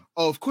Hartenstein.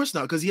 Oh, of course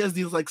not, because he has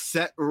these like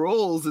set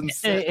roles and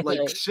set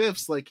like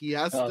shifts. Like he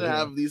has to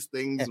have these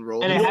things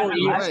rolled. And it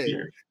happened last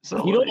year.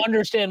 So you don't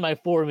understand my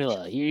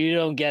formula. You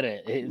don't get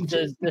it. It's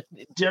just,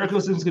 Jericho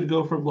Sims could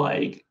go from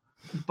like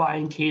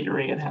buying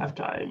catering at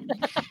halftime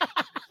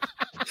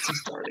to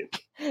starting.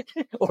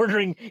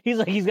 Ordering.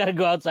 He's got to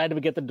go outside to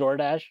get the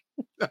DoorDash.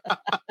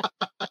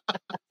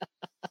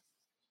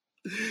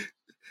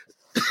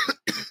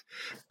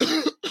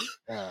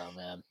 Oh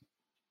man.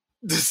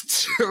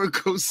 This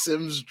Jericho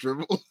Sims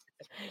dribble.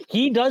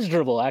 He does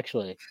dribble,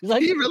 actually.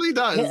 He really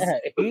does. Yeah,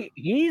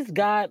 he's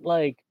got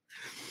like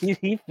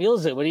he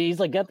feels it when he's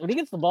like when he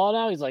gets the ball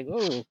now. He's like,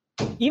 oh.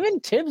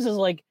 Even Tibbs is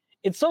like,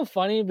 it's so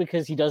funny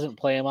because he doesn't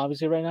play him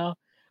obviously right now.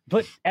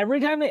 But every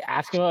time they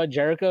ask him about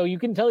Jericho, you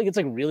can tell he gets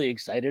like really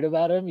excited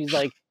about him. He's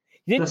like,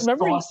 the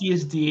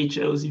sauciest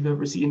DHOs you've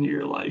ever seen in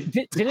your life.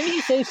 Didn't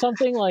he say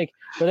something like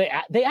where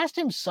they asked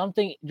him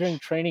something during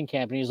training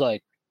camp and he's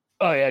like,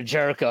 oh yeah,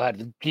 Jericho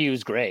he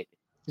was great.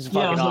 He's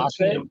fucking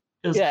awesome.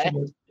 It's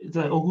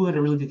like, oh, who had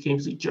a really good camp?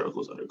 He's like,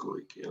 Jericho's had a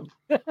great camp.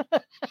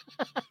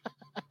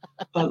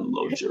 I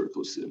love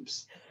Jericho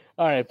Sims.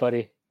 All right,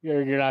 buddy.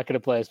 You're not going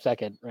to play a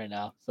second right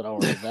now, so don't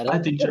worry about it. I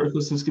think Jericho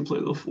Sims can play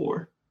the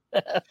 4.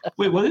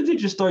 Wait, why did they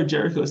just start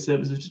Jericho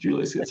Sims if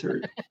Julius gets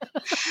hurt?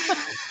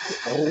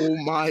 Oh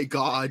my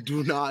God!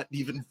 Do not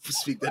even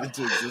speak that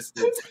into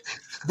existence.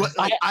 But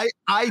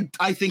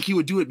I think he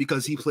would do it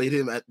because he played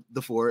him at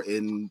the 4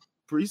 in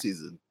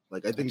preseason.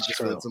 Like I think it's just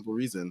for that simple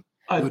reason.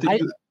 I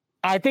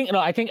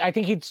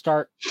think he'd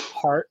start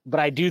Hart, but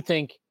I do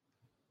think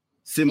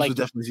Sims would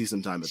definitely see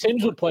some time.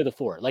 Sims would play the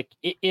 4. Like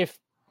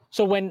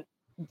when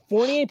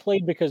Fournier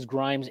played because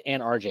Grimes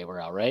and RJ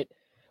were out, right?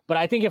 But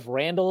I think if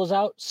Randall is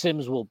out,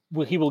 Sims will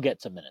get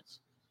some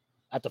minutes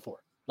at the 4.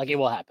 Like it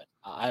will happen.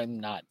 I'm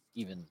not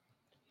even.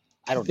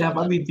 I don't. That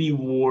might be the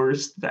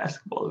worst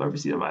basketball I've ever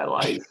seen in my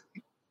life.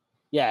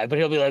 Yeah, but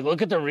he'll be like,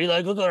 look at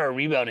our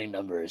rebounding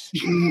numbers.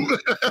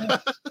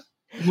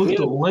 Look at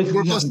the life.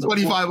 We're plus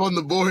 25 on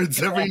the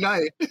boards every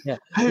night. Yeah.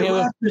 Hey,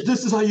 Raptors,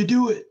 this is how you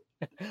do it.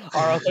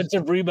 Our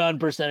offensive rebound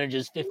percentage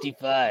is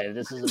 55.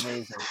 This is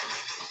amazing.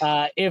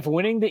 If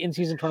winning the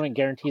in-season tournament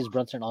guarantees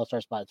Brunson an all-star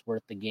spot, it's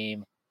worth the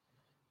game.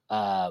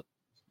 Is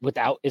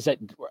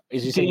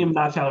he game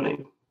not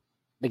counting?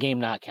 The game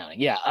not counting.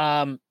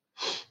 Yeah.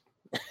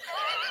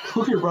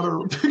 Who can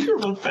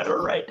run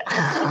better right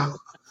now?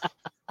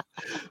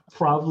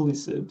 Probably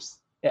Sims.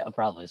 Yeah,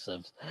 probably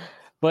Sims.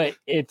 But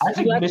I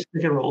think Mitch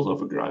pick and rolls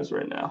over Grimes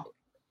right now.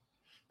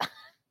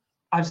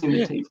 I've seen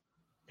the tape.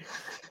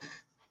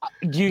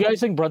 Do you guys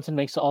think Brunson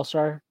makes the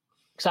All-Star?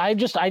 Because I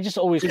just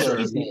always feel like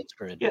it's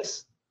screwed.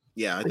 Yes.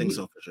 Yeah, I think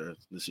so for sure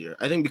this year.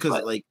 I think because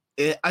I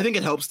think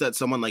it helps that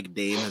someone like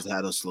Dame has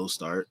had a slow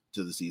start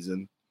to the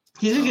season.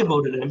 He's gonna get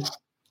voted in.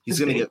 He's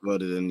gonna get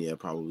voted in, yeah,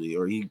 probably,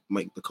 or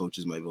the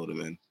coaches might vote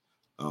him in.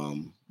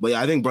 But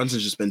yeah, I think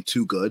Brunson's just been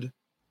too good.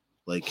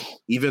 Like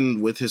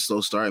even with his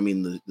slow start, I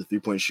mean the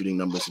 3-point shooting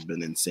numbers have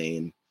been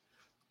insane.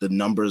 The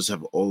numbers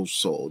have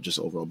also just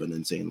overall been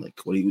insane. Like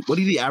what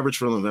did he average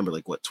for November?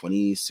 Like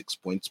 26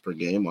 points per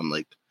game on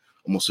like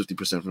almost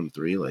 50% from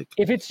 3. Like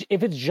if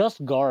it's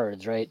just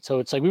guards, right? So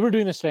it's like we were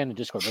doing this fan in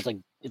Discord, but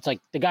it's like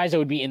the guys that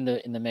would be in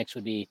the mix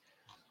would be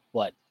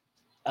what?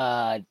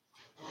 Donovan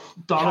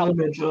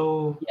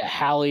Mitchell,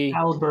 Hallie,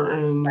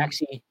 Halliburton,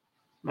 Maxey,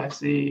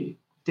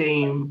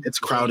 Dame. It's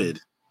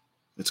crowded.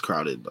 It's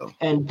crowded though.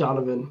 And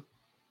Donovan.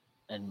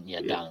 And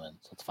Donovan.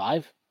 So it's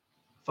 5.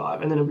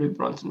 5, and then it'll be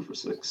Brunson for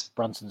 6.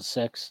 Brunson's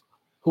 6.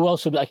 Who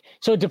else would be like?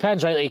 So it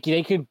depends, right? Like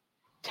they could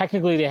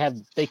technically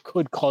they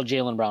could call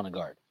Jaylen Brown a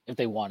guard if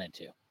they wanted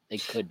to. They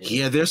could do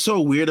it. They're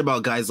so weird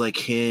about guys like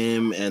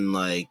him, and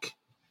like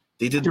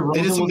they did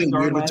something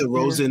weird with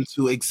DeRozan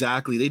too.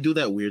 Exactly, they do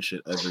that weird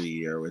shit every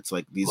year. Where it's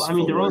like these. Well, I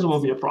mean, DeRozan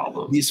won't be a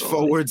problem. These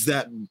forwards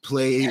that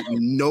play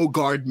no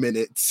guard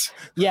minutes.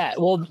 Yeah,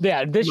 well,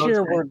 yeah. This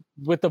year we're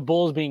with the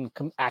Bulls being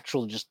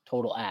actual just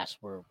total ass.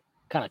 We're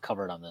kind of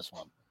covered on this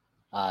one.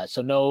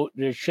 So no,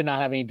 there should not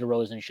have any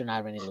DeRozan. Should not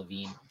have any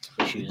Levine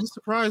issues. I'm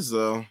surprised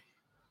though.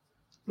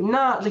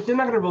 Not like they're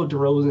not gonna vote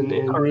DeRozan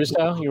in.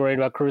 Caruso, you worried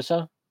about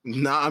Caruso?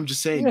 Nah, I'm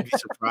just saying, you'd be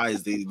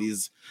surprised.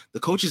 The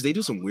coaches, they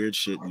do some weird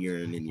shit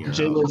year in and year out.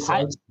 Jalen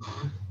Suggs.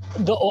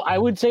 I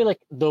would say like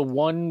the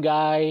one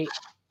guy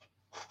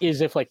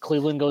is if like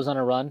Cleveland goes on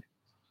a run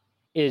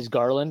is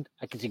Garland.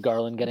 I can see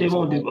Garland getting. They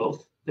won't do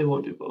both. They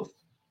won't do both.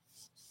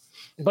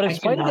 But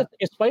if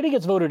Spidey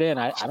gets voted in,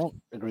 I don't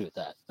agree with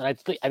that. And I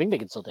think they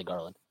can still take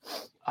Garland.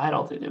 I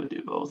don't think they would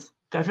do both.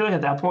 I feel like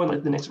at that point,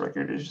 like the Knicks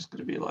record is just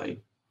going to be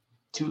like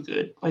too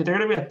good. Like they're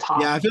going to be a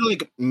top. Yeah, I feel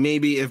like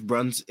maybe if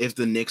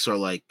the Knicks are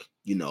like,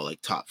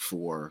 like top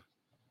 4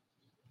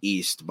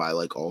 East by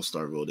like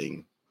All-Star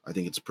voting, I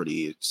think it's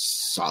pretty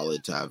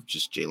solid to have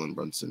just Jalen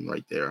Brunson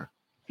right there.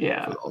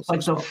 Yeah,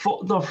 like the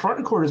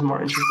front court is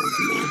more interesting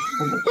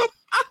to me.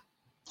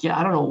 Yeah,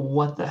 I don't know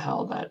what the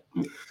hell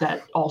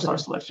that All-Star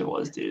selection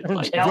was, dude.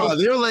 Like,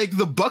 they're like,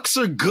 the Bucks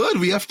are good.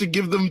 We have to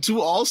give them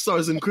 2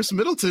 All-Stars, and Chris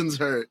Middleton's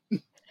hurt.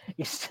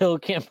 You still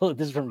can't believe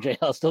this is from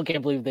JL. Still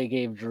can't believe they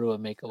gave Drew a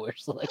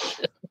Make-A-Wish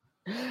selection.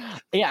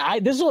 Yeah,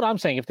 this is what I'm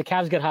saying. If the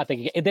Cavs get hot,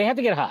 they have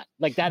to get hot.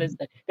 Like that is,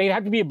 they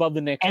have to be above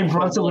the Knicks. And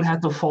Brunson would have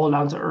to fall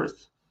down to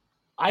earth.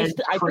 I think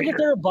if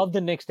they're above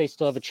the Knicks, they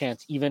still have a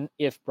chance, even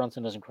if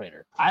Brunson doesn't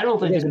crater. I don't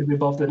think they're going to be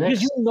above the Knicks.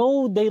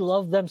 Because they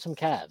love them some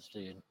Cavs,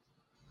 dude.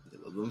 They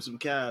love them some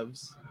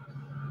Cavs.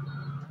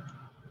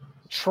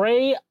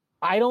 Trey,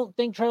 I don't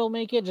think Trey will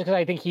make it just because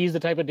I think he's the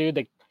type of dude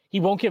that he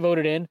won't get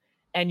voted in,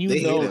 and they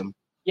hate him.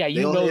 Yeah,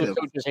 the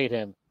coaches hate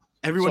him.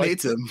 Everyone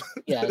hates him.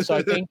 Yeah, so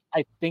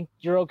I think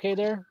you're okay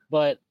there,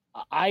 but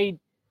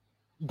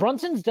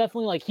Brunson's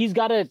definitely like he's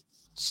got to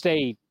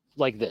stay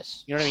like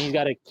this. You know what I mean? He's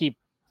got to keep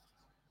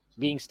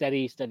being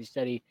steady,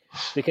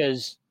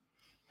 because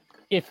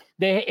if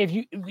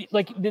you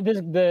like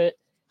the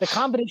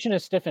combination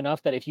is stiff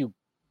enough that if you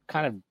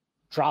kind of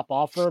drop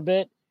off for a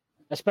bit,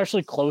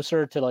 especially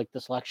closer to like the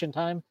selection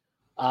time,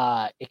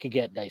 it could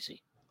get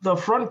dicey. The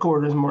front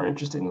court is more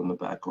interesting than the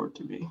back court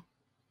to me.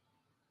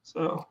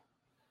 So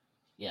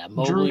yeah,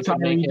 Drew,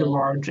 Kyrie,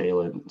 DeMar,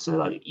 Jalen. So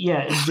like,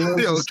 yeah, if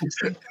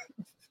Jalen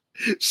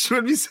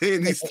should be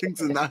saying these things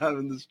and not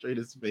having the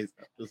straightest face.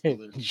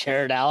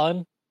 Jared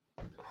Allen.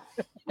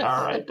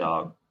 All right,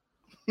 dog.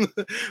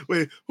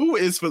 Wait, who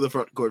is for the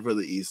front court for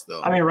the East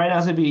though? I mean, right now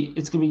it's gonna be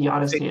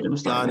Giannis Tatum.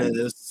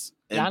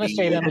 Giannis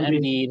Tatum,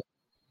 Embiid.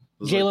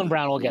 Jaylen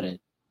Brown will get it.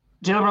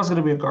 Jaylen Brown's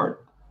gonna be a guard.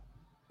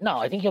 No,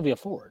 I think he'll be a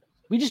forward.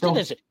 We just did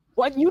this.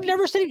 What you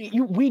never said?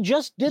 We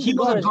just did. He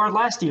was a guard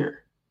last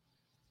year.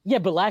 Yeah,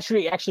 but last year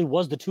he actually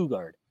was the 2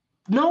 guard.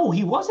 No,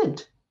 he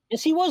wasn't.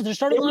 Yes, he was. They were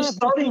starting. It was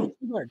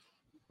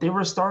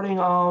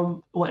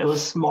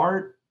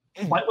Smart.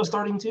 White was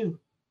starting too.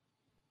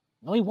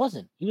 No, he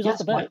wasn't. He was off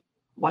the bench.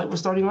 White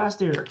was starting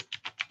last year.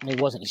 He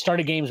wasn't. He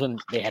started games when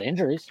they had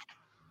injuries.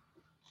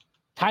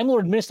 Time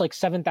Lord missed like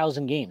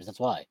 7,000 games. That's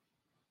why.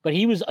 But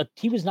he was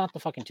not the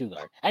fucking 2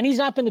 guard, and he's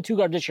not been the 2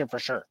 guard this year for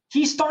sure.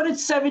 He started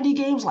 70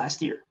 games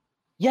last year.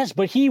 Yes,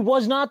 but he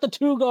was not the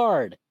 2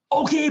 guard.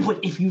 Okay, but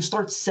if you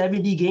start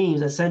 70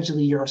 games,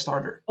 essentially you're a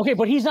starter. Okay,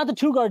 but he's not the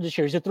 2 guard this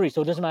year. He's a 3,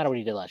 so it doesn't matter what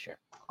he did last year.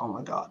 Oh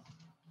my god.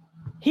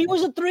 He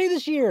was a 3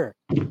 this year.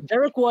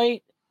 Derek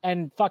White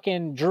and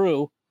fucking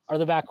Drew are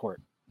the backcourt.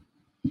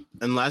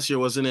 And last year,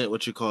 wasn't it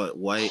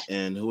White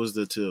and who was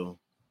the 2?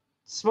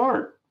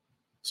 Smart.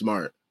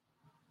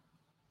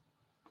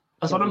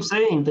 That's what I'm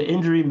saying. The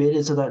injury made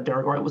it so that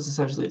Derek White was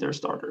essentially their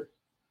starter.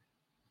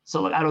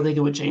 So like I don't think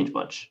it would change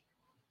much.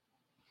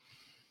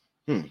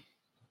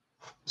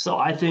 So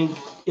I think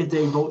if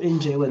they vote in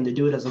Jalen, they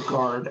do it as a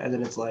guard, and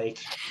then it's like,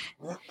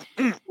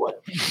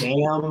 what?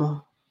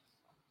 Bam.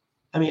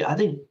 I mean, I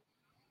think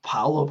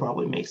Paolo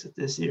probably makes it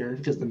this year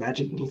because the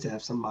Magic needs to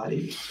have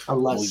somebody.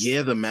 Unless, oh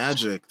yeah, the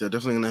Magic. They're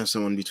definitely gonna have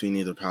someone between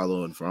either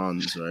Paolo and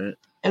Franz, right?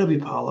 It'll be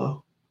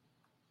Paolo.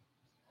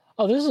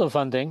 Oh, this is a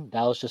fun thing.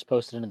 Dallas just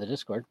posted into the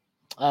Discord.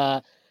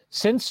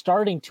 Since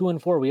starting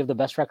 2-4, we have the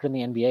best record in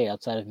the NBA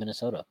outside of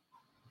Minnesota.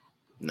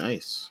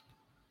 Nice.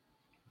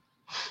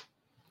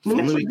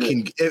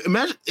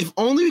 If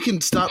only we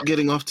can stop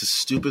getting off to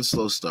stupid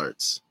slow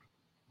starts.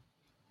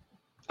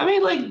 I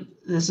mean, like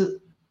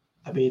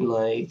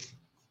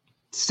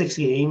 6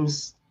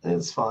 games.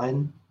 It's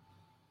fine.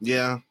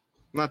 Yeah,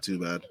 not too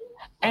bad.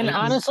 And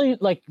honestly,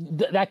 like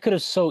that could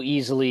have so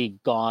easily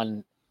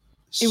gone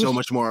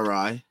much more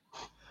awry.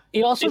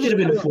 It also could have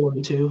been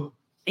 4-2.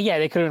 Yeah,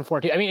 they could have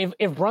been 4-2. I mean,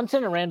 if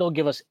Brunson and Randall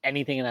give us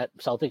anything in that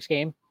Celtics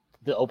game,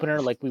 the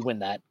opener, like we win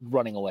that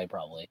running away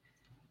probably.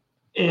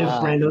 If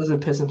Randall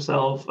doesn't piss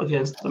himself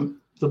against the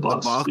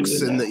Bucks. The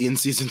Bucks in the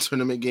in-season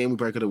tournament game, we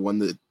probably could have won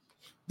the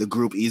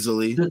group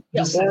easily. Or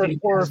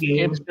if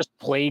Gibbs just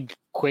played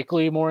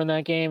quickly more in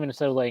that game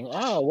instead of like,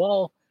 oh,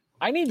 well,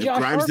 I need Josh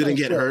Grimes didn't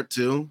get hurt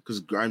too, because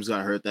Grimes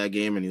got hurt that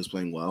game and he was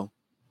playing well.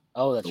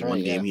 Oh, that's right.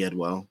 One game he had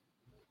well.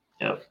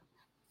 Yep.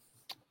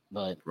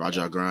 But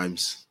Raja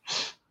Grimes.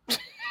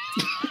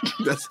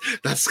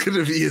 that's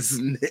gonna be his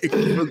name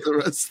for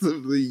the rest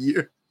of the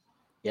year.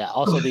 Yeah.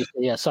 Also, the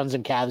Suns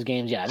and Cavs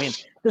games. Yeah, I mean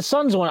the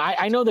Suns one.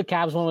 I know the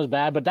Cavs one was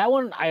bad, but that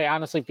one I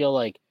honestly feel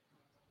like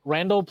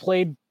Randall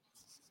played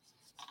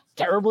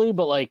terribly,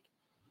 but like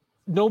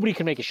nobody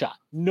can make a shot.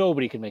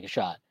 Nobody can make a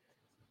shot.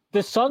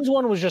 The Suns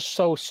one was just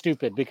so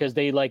stupid because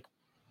they like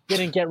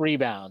didn't get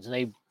rebounds and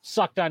they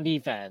sucked on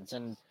defense,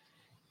 and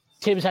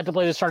Tibbs had to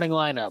play the starting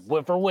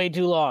lineup for way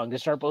too long to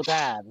start both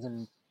halves.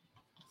 And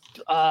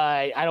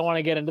I don't want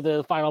to get into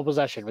the final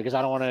possession because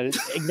I don't want to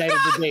ignite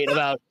a debate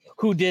about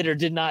who did or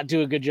did not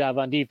do a good job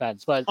on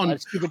defense. But a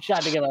stupid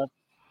shot to give up.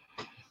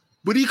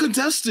 But he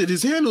contested.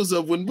 His hand was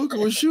up when Booker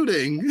was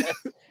shooting.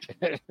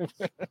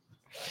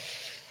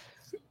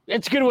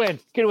 It's a good win.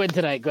 Good win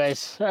tonight,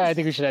 guys. I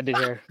think we should end it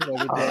here.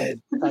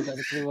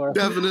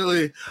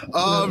 Definitely.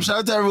 Shout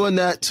out to everyone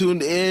that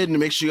tuned in.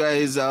 Make sure you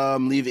guys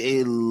leave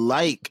a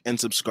like and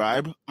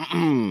subscribe.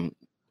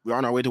 We're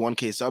on our way to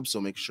 1K subs,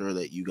 so make sure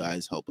that you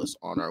guys help us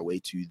on our way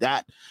to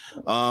that.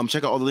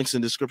 Check out all the links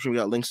in the description. We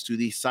got links to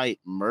the site,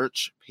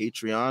 merch,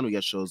 Patreon. We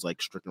got shows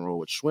like Strict and Roll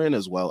with Schwinn,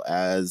 as well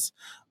as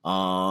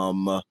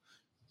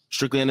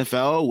Strictly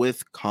NFL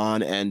with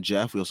Khan and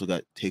Jeff. We also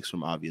got Takes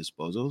from Obvious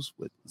Bozos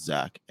with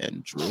Zach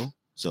and Drew.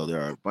 So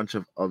there are a bunch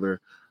of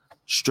other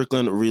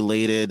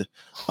Strickland-related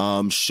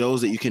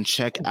shows that you can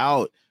check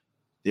out.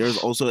 There's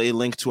also a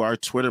link to our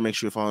Twitter. Make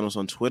sure you're following us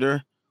on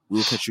Twitter.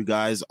 We'll catch you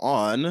guys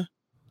on...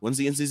 When's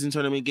the in-season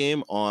tournament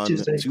game? On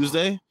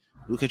Tuesday?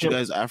 We'll catch you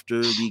guys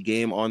after the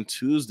game on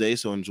Tuesday,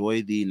 so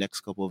enjoy the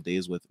next couple of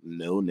days with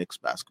no Knicks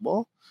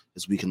basketball,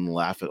 as we can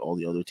laugh at all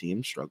the other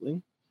teams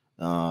struggling.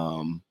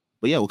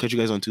 But yeah, we'll catch you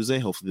guys on Tuesday.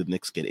 Hopefully the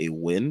Knicks get a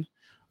win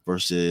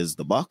versus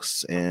the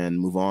Bucks and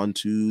move on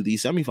to the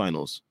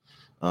semifinals.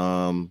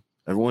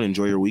 Everyone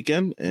enjoy your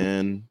weekend,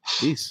 and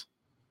peace.